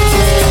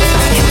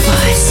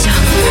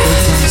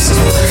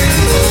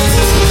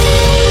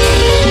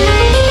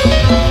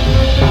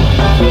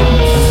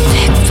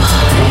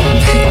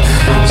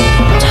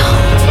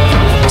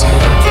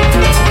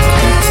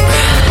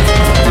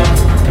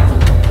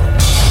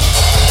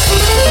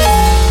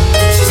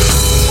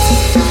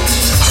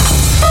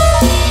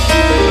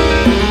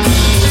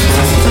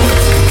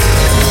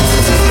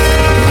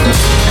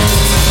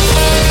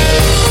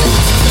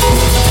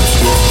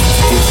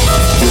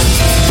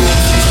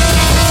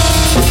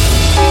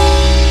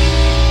 boys don't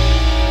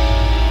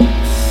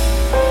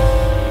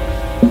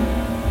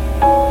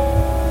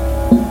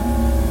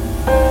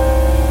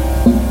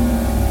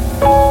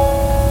cry.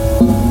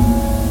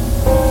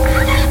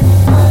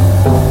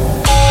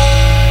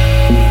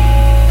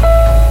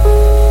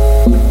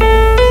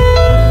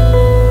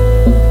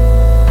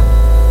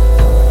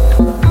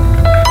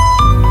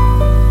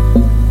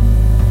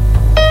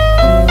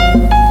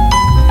 Big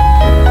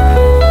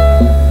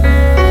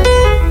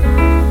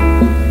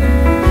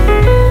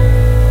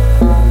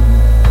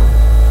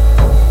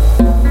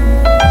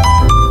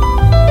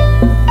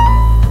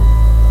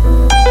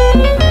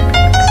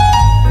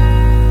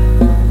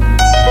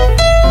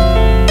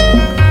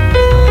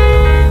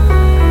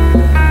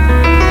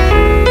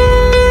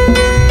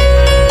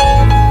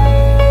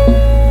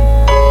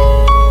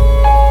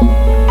boys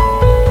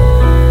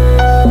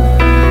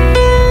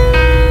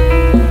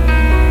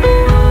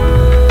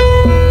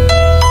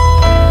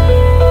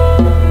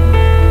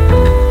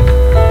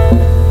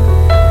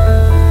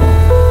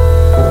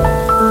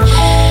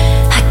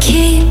I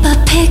keep a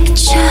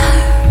picture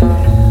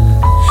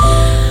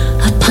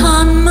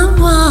upon my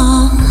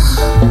wall.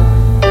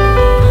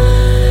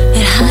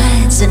 It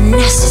hides a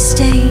nasty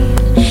stain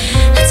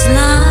that's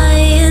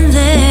lying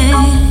there.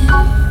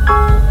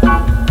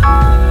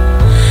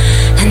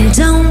 And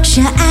don't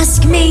you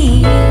ask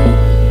me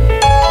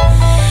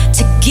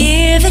to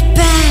give it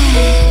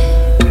back.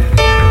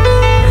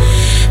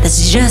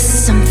 That's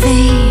just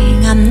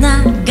something I'm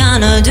not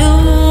gonna do.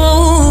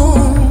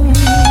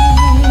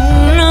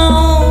 No,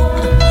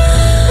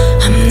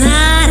 I'm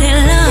not in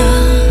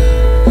love.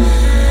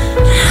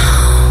 No,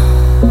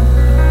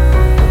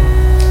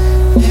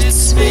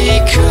 It's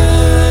because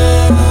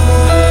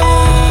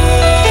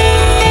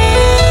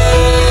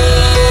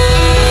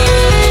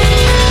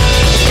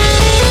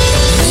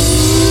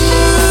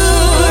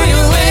you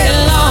wait a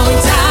long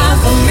time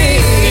for me.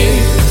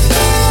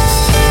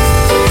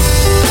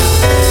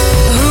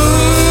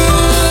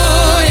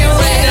 You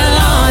wait a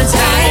long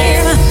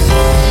time.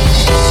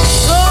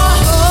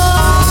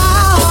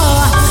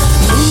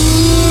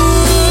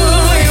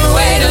 You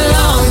wait a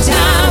long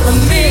time for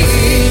me.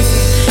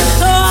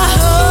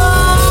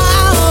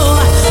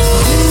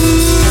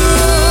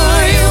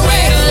 You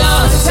wait a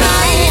long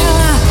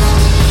time.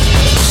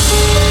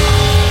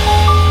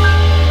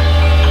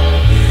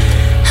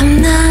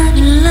 I'm not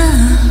in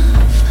love,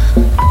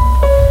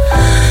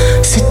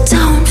 so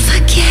don't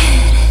forget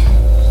it.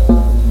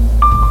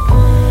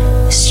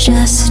 It's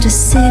just a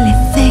silly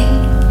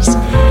phase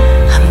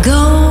I'm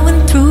going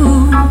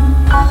through.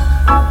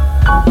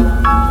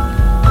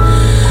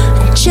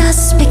 And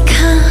just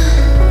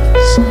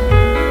because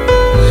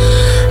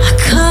I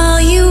call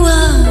you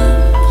up,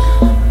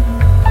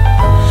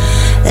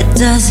 that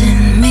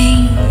doesn't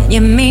mean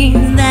you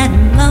mean that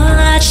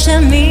much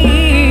to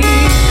me.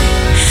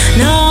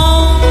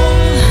 No,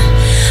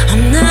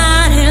 I'm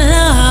not in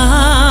love.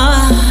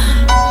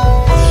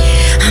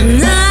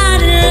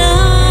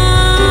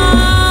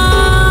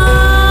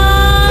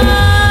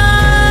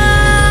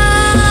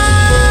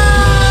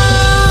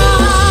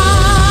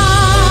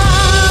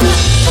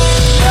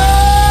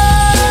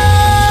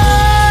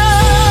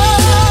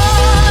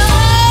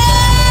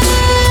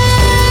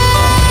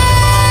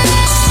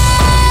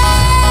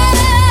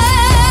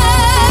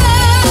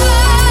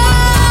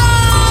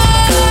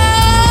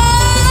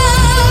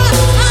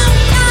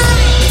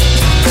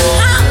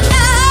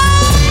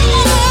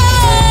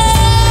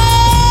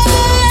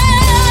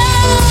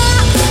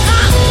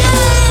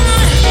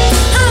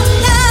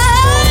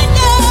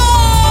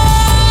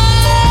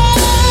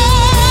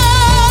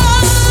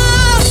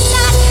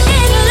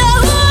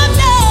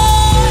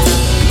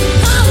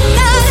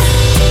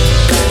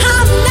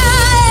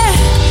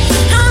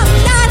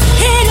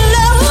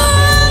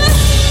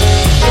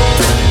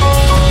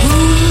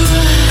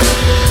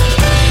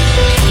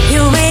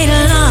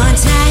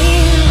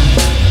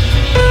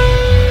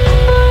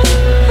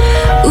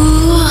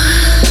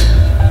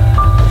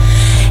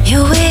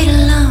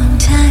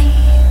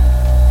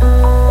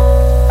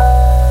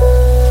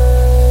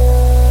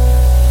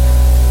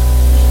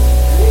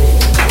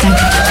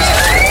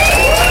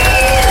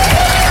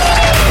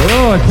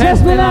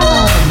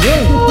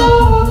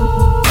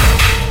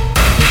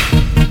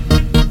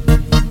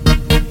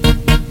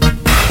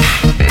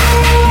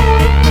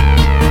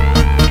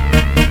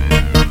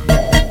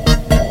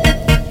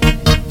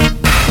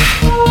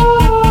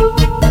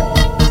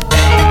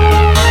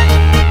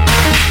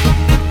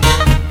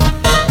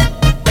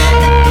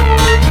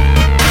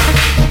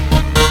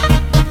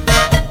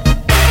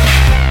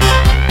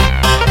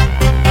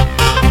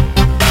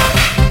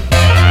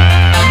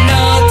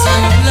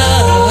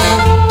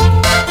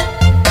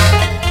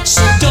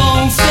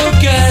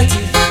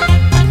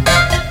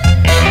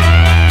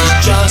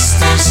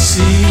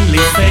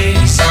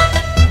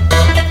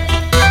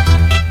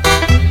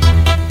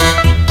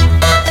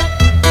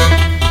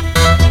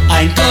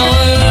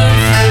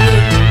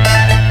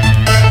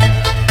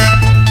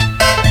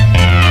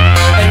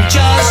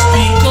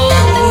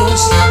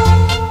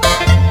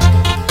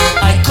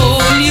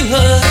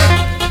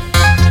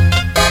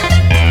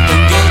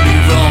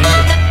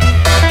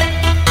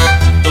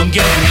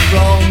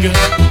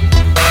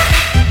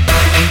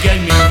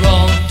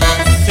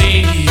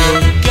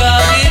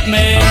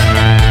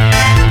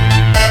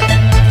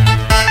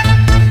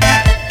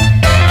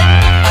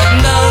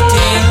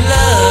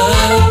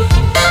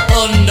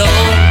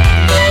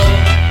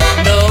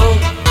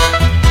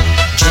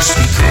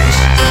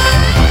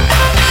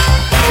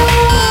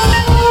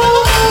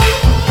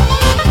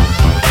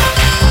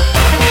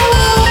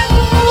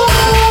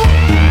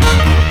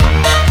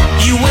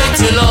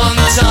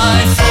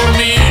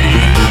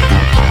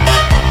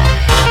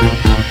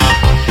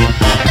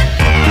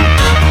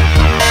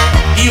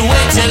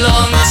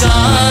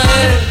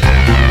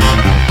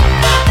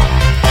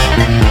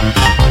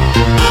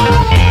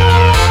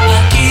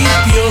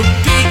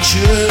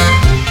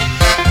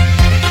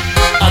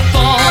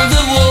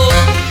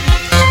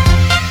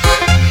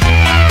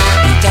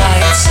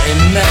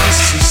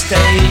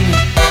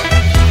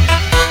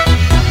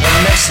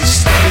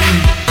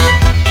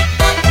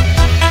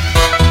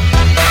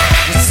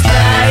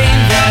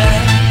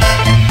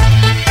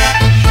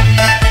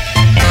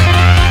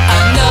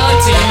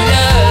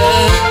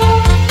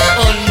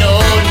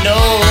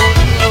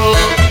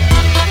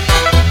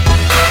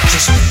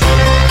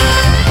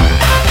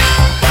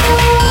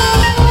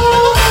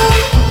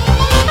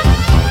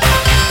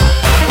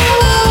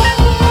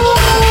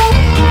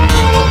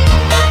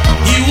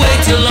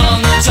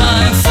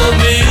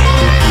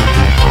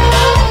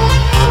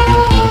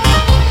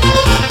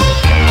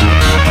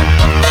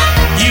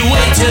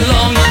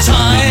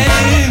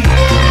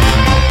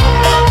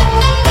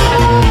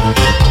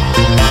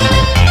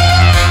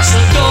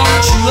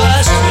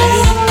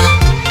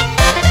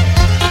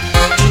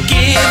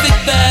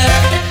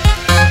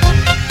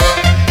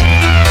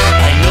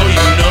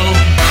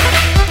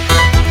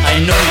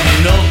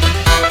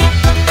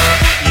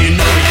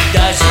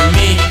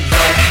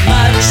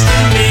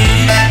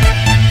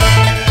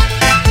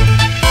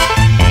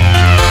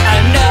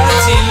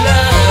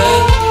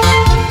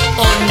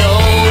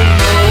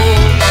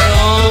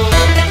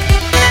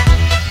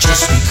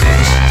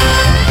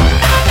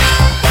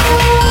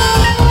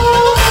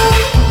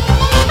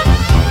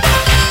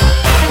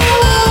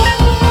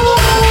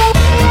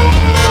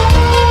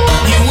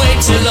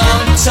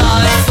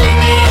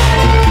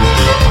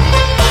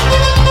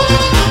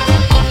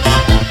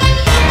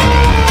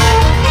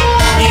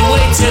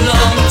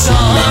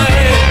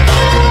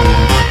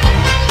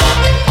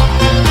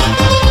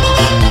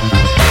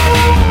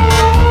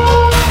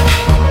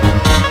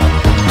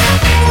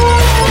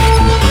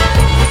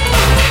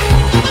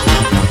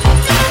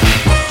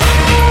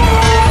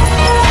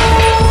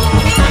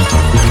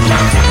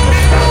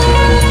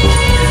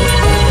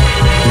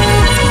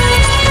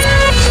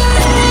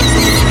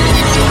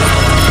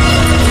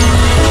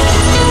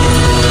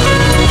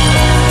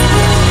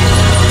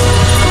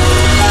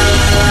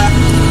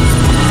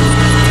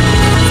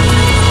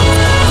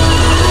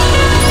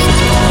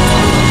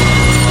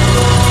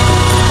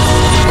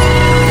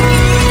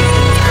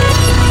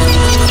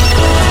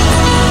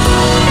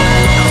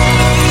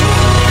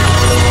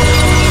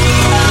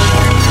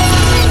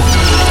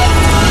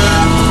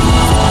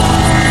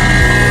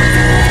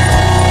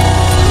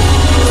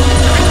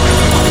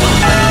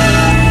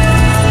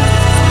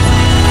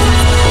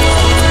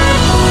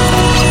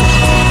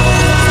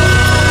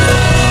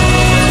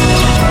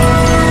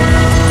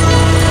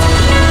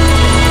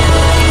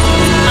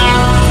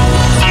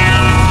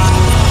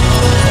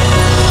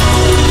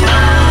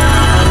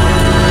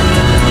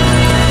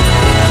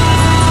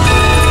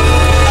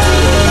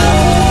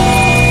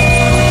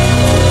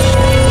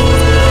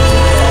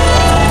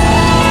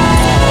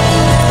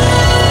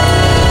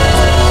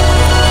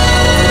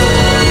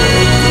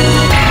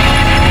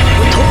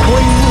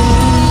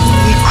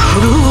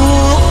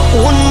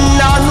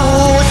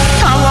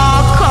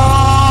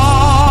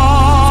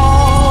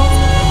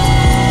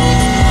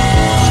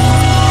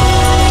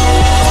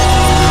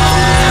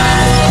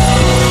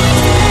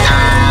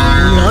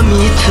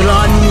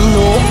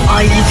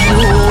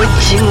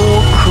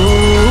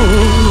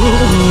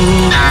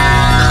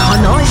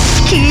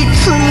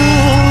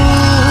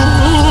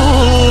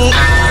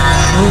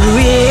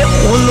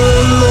 おの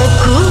の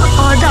く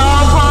あ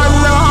だ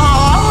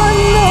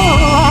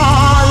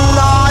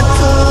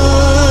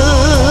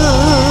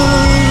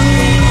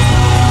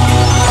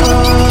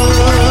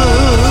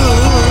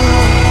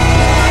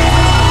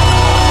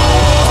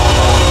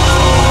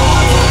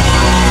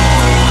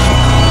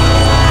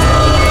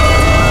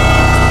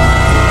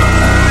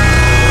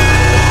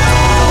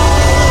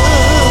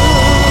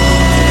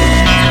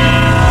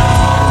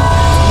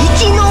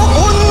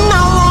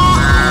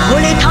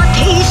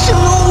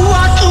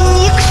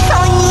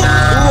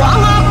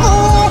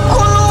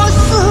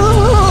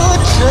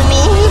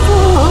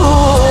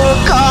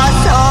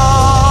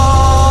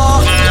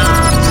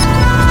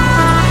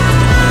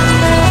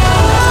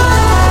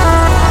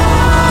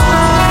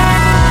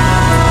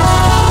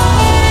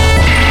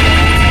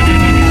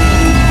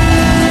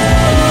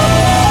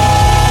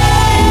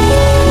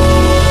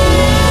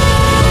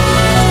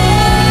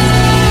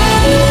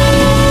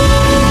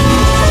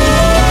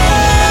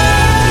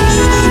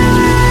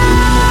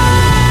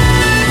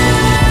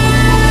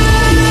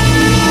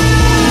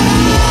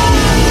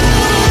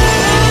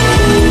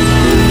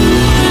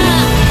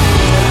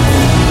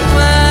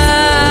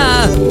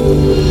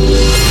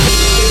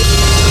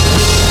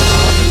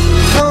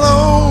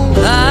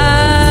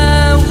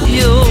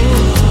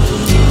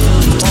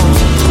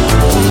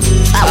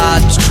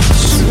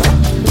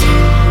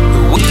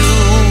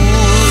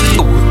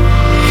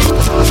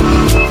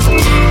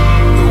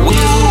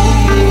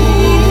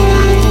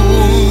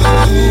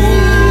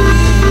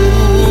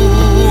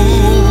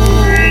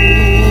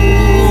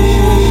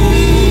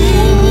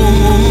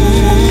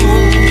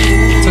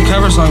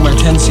song by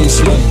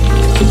 10cc.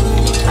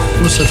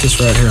 We'll set this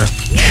right here.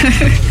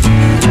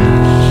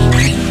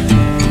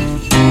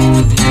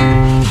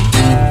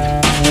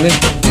 Ready?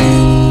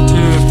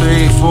 2,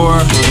 3,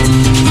 4.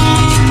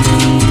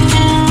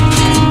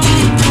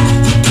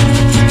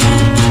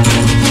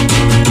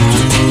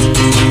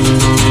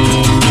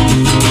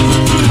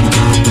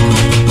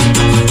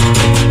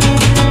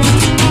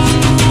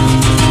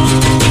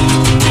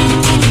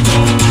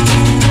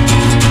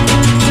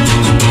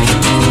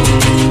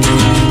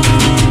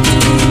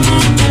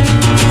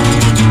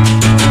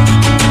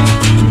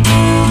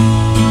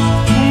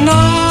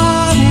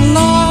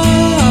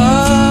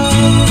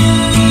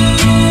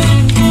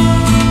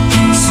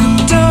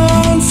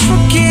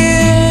 Forget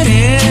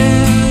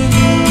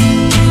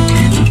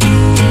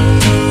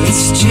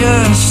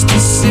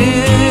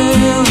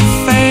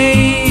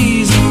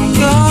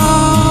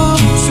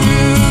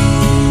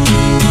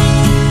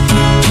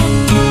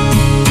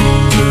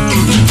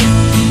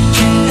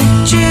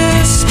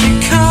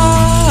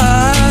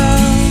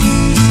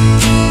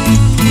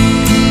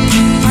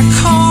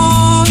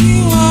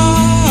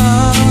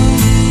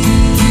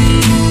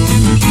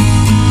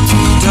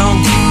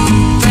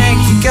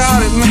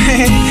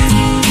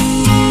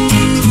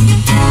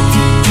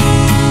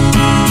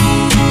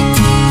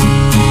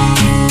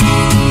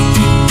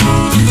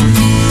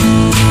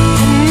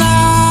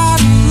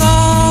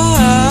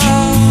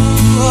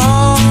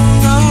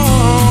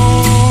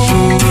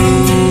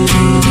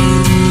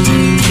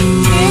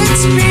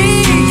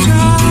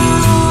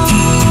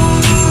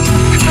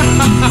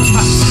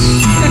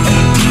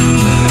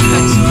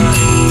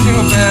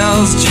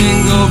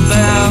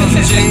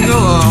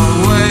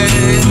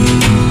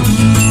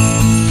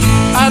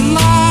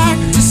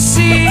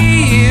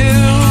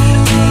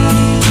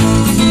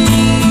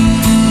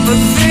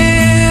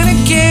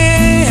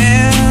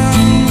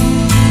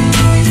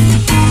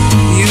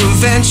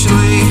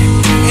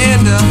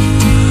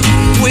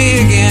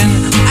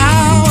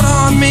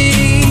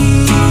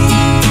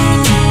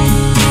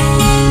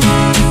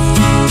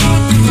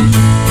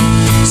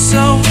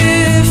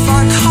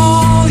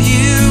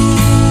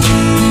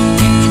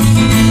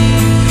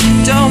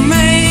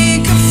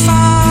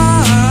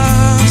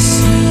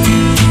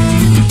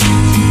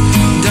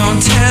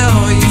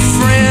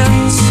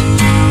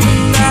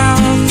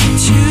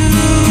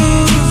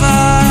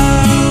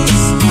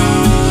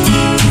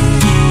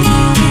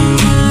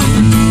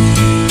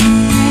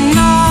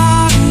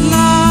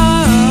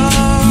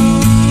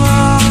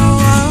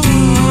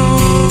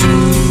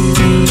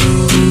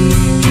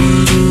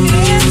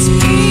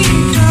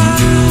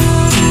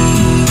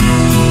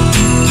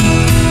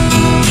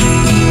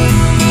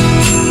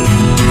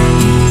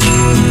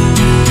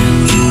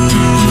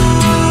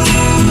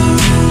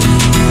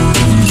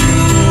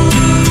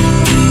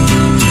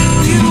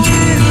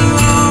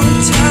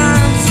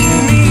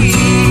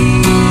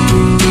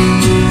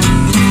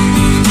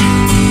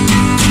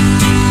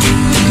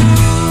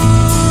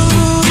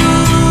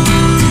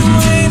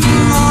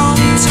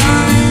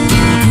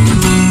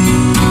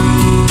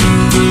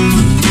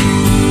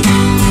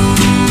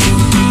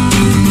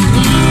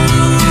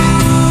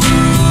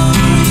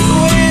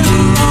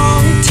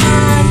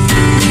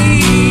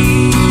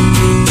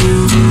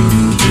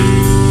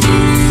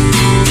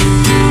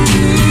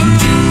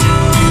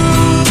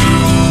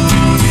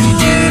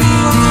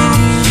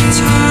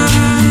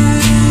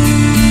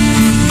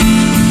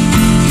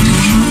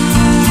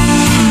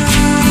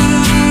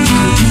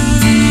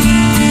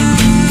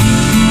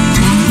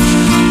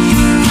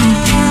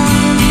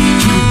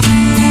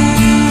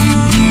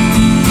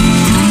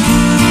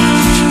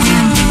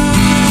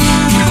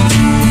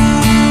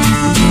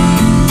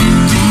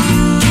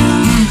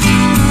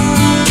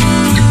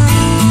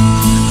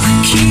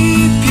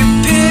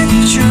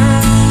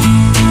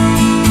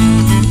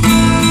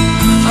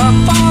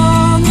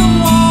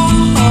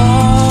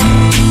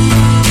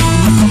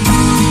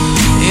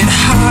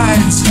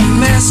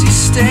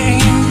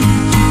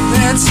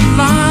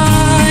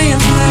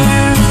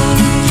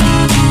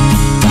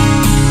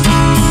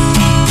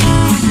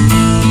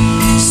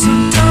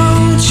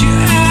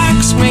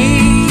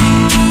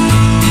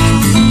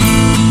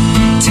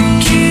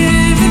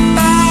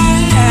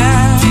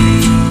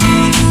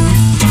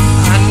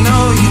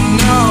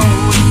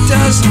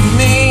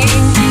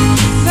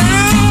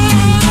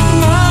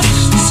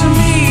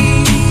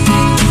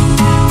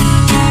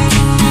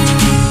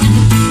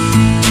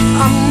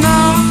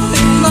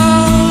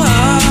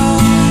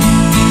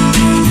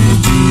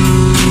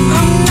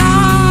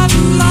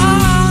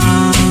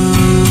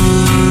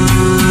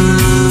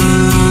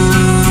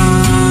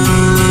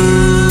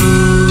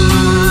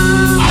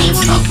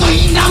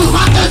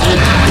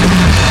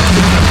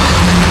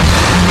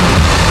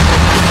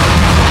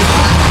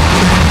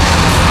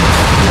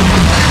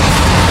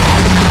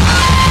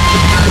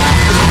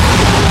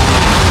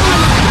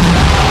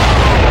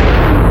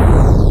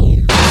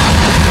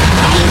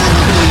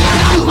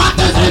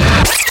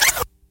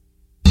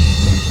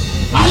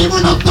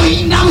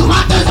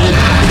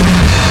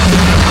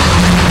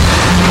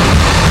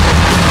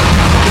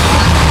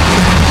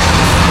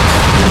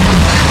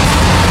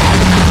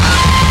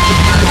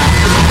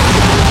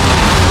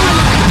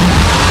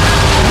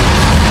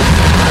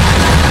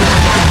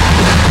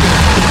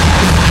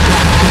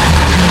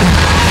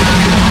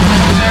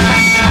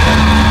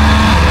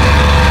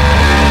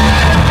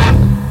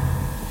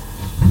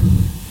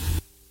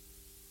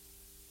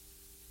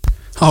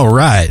All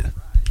right.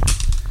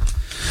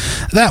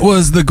 That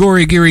was the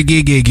Gory Giri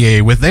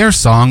Gay with their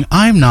song,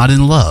 I'm Not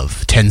in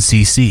Love,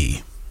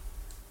 10cc.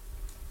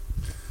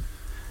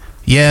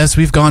 Yes,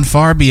 we've gone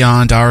far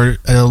beyond our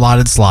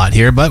allotted slot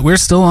here, but we're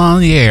still on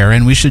the air,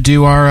 and we should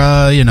do our,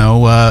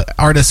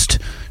 artist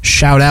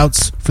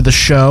shout-outs for the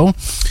show.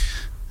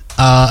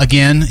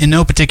 Again, in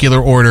no particular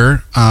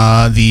order,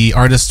 the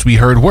artists we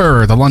heard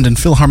were the London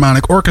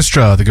Philharmonic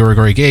Orchestra, the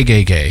Gory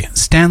Gay,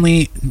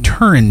 Stanley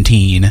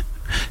Turrentine,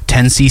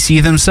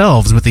 10cc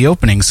themselves with the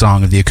opening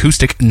song of the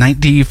Acoustic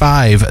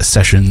 95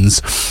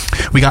 sessions.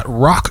 We got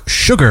Rock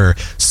Sugar,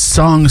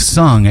 Song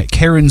Sung,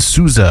 Karen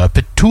Souza,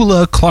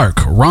 Petula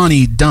Clark,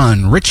 Ronnie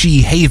Dunn,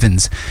 Richie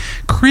Havens,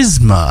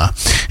 Charisma,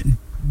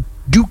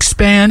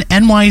 Dukespan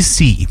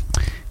NYC,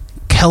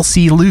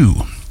 Kelsey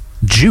Lou,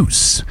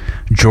 Juice,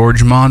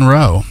 George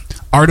Monroe,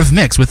 Art of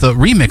Mix with a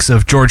remix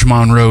of George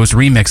Monroe's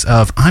remix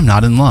of I'm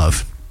Not in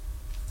Love,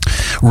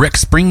 Rick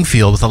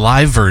Springfield with a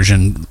live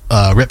version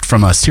ripped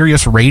from a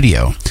Sirius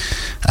Radio.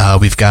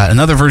 We've got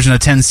another version of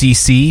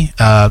 10cc.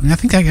 I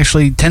think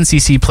actually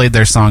 10cc played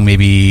their song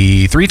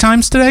maybe 3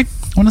 times today,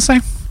 I want to say.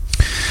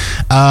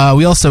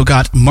 We also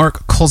got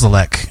Mark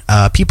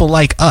Kozalek, People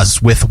Like Us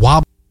with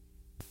Wob.